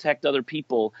only to protect other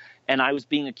people. And I was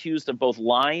being accused of both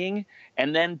lying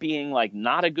and then being like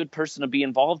not a good person to be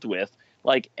involved with.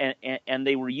 And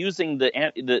they were using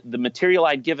the material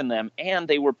I'd given them, and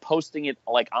they were posting it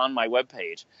like on my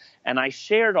webpage. And I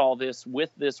shared all this with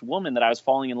this woman that I was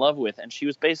falling in love with, and she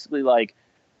was basically like,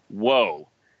 whoa,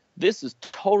 this is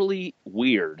totally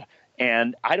weird.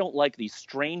 And I don't like these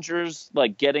strangers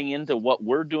like getting into what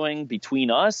we're doing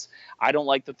between us. I don't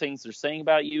like the things they're saying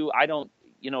about you. I don't,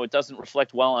 it doesn't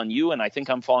reflect well on you, and I think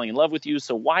I'm falling in love with you.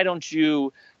 So why don't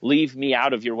you leave me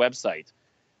out of your website?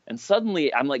 And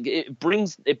suddenly I'm like,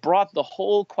 it brought the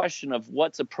whole question of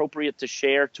what's appropriate to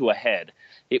share to a head.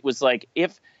 It was like,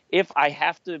 if I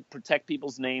have to protect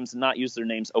people's names and not use their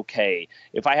names, okay.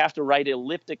 If I have to write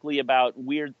elliptically about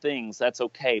weird things, that's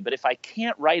okay. But if I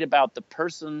can't write about the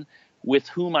person with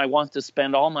whom I want to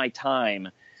spend all my time,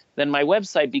 then my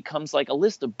website becomes like a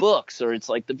list of books, or it's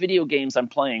like the video games I'm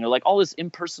playing, or like all this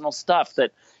impersonal stuff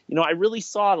that, I really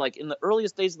saw like in the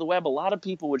earliest days of the web, a lot of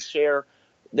people would share.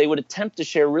 They would attempt to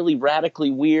share really radically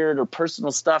weird or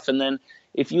personal stuff. And then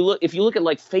if you look at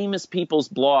like famous people's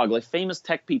blog, like famous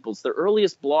tech people's, their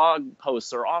earliest blog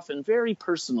posts are often very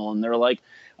personal, and they're like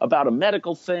about a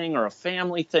medical thing or a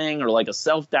family thing or like a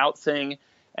self-doubt thing.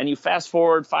 and you fast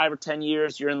forward 5 or 10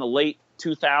 years, you're in the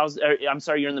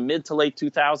you're in the mid to late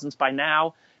 2000s. By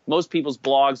now, most people's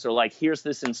blogs are like, here's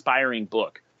this inspiring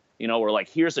book, or like,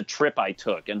 here's a trip I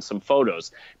took and some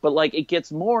photos. But like, it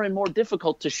gets more and more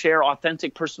difficult to share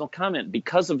authentic personal comment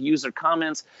because of user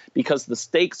comments, because the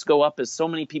stakes go up as so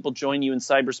many people join you in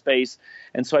cyberspace.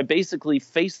 And so I basically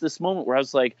faced this moment where I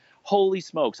was like, holy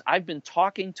smokes, I've been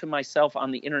talking to myself on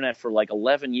the internet for like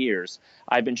 11 years.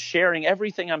 I've been sharing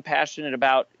everything I'm passionate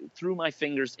about through my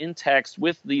fingers in text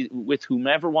with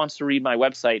whomever wants to read my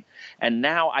website. And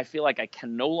now I feel like I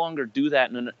can no longer do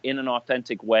that in an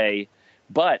authentic way.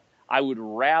 But I would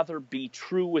rather be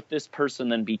true with this person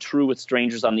than be true with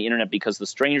strangers on the internet, because the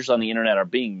strangers on the internet are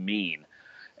being mean.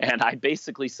 And I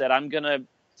basically said, I'm going to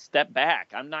step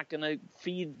back. I'm not going to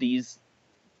feed these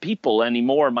people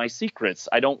anymore my secrets.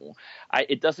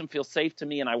 It doesn't feel safe to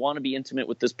me, and I want to be intimate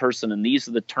with this person, and these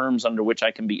are the terms under which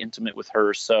I can be intimate with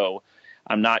her, so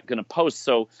I'm not going to post.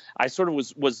 So I sort of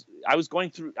I was going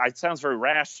through, it sounds very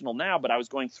rational now, but I was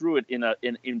going through it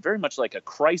in very much like a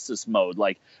crisis mode.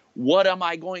 Like, what am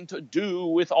I going to do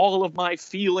with all of my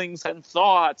feelings and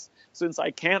thoughts since I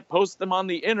can't post them on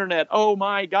the internet? Oh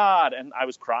my God. And I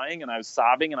was crying and I was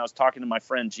sobbing, and I was talking to my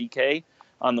friend GK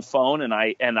on the phone, and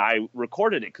I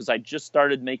recorded it because I just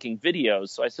started making videos.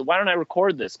 So I said, why don't I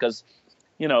record this? Because,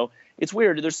 it's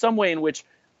weird. There's some way in which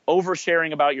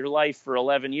oversharing about your life for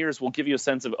 11 years will give you a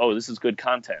sense of, oh, this is good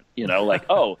content,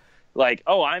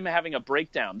 I'm having a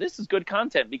breakdown. This is good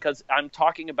content because I'm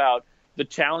talking about the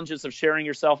challenges of sharing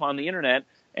yourself on the internet.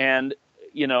 And,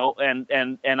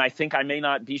 and I think I may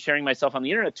not be sharing myself on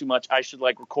the internet too much. I should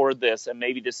record this. And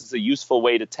maybe this is a useful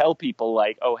way to tell people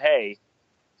oh, hey,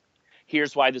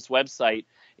 here's why this website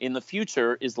in the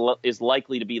future is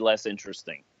likely to be less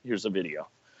interesting. Here's a video.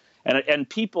 And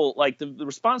people, the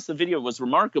response to the video was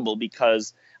remarkable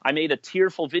because I made a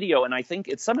tearful video, and I think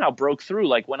it somehow broke through.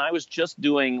 When I was just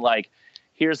doing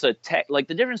here's a text,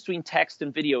 the difference between text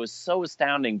and video is so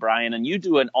astounding, Brian. And you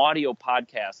do an audio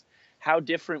podcast. How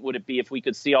different would it be if we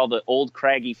could see all the old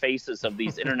craggy faces of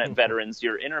these internet veterans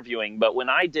you're interviewing? But when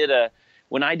I did a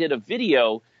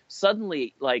video,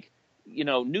 suddenly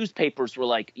newspapers were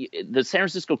the San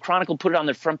Francisco Chronicle put it on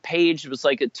their front page. It was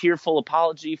a tearful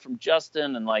apology from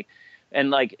Justin,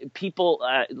 and people,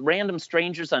 random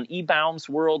strangers on eBaum's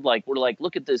World, were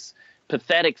look at this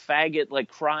pathetic faggot,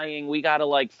 crying. We got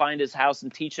to find his house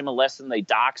and teach him a lesson. They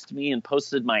doxed me and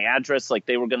posted my address,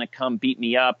 they were going to come beat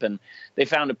me up. And they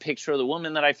found a picture of the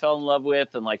woman that I fell in love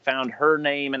with and found her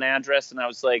name and address. And I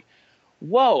was like,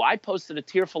 whoa, I posted a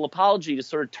tearful apology to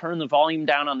sort of turn the volume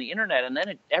down on the internet. And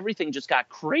then everything just got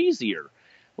crazier.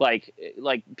 I'd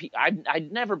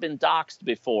never been doxxed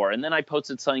before. And then I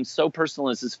posted something so personal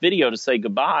as this video to say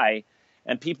goodbye.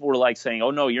 And people were saying, oh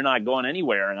no, you're not going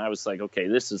anywhere. And I was like, okay,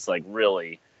 this is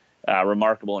really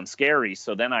remarkable and scary.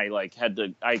 So then I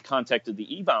contacted the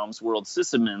eBaum's World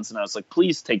sysadmins, and I was like,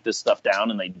 please take this stuff down.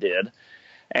 And they did.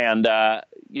 And,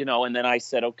 and then I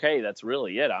said, okay, that's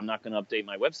really it. I'm not going to update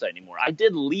my website anymore. I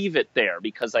did leave it there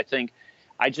because I think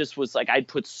I just was I'd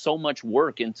put so much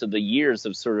work into the years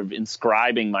of sort of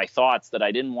inscribing my thoughts that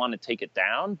I didn't want to take it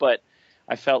down, but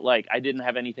I felt like I didn't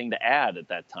have anything to add at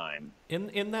that time.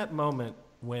 In that moment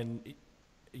when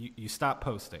you stopped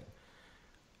posting,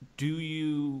 do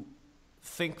you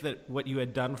think that what you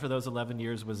had done for those 11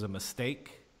 years was a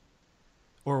mistake?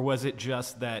 Or was it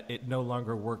just that it no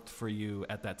longer worked for you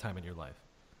at that time in your life?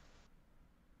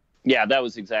 Yeah, it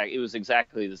was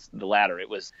exactly the latter.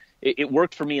 It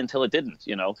worked for me until it didn't,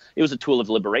 It was a tool of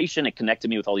liberation. It connected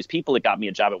me with all these people. It got me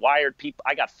a job at Wired.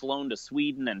 I got flown to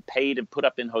Sweden and paid and put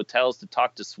up in hotels to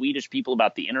talk to Swedish people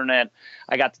about the internet.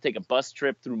 I got to take a bus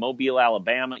trip through Mobile,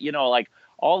 Alabama.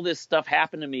 All this stuff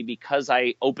happened to me because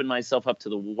I opened myself up to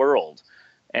the world.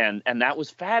 And that was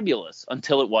fabulous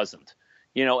until it wasn't.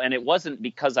 And it wasn't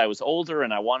because I was older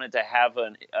and I wanted to have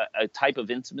a type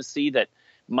of intimacy that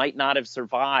might not have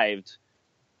survived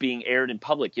being aired in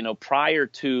public. Prior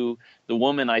to the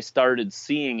woman I started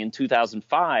seeing in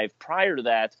 2005, prior to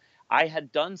that, I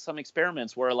had done some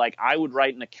experiments where I would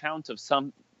write an account of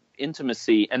some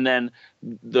intimacy, and then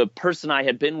the person I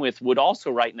had been with would also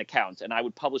write an account, and I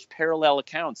would publish parallel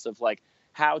accounts of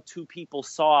how two people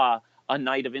saw a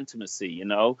night of intimacy,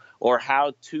 or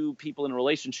how two people in a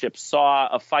relationship saw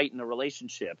a fight in a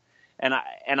relationship. And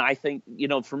I think,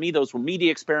 for me, those were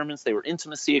media experiments. They were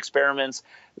intimacy experiments.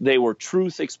 They were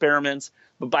truth experiments.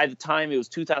 But by the time it was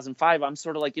 2005, I'm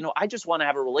sort of I just want to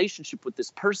have a relationship with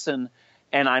this person.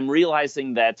 And I'm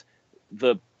realizing that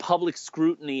the public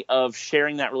scrutiny of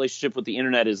sharing that relationship with the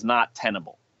internet is not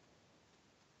tenable.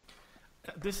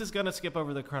 This is going to skip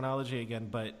over the chronology again,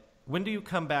 but when do you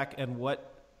come back, and what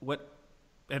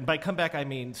and by come back, I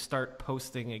mean start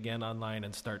posting again online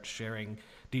and start sharing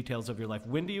details of your life.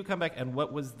 When do you come back, and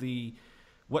what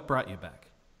brought you back?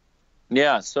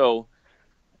 Yeah, so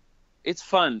it's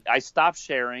fun. I stopped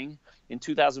sharing in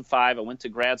 2005. I went to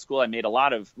grad school. I made a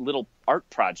lot of little art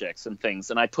projects and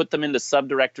things, and I put them into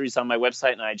subdirectories on my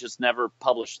website, and I just never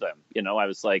published them. I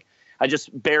was like, I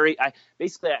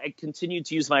continued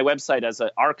to use my website as an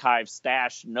archive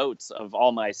stash notes of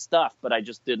all my stuff, but I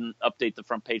just didn't update the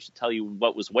front page to tell you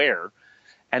what was where.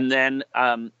 And then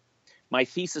my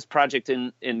thesis project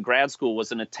in grad school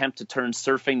was an attempt to turn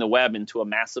surfing the web into a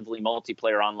massively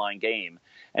multiplayer online game.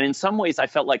 And in some ways, I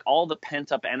felt like all the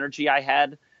pent up energy I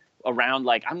had around,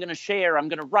 like, I'm going to share, I'm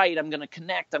going to write, I'm going to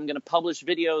connect, I'm going to publish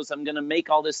videos, I'm going to make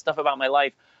all this stuff about my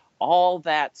life. All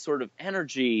that sort of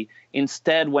energy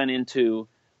instead went into,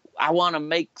 I want to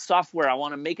make software. I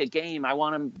want to make a game. I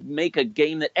want to make a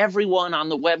game that everyone on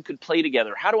the web could play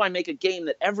together. How do I make a game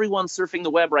that everyone surfing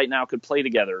the web right now could play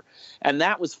together? And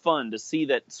that was fun to see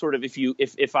that sort of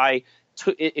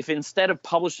if instead of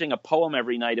publishing a poem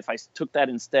every night, if I took that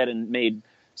instead and made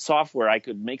software, I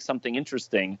could make something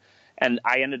interesting. And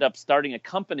I ended up starting a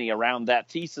company around that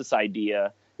thesis idea.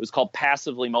 It was called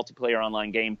Passively Multiplayer Online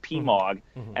Game, PMOG.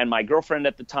 Mm-hmm. And my girlfriend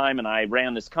at the time and I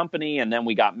ran this company, and then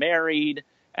we got married.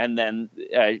 And then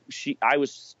I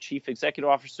was chief executive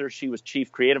officer. She was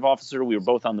chief creative officer. We were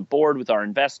both on the board with our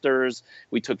investors.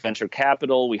 We took venture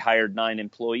capital. We hired 9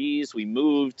 employees. We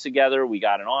moved together. We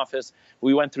got an office.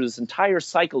 We went through this entire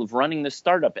cycle of running this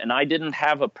startup. And I didn't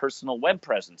have a personal web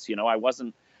presence. I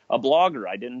wasn't a blogger.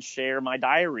 I didn't share my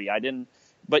diary.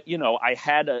 But I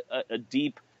had a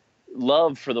deep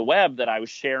love for the web that I was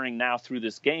sharing now through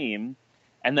this game.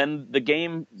 And then the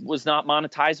game was not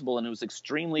monetizable, and it was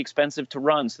extremely expensive to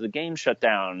run. So the game shut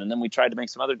down, and then we tried to make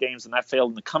some other games, and that failed,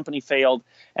 and the company failed,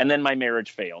 and then my marriage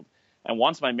failed. And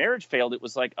once my marriage failed, it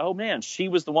was like, oh man, she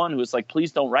was the one who was like,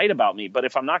 please don't write about me. But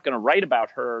if I'm not going to write about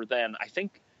her, then I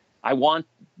think I want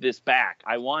this back.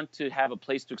 I want to have a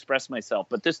place to express myself,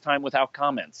 but this time without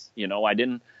comments.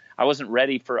 I wasn't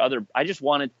ready I just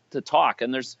wanted to talk.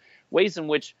 And there's ways in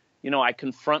which I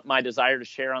confront my desire to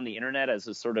share on the internet as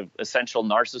a sort of essential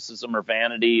narcissism or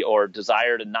vanity or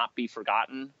desire to not be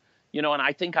forgotten, and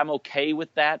I think I'm okay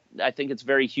with that. I think it's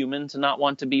very human to not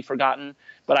want to be forgotten,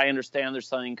 but I understand there's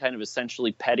something kind of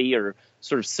essentially petty or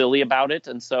sort of silly about it.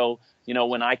 And so,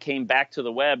 when I came back to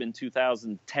the web in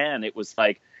 2010, it was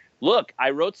like, look, I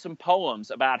wrote some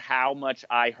poems about how much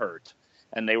I hurt.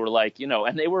 And they were like,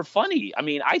 and they were funny. I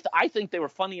mean, I think they were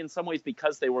funny in some ways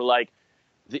because they were like,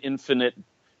 the infinite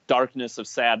darkness of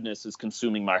sadness is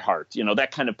consuming my heart,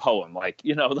 that kind of poem, like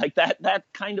that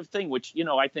kind of thing, which,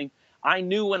 I think I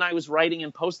knew when I was writing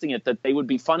and posting it that they would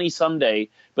be funny someday,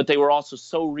 but they were also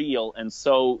so real and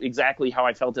so exactly how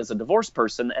I felt as a divorced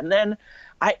person. And then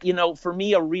for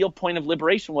me, a real point of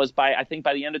liberation was I think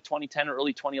by the end of 2010 or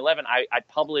early 2011, I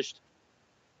published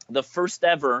the first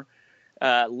ever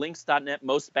Links.net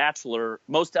most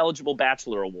eligible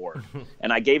bachelor award.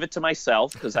 And I gave it to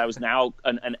myself because I was now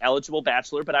an eligible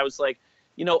bachelor. But I was like,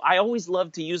 I always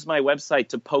loved to use my website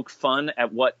to poke fun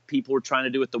at what people were trying to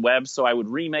do with the web. So I would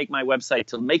remake my website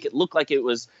to make it look like it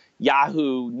was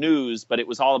Yahoo News, but it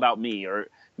was all about me, or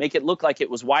make it look like it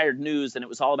was Wired News and it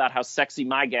was all about how sexy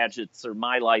my gadgets or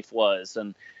my life was.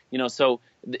 And, so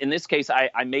in this case,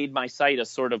 I made my site a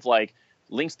sort of like,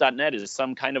 Links.net is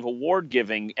some kind of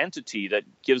award-giving entity that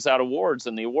gives out awards,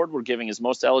 and the award we're giving is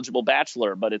Most Eligible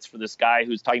Bachelor, but it's for this guy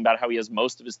who's talking about how he has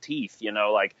most of his teeth.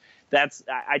 I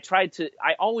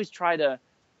always try to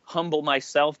humble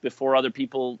myself before other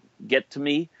people get to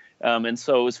me. And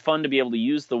so it was fun to be able to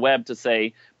use the web to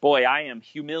say, boy, I am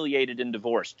humiliated in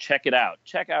divorce. Check it out.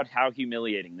 Check out how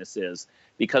humiliating this is.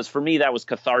 Because for me, that was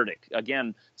cathartic.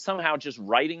 Again, somehow just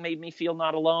writing made me feel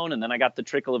not alone. And then I got the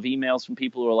trickle of emails from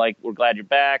people who are like, we're glad you're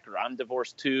back, or I'm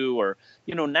divorced too. Or,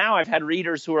 now I've had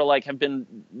readers who are like, have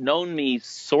known me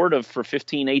sort of for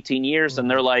 15, 18 years.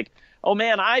 And they're like, oh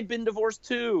man, I've been divorced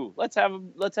too. Let's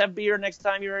have beer next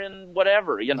time you're in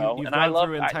whatever, You've and I love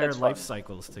through entire life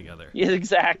cycles together. Yeah,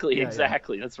 exactly. Yeah.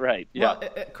 That's right. Yeah.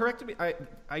 Well, correct me.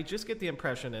 I just get the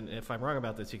impression, and if I'm wrong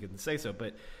about this, you can say so,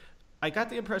 but I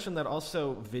got the impression that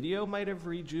also video might have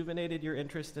rejuvenated your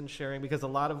interest in sharing, because a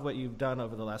lot of what you've done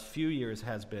over the last few years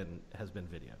has been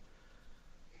video.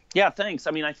 Yeah, thanks.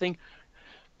 I mean, I think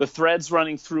the threads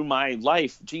running through my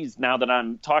life, geez, now that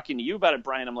I'm talking to you about it,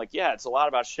 Brian, I'm like, yeah, it's a lot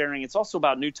about sharing. It's also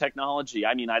about new technology.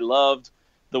 I mean, I loved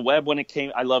the web when it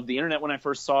came. I loved the internet when I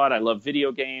first saw it. I love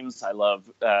video games. I love,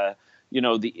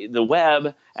 the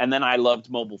web. And then I loved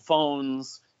mobile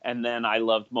phones. And then I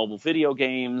loved mobile video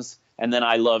games. And then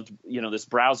I loved, this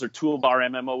browser toolbar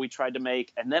MMO we tried to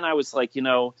make. And then I was like,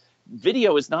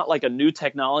 video is not like a new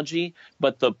technology,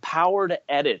 but the power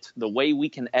to edit, the way we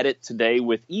can edit today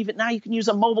with even now you can use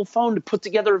a mobile phone to put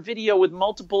together a video with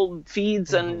multiple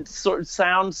feeds and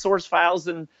sound source files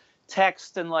and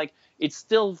text, and like it's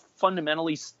still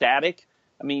fundamentally static.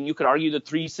 I mean, you could argue the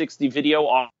 360 video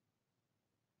off.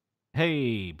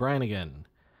 Hey, Brian again.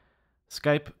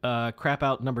 Skype crap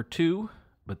out number 2,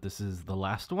 but this is the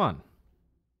last one.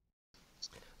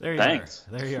 There you Thanks.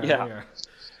 are. There you are. Yeah. There you are.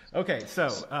 Okay,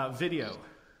 so video.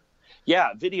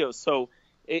 Yeah, video. So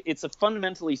it's a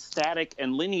fundamentally static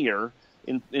and linear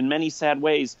in many sad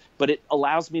ways, but it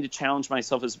allows me to challenge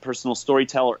myself as a personal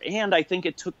storyteller. And I think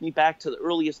it took me back to the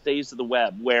earliest days of the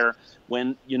web, where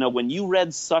when you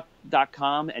read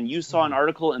suck.com and you saw an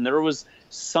article and there was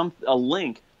a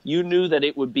link, you knew that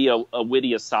it would be a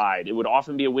witty aside. It would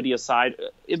often be a witty aside.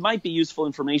 It might be useful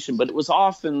information, but it was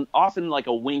often like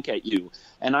a wink at you.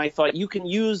 And I thought you can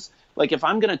use, like, if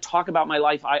I'm going to talk about my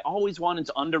life, I always wanted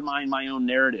to undermine my own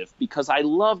narrative because I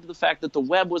loved the fact that the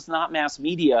web was not mass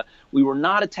media. We were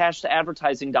not attached to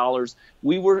advertising dollars.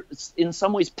 We were in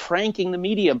some ways pranking the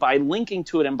media by linking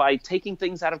to it and by taking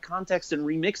things out of context and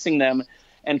remixing them.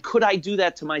 And could I do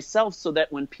that to myself so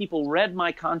that when people read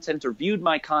my content or viewed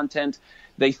my content,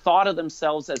 they thought of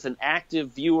themselves as an active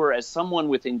viewer, as someone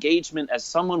with engagement, as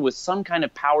someone with some kind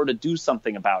of power to do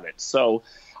something about it? So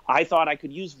I thought I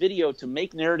could use video to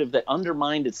make narrative that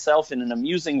undermined itself in an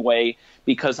amusing way,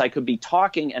 because I could be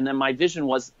talking, and then my vision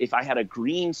was if I had a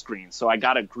green screen. So I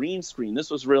got a green screen. This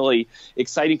was really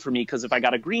exciting for me, because if I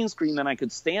got a green screen, then I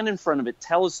could stand in front of it,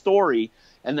 tell a story,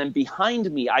 and then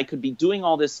behind me I could be doing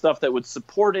all this stuff that would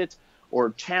support it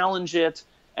or challenge it.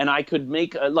 And I could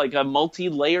make a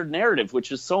multi-layered narrative,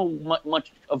 which is so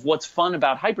much of what's fun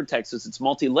about hypertext is it's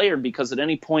multi-layered, because at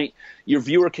any point your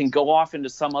viewer can go off into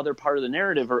some other part of the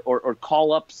narrative or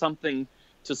call up something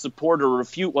to support or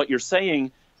refute what you're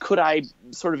saying. Could I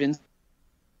sort of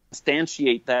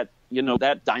instantiate that,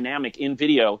 that dynamic in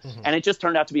video? Mm-hmm. And it just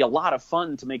turned out to be a lot of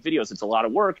fun to make videos. It's a lot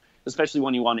of work, especially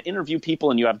when you want to interview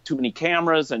people and you have too many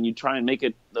cameras and you try and make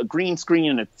it a green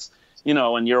screen and it's,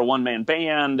 and you're a one-man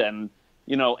band and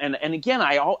and again,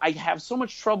 I have so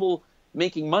much trouble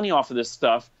making money off of this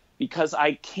stuff because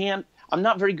I'm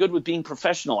not very good with being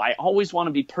professional. I always want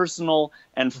to be personal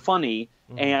and funny.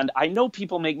 Mm-hmm. And I know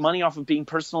people make money off of being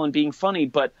personal and being funny,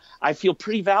 but I feel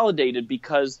pretty validated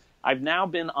because I've now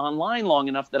been online long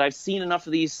enough that I've seen enough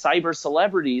of these cyber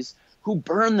celebrities who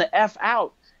burn the F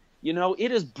out.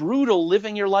 It is brutal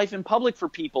living your life in public for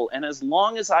people. And as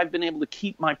long as I've been able to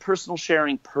keep my personal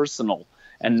sharing personal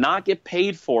and not get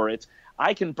paid for it,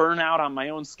 I can burn out on my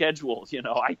own schedule.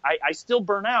 I still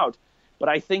burn out, but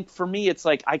I think for me, it's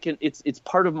like it's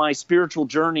part of my spiritual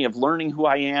journey of learning who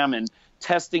I am and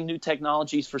testing new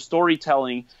technologies for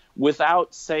storytelling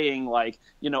without saying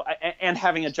and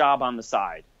having a job on the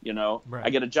side, Right. I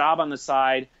get a job on the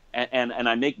side and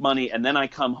I make money and then I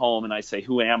come home and I say,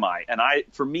 who am I? And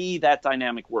for me, that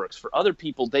dynamic works. For other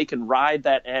people, they can ride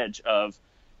that edge of,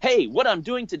 hey, what I'm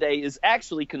doing today is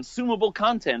actually consumable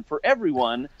content for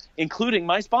everyone, including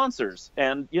my sponsors.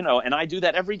 And, and I do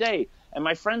that every day. And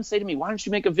my friends say to me, why don't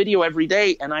you make a video every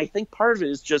day? And I think part of it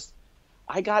is just,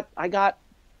 I got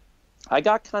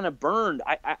kind of burned.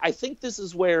 I think this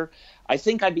is where I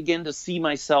think I begin to see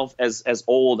myself as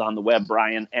old on the web,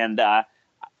 Brian. And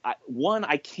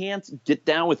I can't get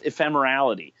down with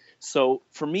ephemerality. So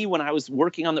for me, when I was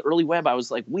working on the early web, I was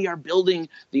like, we are building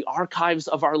the archives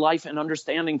of our life and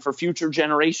understanding for future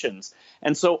generations.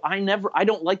 And so I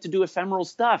don't like to do ephemeral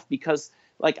stuff because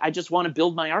I just want to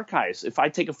build my archives. If I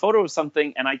take a photo of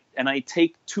something and I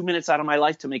take 2 minutes out of my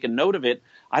life to make a note of it,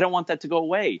 I don't want that to go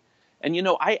away. And,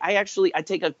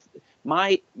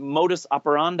 my modus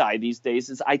operandi these days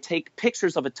is I take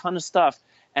pictures of a ton of stuff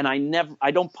and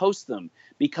I don't post them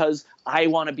because I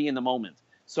want to be in the moment.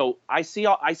 So I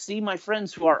see my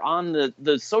friends who are on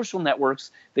the social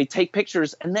networks, they take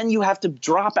pictures, and then you have to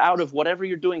drop out of whatever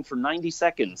you're doing for 90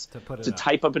 seconds to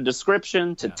type up a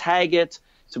description, to tag it,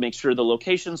 to make sure the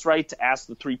location's right, to ask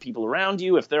the 3 people around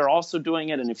you if they're also doing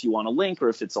it and if you want to link or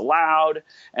if it's allowed,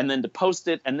 and then to post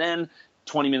it. And then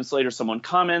 20 minutes later, someone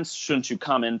comments, shouldn't you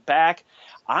comment back?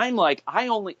 I'm like,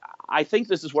 I think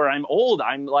this is where I'm old.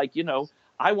 I'm like,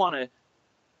 I want to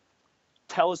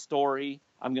tell a story.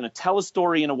 I'm going to tell a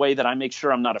story in a way that I make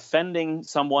sure I'm not offending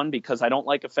someone because I don't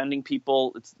like offending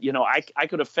people. It's, I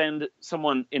could offend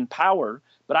someone in power,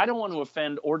 but I don't want to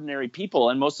offend ordinary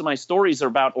people. And most of my stories are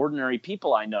about ordinary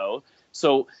people I know.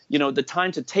 So, the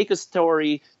time to take a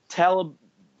story, tell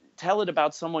it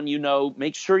about someone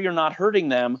make sure you're not hurting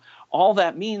them. All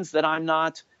that means that I'm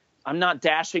not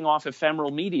dashing off ephemeral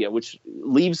media, which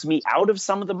leaves me out of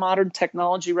some of the modern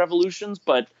technology revolutions,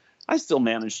 but I still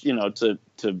manage, to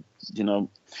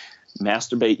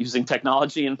masturbate using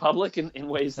technology in public in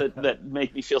ways that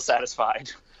make me feel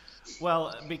satisfied.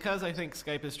 Well, because I think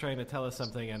Skype is trying to tell us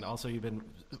something, and also you've been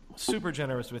super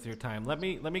generous with your time. Let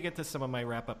me get to some of my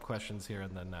wrap up questions here,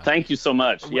 and then. Thank you so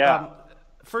much. Yeah.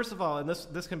 First of all, and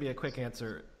this can be a quick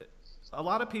answer. A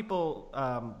lot of people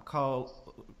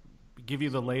give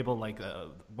you the label like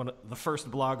the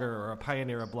first blogger or a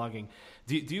pioneer of blogging.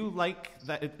 Do you like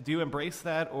that? Do you embrace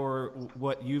that, or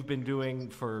what you've been doing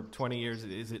for 20 years?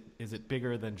 Is it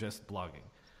bigger than just blogging?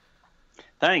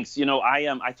 Thanks.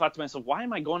 I thought to myself, why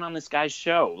am I going on this guy's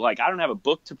show? Like, I don't have a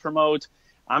book to promote.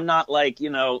 I'm not like,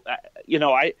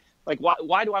 why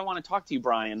do I want to talk to you,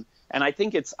 Brian? And I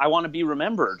think I want to be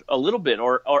remembered a little bit,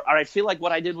 or I feel like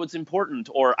what I did was important,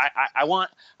 or I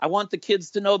want the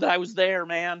kids to know that I was there,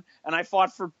 man, and I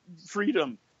fought for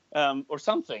freedom, or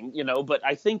something, But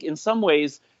I think in some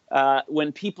ways,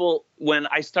 when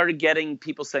I started getting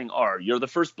people saying, "Oh, you're the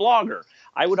first blogger,"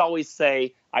 I would always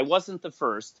say I wasn't the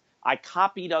first. I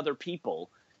copied other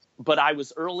people, but I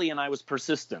was early and I was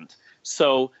persistent.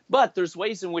 But there's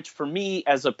ways in which, for me,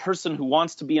 as a person who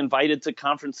wants to be invited to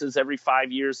conferences every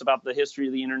 5 years about the history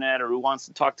of the internet, or who wants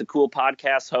to talk to cool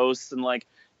podcast hosts and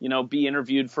be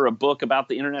interviewed for a book about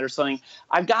the internet or something,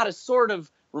 I've got to sort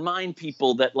of remind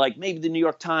people that maybe the New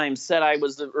York Times said I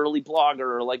was the early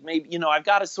blogger, or maybe, I've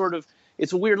got to sort of,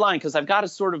 it's a weird line because I've got to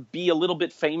sort of be a little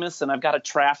bit famous and I've got to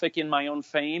traffic in my own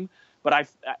fame. But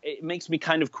it makes me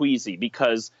kind of queasy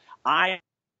because I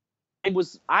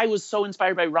was so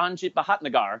inspired by Ranjit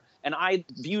Bhatnagar, and I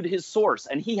viewed his source,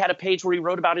 and he had a page where he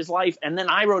wrote about his life, and then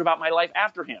I wrote about my life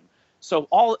after him. So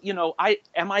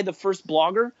am I the first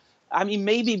blogger? I mean,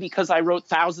 maybe because I wrote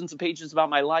thousands of pages about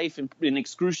my life in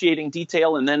excruciating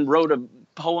detail, and then wrote a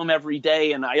poem every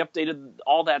day, and I updated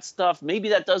all that stuff. Maybe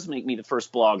that does make me the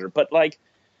first blogger. But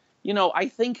I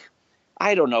think,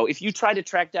 I don't know, if you try to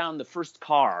track down the first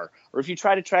car, or if you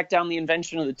try to track down the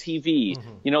invention of the TV,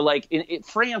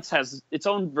 France has its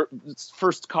own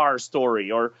first car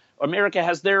story, or America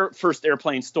has their first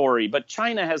airplane story, but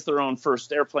China has their own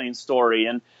first airplane story.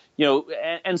 And,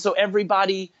 and so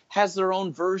everybody has their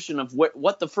own version of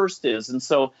what the first is. And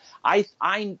so I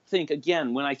think,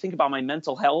 again, when I think about my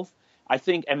mental health, I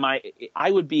think,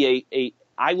 I will be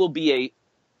a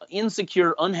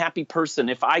insecure, unhappy person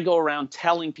if I go around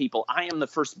telling people I am the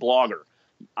first blogger.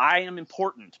 I am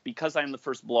important because I am the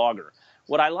first blogger.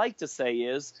 What I like to say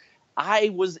is I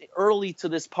was early to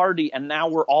this party, and now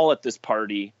we're all at this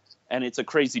party, and it's a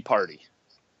crazy party.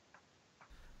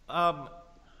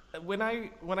 When I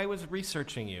was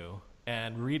researching you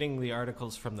and reading the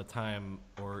articles from the time,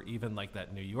 or even like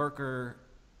that New Yorker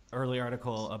early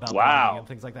article about blogging and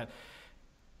things like that,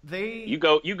 you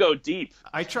go deep.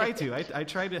 I try to. I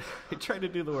try to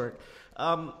do the work.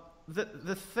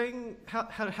 The thing,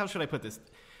 how should I put this?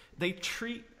 They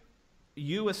treat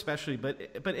you especially, but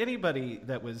anybody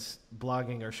that was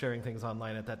blogging or sharing things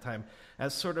online at that time,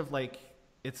 as sort of like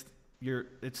it's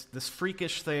this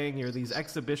freakish thing. You're these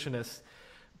exhibitionists.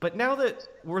 But now that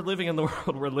we're living in the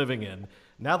world we're living in,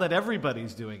 now that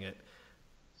everybody's doing it,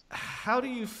 how do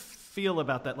you feel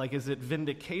about that? Like, is it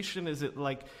vindication? Is it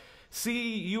like,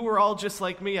 see, you were all just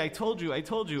like me. I told you.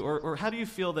 Or how do you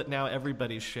feel that now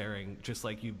everybody's sharing just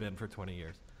like you've been for 20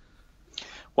 years?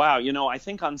 Wow. I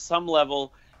think on some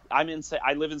level, I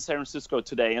live in San Francisco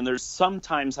today, and there's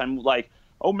sometimes I'm like,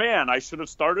 oh man, I should have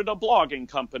started a blogging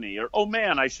company, or oh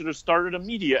man, I should have started a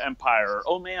media empire, or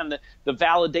oh man, the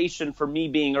validation for me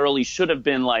being early should have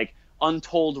been like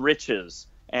untold riches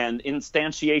and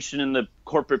instantiation in the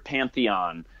corporate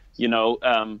pantheon,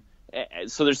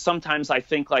 So there's sometimes I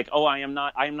think like, oh, I am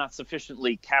not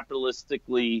sufficiently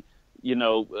capitalistically,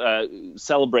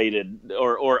 celebrated,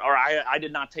 or I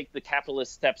did not take the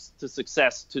capitalist steps to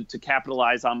success to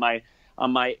capitalize on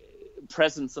my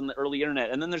presence on the early internet.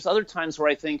 And then there's other times where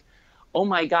I think, oh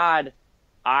my God,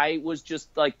 I was just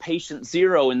like patient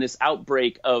zero in this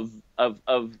outbreak of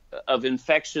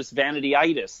infectious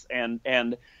vanityitis,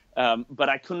 but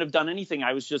I couldn't have done anything.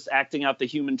 I was just acting out the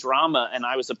human drama, and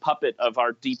I was a puppet of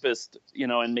our deepest,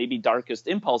 and maybe darkest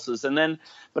impulses.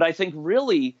 But I think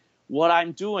really what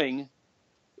I'm doing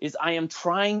is I am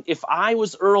trying, if I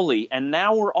was early and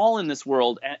now we're all in this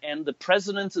world, and the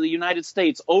president of the United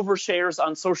States overshares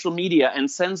on social media and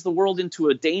sends the world into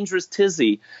a dangerous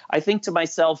tizzy, I think to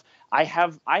myself, I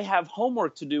have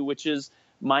homework to do, which is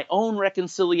my own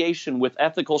reconciliation with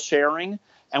ethical sharing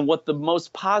and what the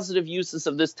most positive uses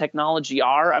of this technology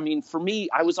are. I mean, for me,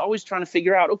 I was always trying to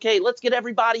figure out, okay, let's get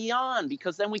everybody on,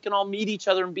 because then we can all meet each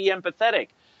other and be empathetic.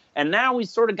 And now we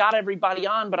sort of got everybody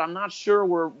on, but I'm not sure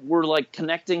we're like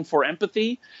connecting for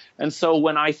empathy. And so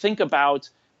when I think about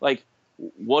like,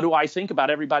 what do I think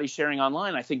about everybody sharing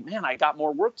online? I think, man, I got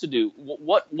more work to do.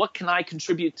 What can I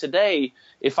contribute today?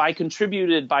 If I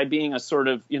contributed by being a sort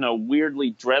of,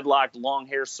 weirdly dreadlocked, long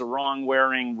hair, sarong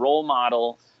wearing role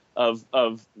model of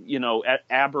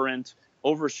aberrant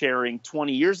oversharing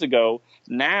 20 years ago,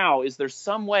 now is there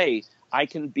some way I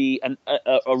can be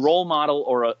a role model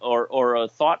or a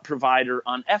thought provider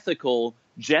on ethical,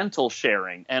 gentle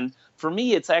sharing? And for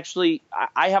me, it's actually,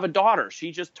 I have a daughter.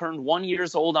 She just turned 1 year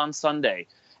old on Sunday.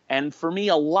 And for me,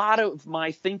 a lot of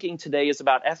my thinking today is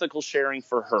about ethical sharing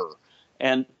for her.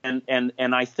 And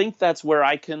I think that's where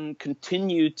I can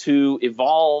continue to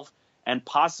evolve and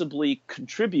possibly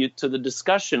contribute to the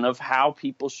discussion of how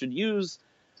people should use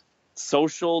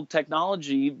social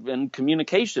technology and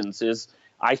communications. Is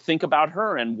I think about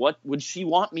her and what would she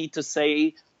want me to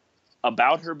say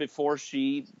about her before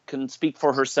she can speak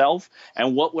for herself,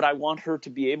 and what would I want her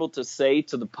to be able to say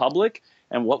to the public,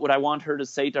 and what would I want her to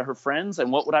say to her friends,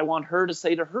 and what would I want her to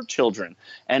say to her children,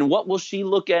 and what will she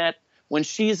look at when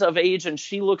she's of age and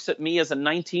she looks at me as a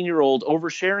 19-year-old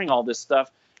oversharing all this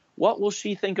stuff? What will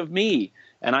she think of me?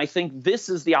 And I think this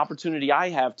is the opportunity I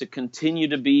have to continue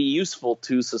to be useful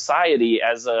to society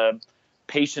as a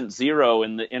patient zero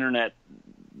in the internet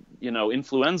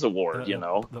influenza ward,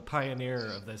 The pioneer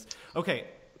of this. Okay,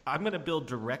 I'm going to build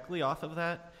directly off of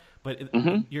that, but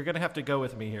you're going to have to go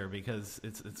with me here because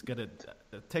it's going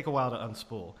to take a while to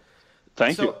unspool.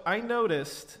 Thank you. So I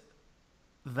noticed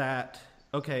that,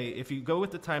 okay, if you go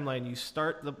with the timeline, you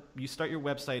start your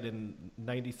website in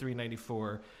 93,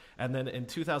 94, and then in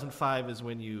 2005 is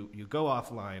when you go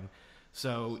offline.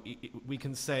 So we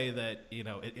can say that,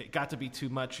 it got to be too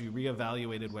much. You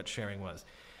reevaluated what sharing was.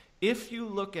 If you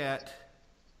look at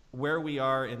where we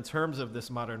are in terms of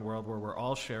this modern world where we're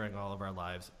all sharing all of our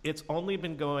lives, it's only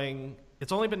been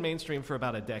mainstream for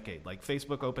about a decade. Like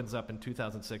Facebook opens up in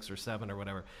 2006 or 7 or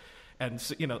whatever. And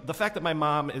so, the fact that my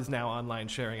mom is now online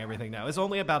sharing everything now is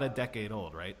only about a decade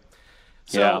old, right?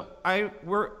 So yeah.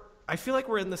 I feel like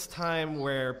we're in this time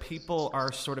where people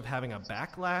are sort of having a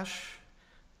backlash.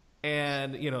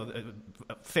 And,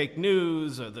 fake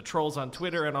news, or the trolls on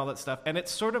Twitter and all that stuff. And it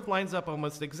sort of lines up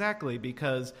almost exactly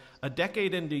because a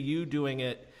decade into you doing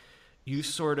it,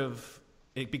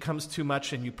 it becomes too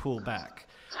much and you pull back.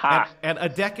 And a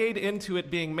decade into it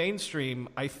being mainstream,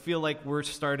 I feel like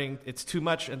it's too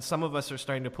much and some of us are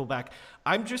starting to pull back.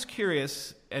 I'm just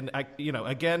curious, and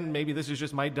again, maybe this is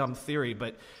just my dumb theory,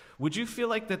 but would you feel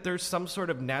like that there's some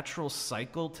sort of natural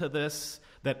cycle to this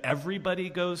that everybody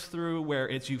goes through where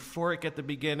it's euphoric at the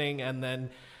beginning and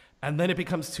then it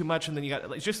becomes too much and then you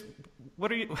got just what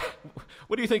do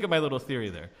you think of my little theory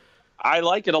there? I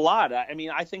like it a lot. I mean,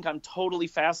 I think I'm totally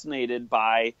fascinated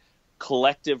by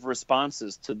collective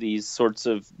responses to these sorts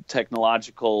of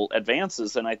technological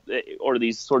advances or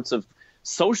these sorts of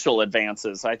social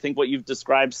advances. I think what you've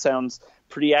described sounds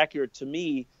pretty accurate to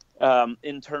me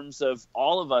in terms of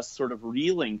all of us sort of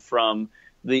reeling from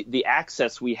the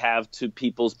access we have to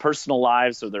people's personal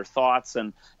lives or their thoughts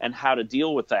and how to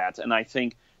deal with that. And I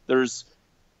think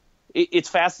it's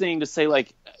fascinating to say,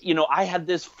 like, I had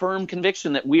this firm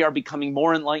conviction that we are becoming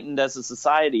more enlightened as a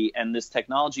society and this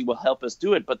technology will help us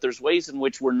do it. But there's ways in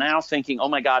which we're now thinking, oh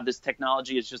my God, this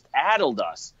technology has just addled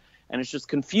us and it's just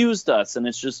confused us and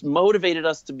it's just motivated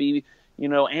us to be,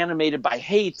 animated by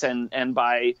hate and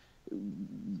by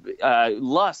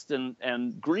lust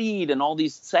and greed, and all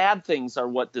these sad things are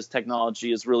what this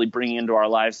technology is really bringing into our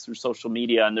lives through social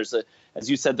media. And as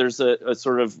you said, there's a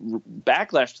sort of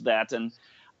backlash to that. And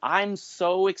I'm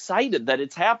so excited that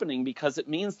it's happening because it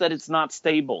means that it's not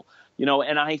stable,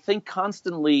 and I think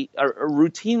constantly or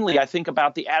routinely, I think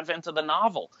about the advent of the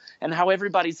novel and how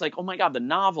everybody's like, oh my God, the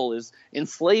novel is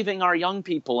enslaving our young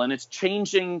people and it's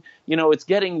changing, it's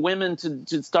getting women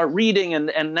to start reading.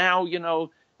 And now,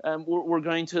 we're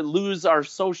going to lose our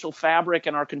social fabric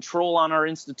and our control on our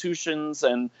institutions.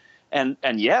 And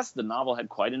yes, the novel had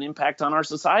quite an impact on our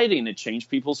society, and it changed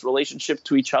people's relationship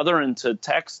to each other and to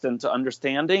text and to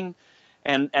understanding.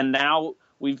 And now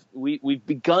we've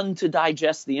begun to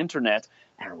digest the internet,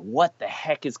 and what the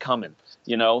heck is coming,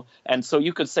 And so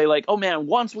you could say, like, oh man,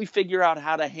 once we figure out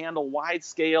how to handle wide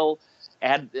scale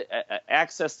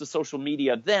access to social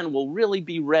media, then we'll really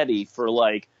be ready for,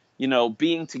 like,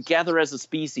 being together as a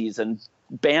species and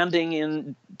banding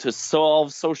in to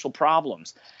solve social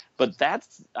problems. But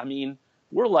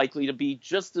we're likely to be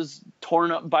just as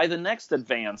torn up by the next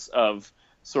advance of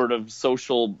sort of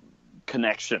social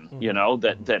connection,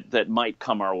 that might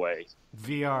come our way.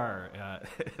 VR.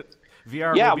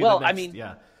 VR. Yeah, will be well, the next,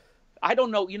 yeah. I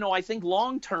don't know. I think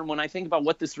long term, when I think about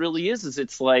what this really is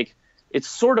it's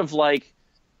sort of like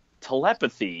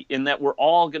telepathy, in that we're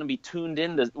all going to be tuned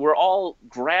into, we're all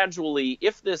gradually,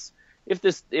 if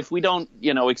we don't,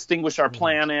 extinguish our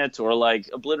planet or like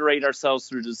obliterate ourselves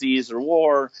through disease or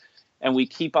war, and we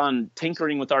keep on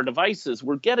tinkering with our devices,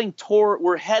 we're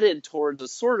headed towards a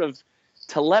sort of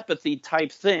telepathy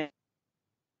type thing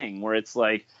where it's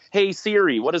like, hey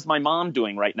Siri, what is my mom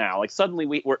doing right now? Like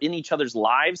suddenly we're in each other's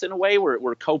lives in a way,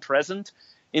 we're co-present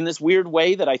in this weird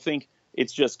way that I think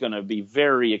it's just going to be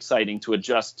very exciting to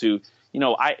adjust to.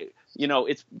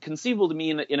 It's conceivable to me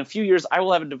in a few years, I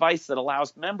will have a device that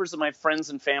allows members of my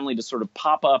friends and family to sort of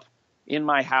pop up in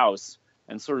my house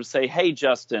and sort of say, hey,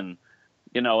 Justin,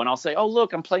 and I'll say, oh,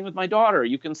 look, I'm playing with my daughter.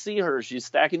 You can see her. She's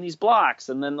stacking these blocks.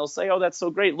 And then they'll say, oh, that's so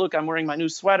great. Look, I'm wearing my new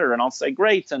sweater. And I'll say,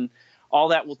 great. And all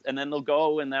that and then they'll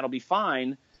go and that'll be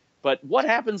fine. But what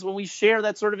happens when we share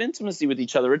that sort of intimacy with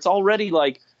each other? It's already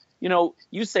like,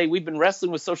 you say we've been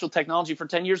wrestling with social technology for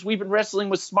 10 years. We've been wrestling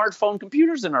with smartphone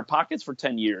computers in our pockets for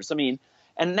 10 years. I mean,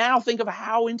 and now think of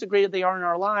how integrated they are in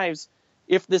our lives.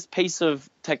 If this pace of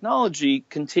technology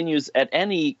continues at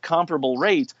any comparable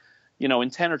rate, in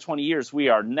 10 or 20 years, we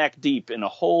are neck deep in a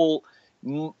whole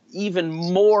even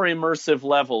more immersive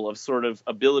level of sort of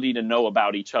ability to know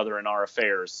about each other and our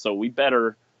affairs. So we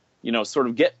better, sort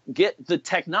of get the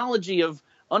technology of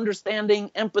understanding,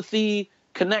 empathy,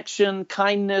 connection,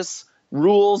 kindness,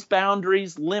 rules,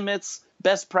 boundaries, limits,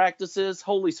 best practices.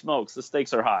 Holy smokes, the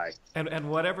stakes are high. And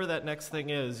whatever that next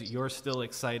thing is, you're still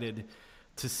excited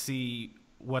to see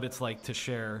what it's like to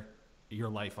share your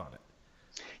life on it.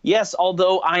 Yes,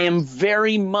 although I am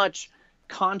very much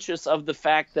conscious of the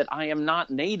fact that I am not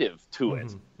native to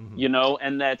it,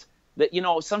 and that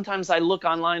sometimes I look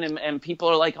online and people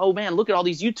are like, oh man, look at all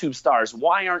these YouTube stars.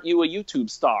 Why aren't you a YouTube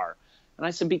star? And I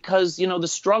said, because, the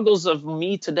struggles of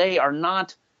me today they're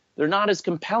not as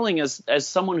compelling as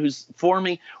someone who's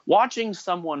watching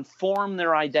someone form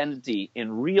their identity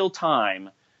in real time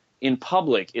in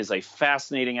public is a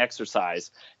fascinating exercise.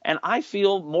 And I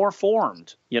feel more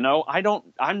formed,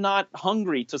 I'm not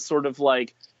hungry to sort of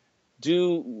like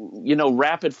do,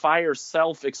 rapid fire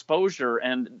self-exposure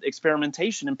and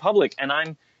experimentation in public. And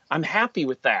I'm happy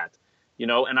with that,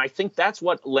 and I think that's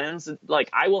what lends,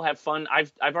 like, I will have fun.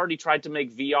 I've already tried to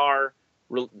make VR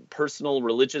personal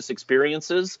religious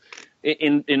experiences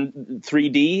in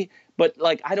 3D, but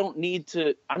like, I don't need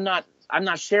to, I'm not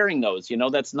sharing those,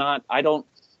 that's not, I don't,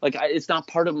 like, it's not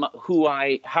part of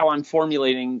how I'm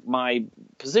formulating my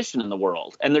position in the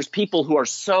world. And there's people who are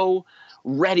so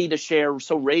ready to share,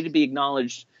 so ready to be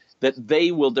acknowledged, that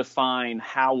they will define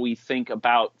how we think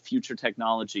about future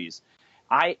technologies.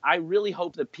 I really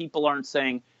hope that people aren't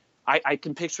saying, I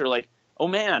can picture like, oh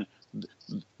man,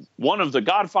 one of the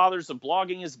godfathers of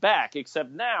blogging is back,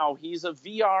 except now he's a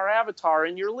VR avatar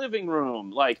in your living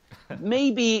room. Like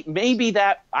maybe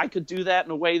that I could do that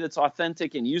in a way that's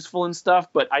authentic and useful and stuff,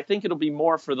 but I think it'll be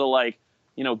more for the like,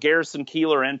 Garrison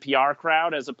Keillor NPR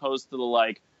crowd as opposed to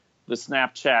the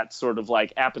Snapchat sort of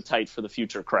like appetite for the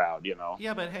future crowd,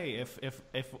 Yeah, but hey, if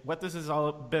what this has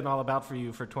all been all about for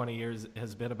you for 20 years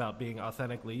has been about being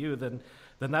authentically you, then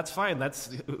that's fine. That's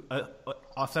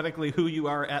authentically who you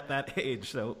are at that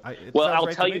age. So I'll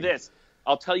tell you this.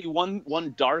 I'll tell you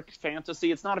one dark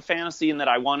fantasy. It's not a fantasy in that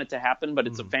I want it to happen, but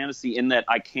it's a fantasy in that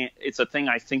I can't. It's a thing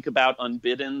I think about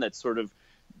unbidden that sort of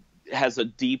has a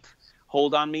deep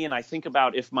hold on me. And I think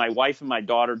about if my wife and my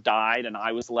daughter died and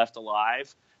I was left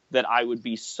alive, that I would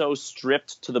be so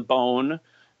stripped to the bone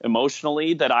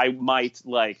emotionally that I might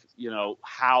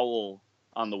howl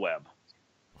on the web.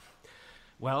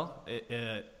 Well,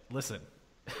 listen,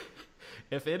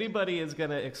 if anybody is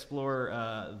going to explore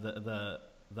the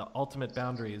ultimate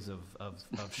boundaries of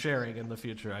sharing in the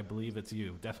future, I believe it's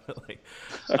you, definitely.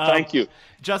 Thank you.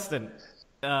 Justin,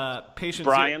 Patient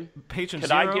Brian, Patient could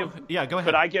Zero. Yeah, go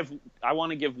ahead. I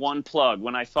want to give one plug.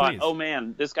 When I thought, Please. oh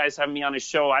man, this guy's having me on his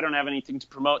show, I don't have anything to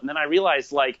promote. And then I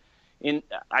realized in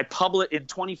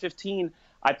 2015,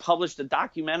 I published a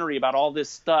documentary about all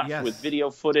this stuff with video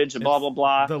footage and blah, blah,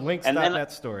 blah. The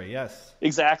links.net story, yes.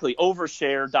 Exactly.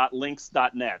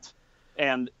 Overshare.links.net.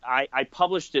 And I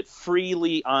published it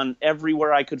freely on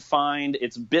everywhere I could find.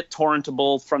 It's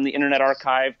BitTorrentable from the Internet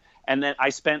Archive. And then I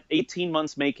spent 18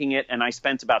 months making it, and I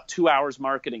spent about 2 hours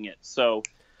marketing it. So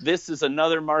this is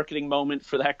another marketing moment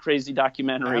for that crazy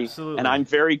documentary. Absolutely. And I'm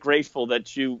very grateful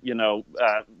that you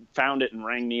found it and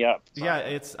rang me up. Yeah,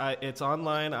 it's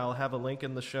online. I'll have a link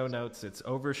in the show notes. It's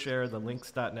Overshare, the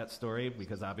links.net story,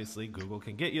 because obviously Google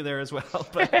can get you there as well.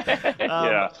 But,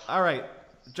 yeah. All right,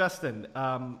 Justin,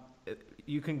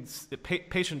 you can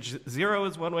Patient Zero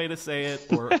is one way to say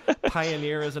it, or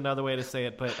Pioneer is another way to say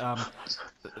it. But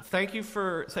thank you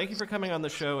for coming on the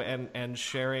show and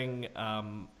sharing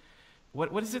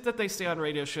what is it that they say on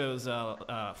radio shows?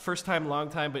 First time, long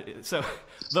time. But so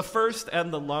the first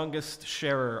and the longest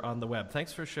sharer on the web.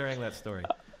 Thanks for sharing that story.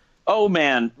 Oh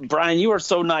man, Brian, you are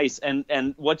so nice,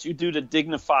 and what you do to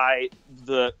dignify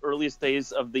the earliest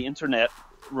days of the internet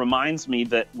reminds me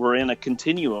that we're in a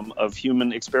continuum of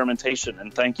human experimentation.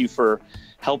 And thank you for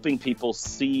helping people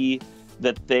see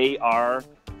that they are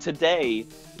today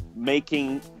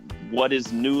making what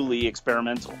is newly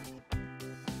experimental.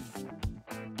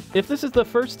 If this is the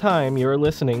first time you're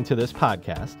listening to this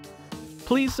podcast,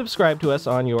 please subscribe to us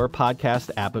on your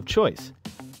podcast app of choice.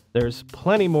 There's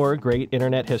plenty more great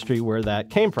internet history where that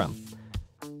came from.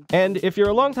 And if you're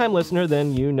a longtime listener,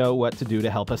 then you know what to do to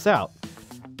help us out.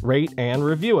 Rate and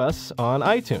review us on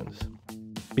iTunes.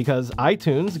 Because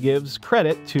iTunes gives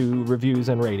credit to reviews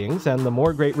and ratings, and the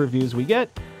more great reviews we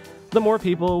get, the more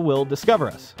people will discover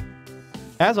us.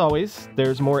 As always,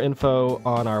 there's more info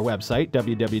on our website,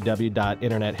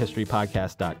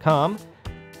 www.internethistorypodcast.com.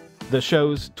 The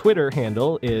show's Twitter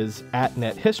handle is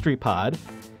 @NetHistoryPod,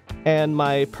 and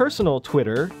my personal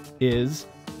Twitter is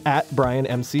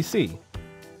 @BrianMCC.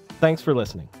 Thanks for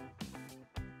listening.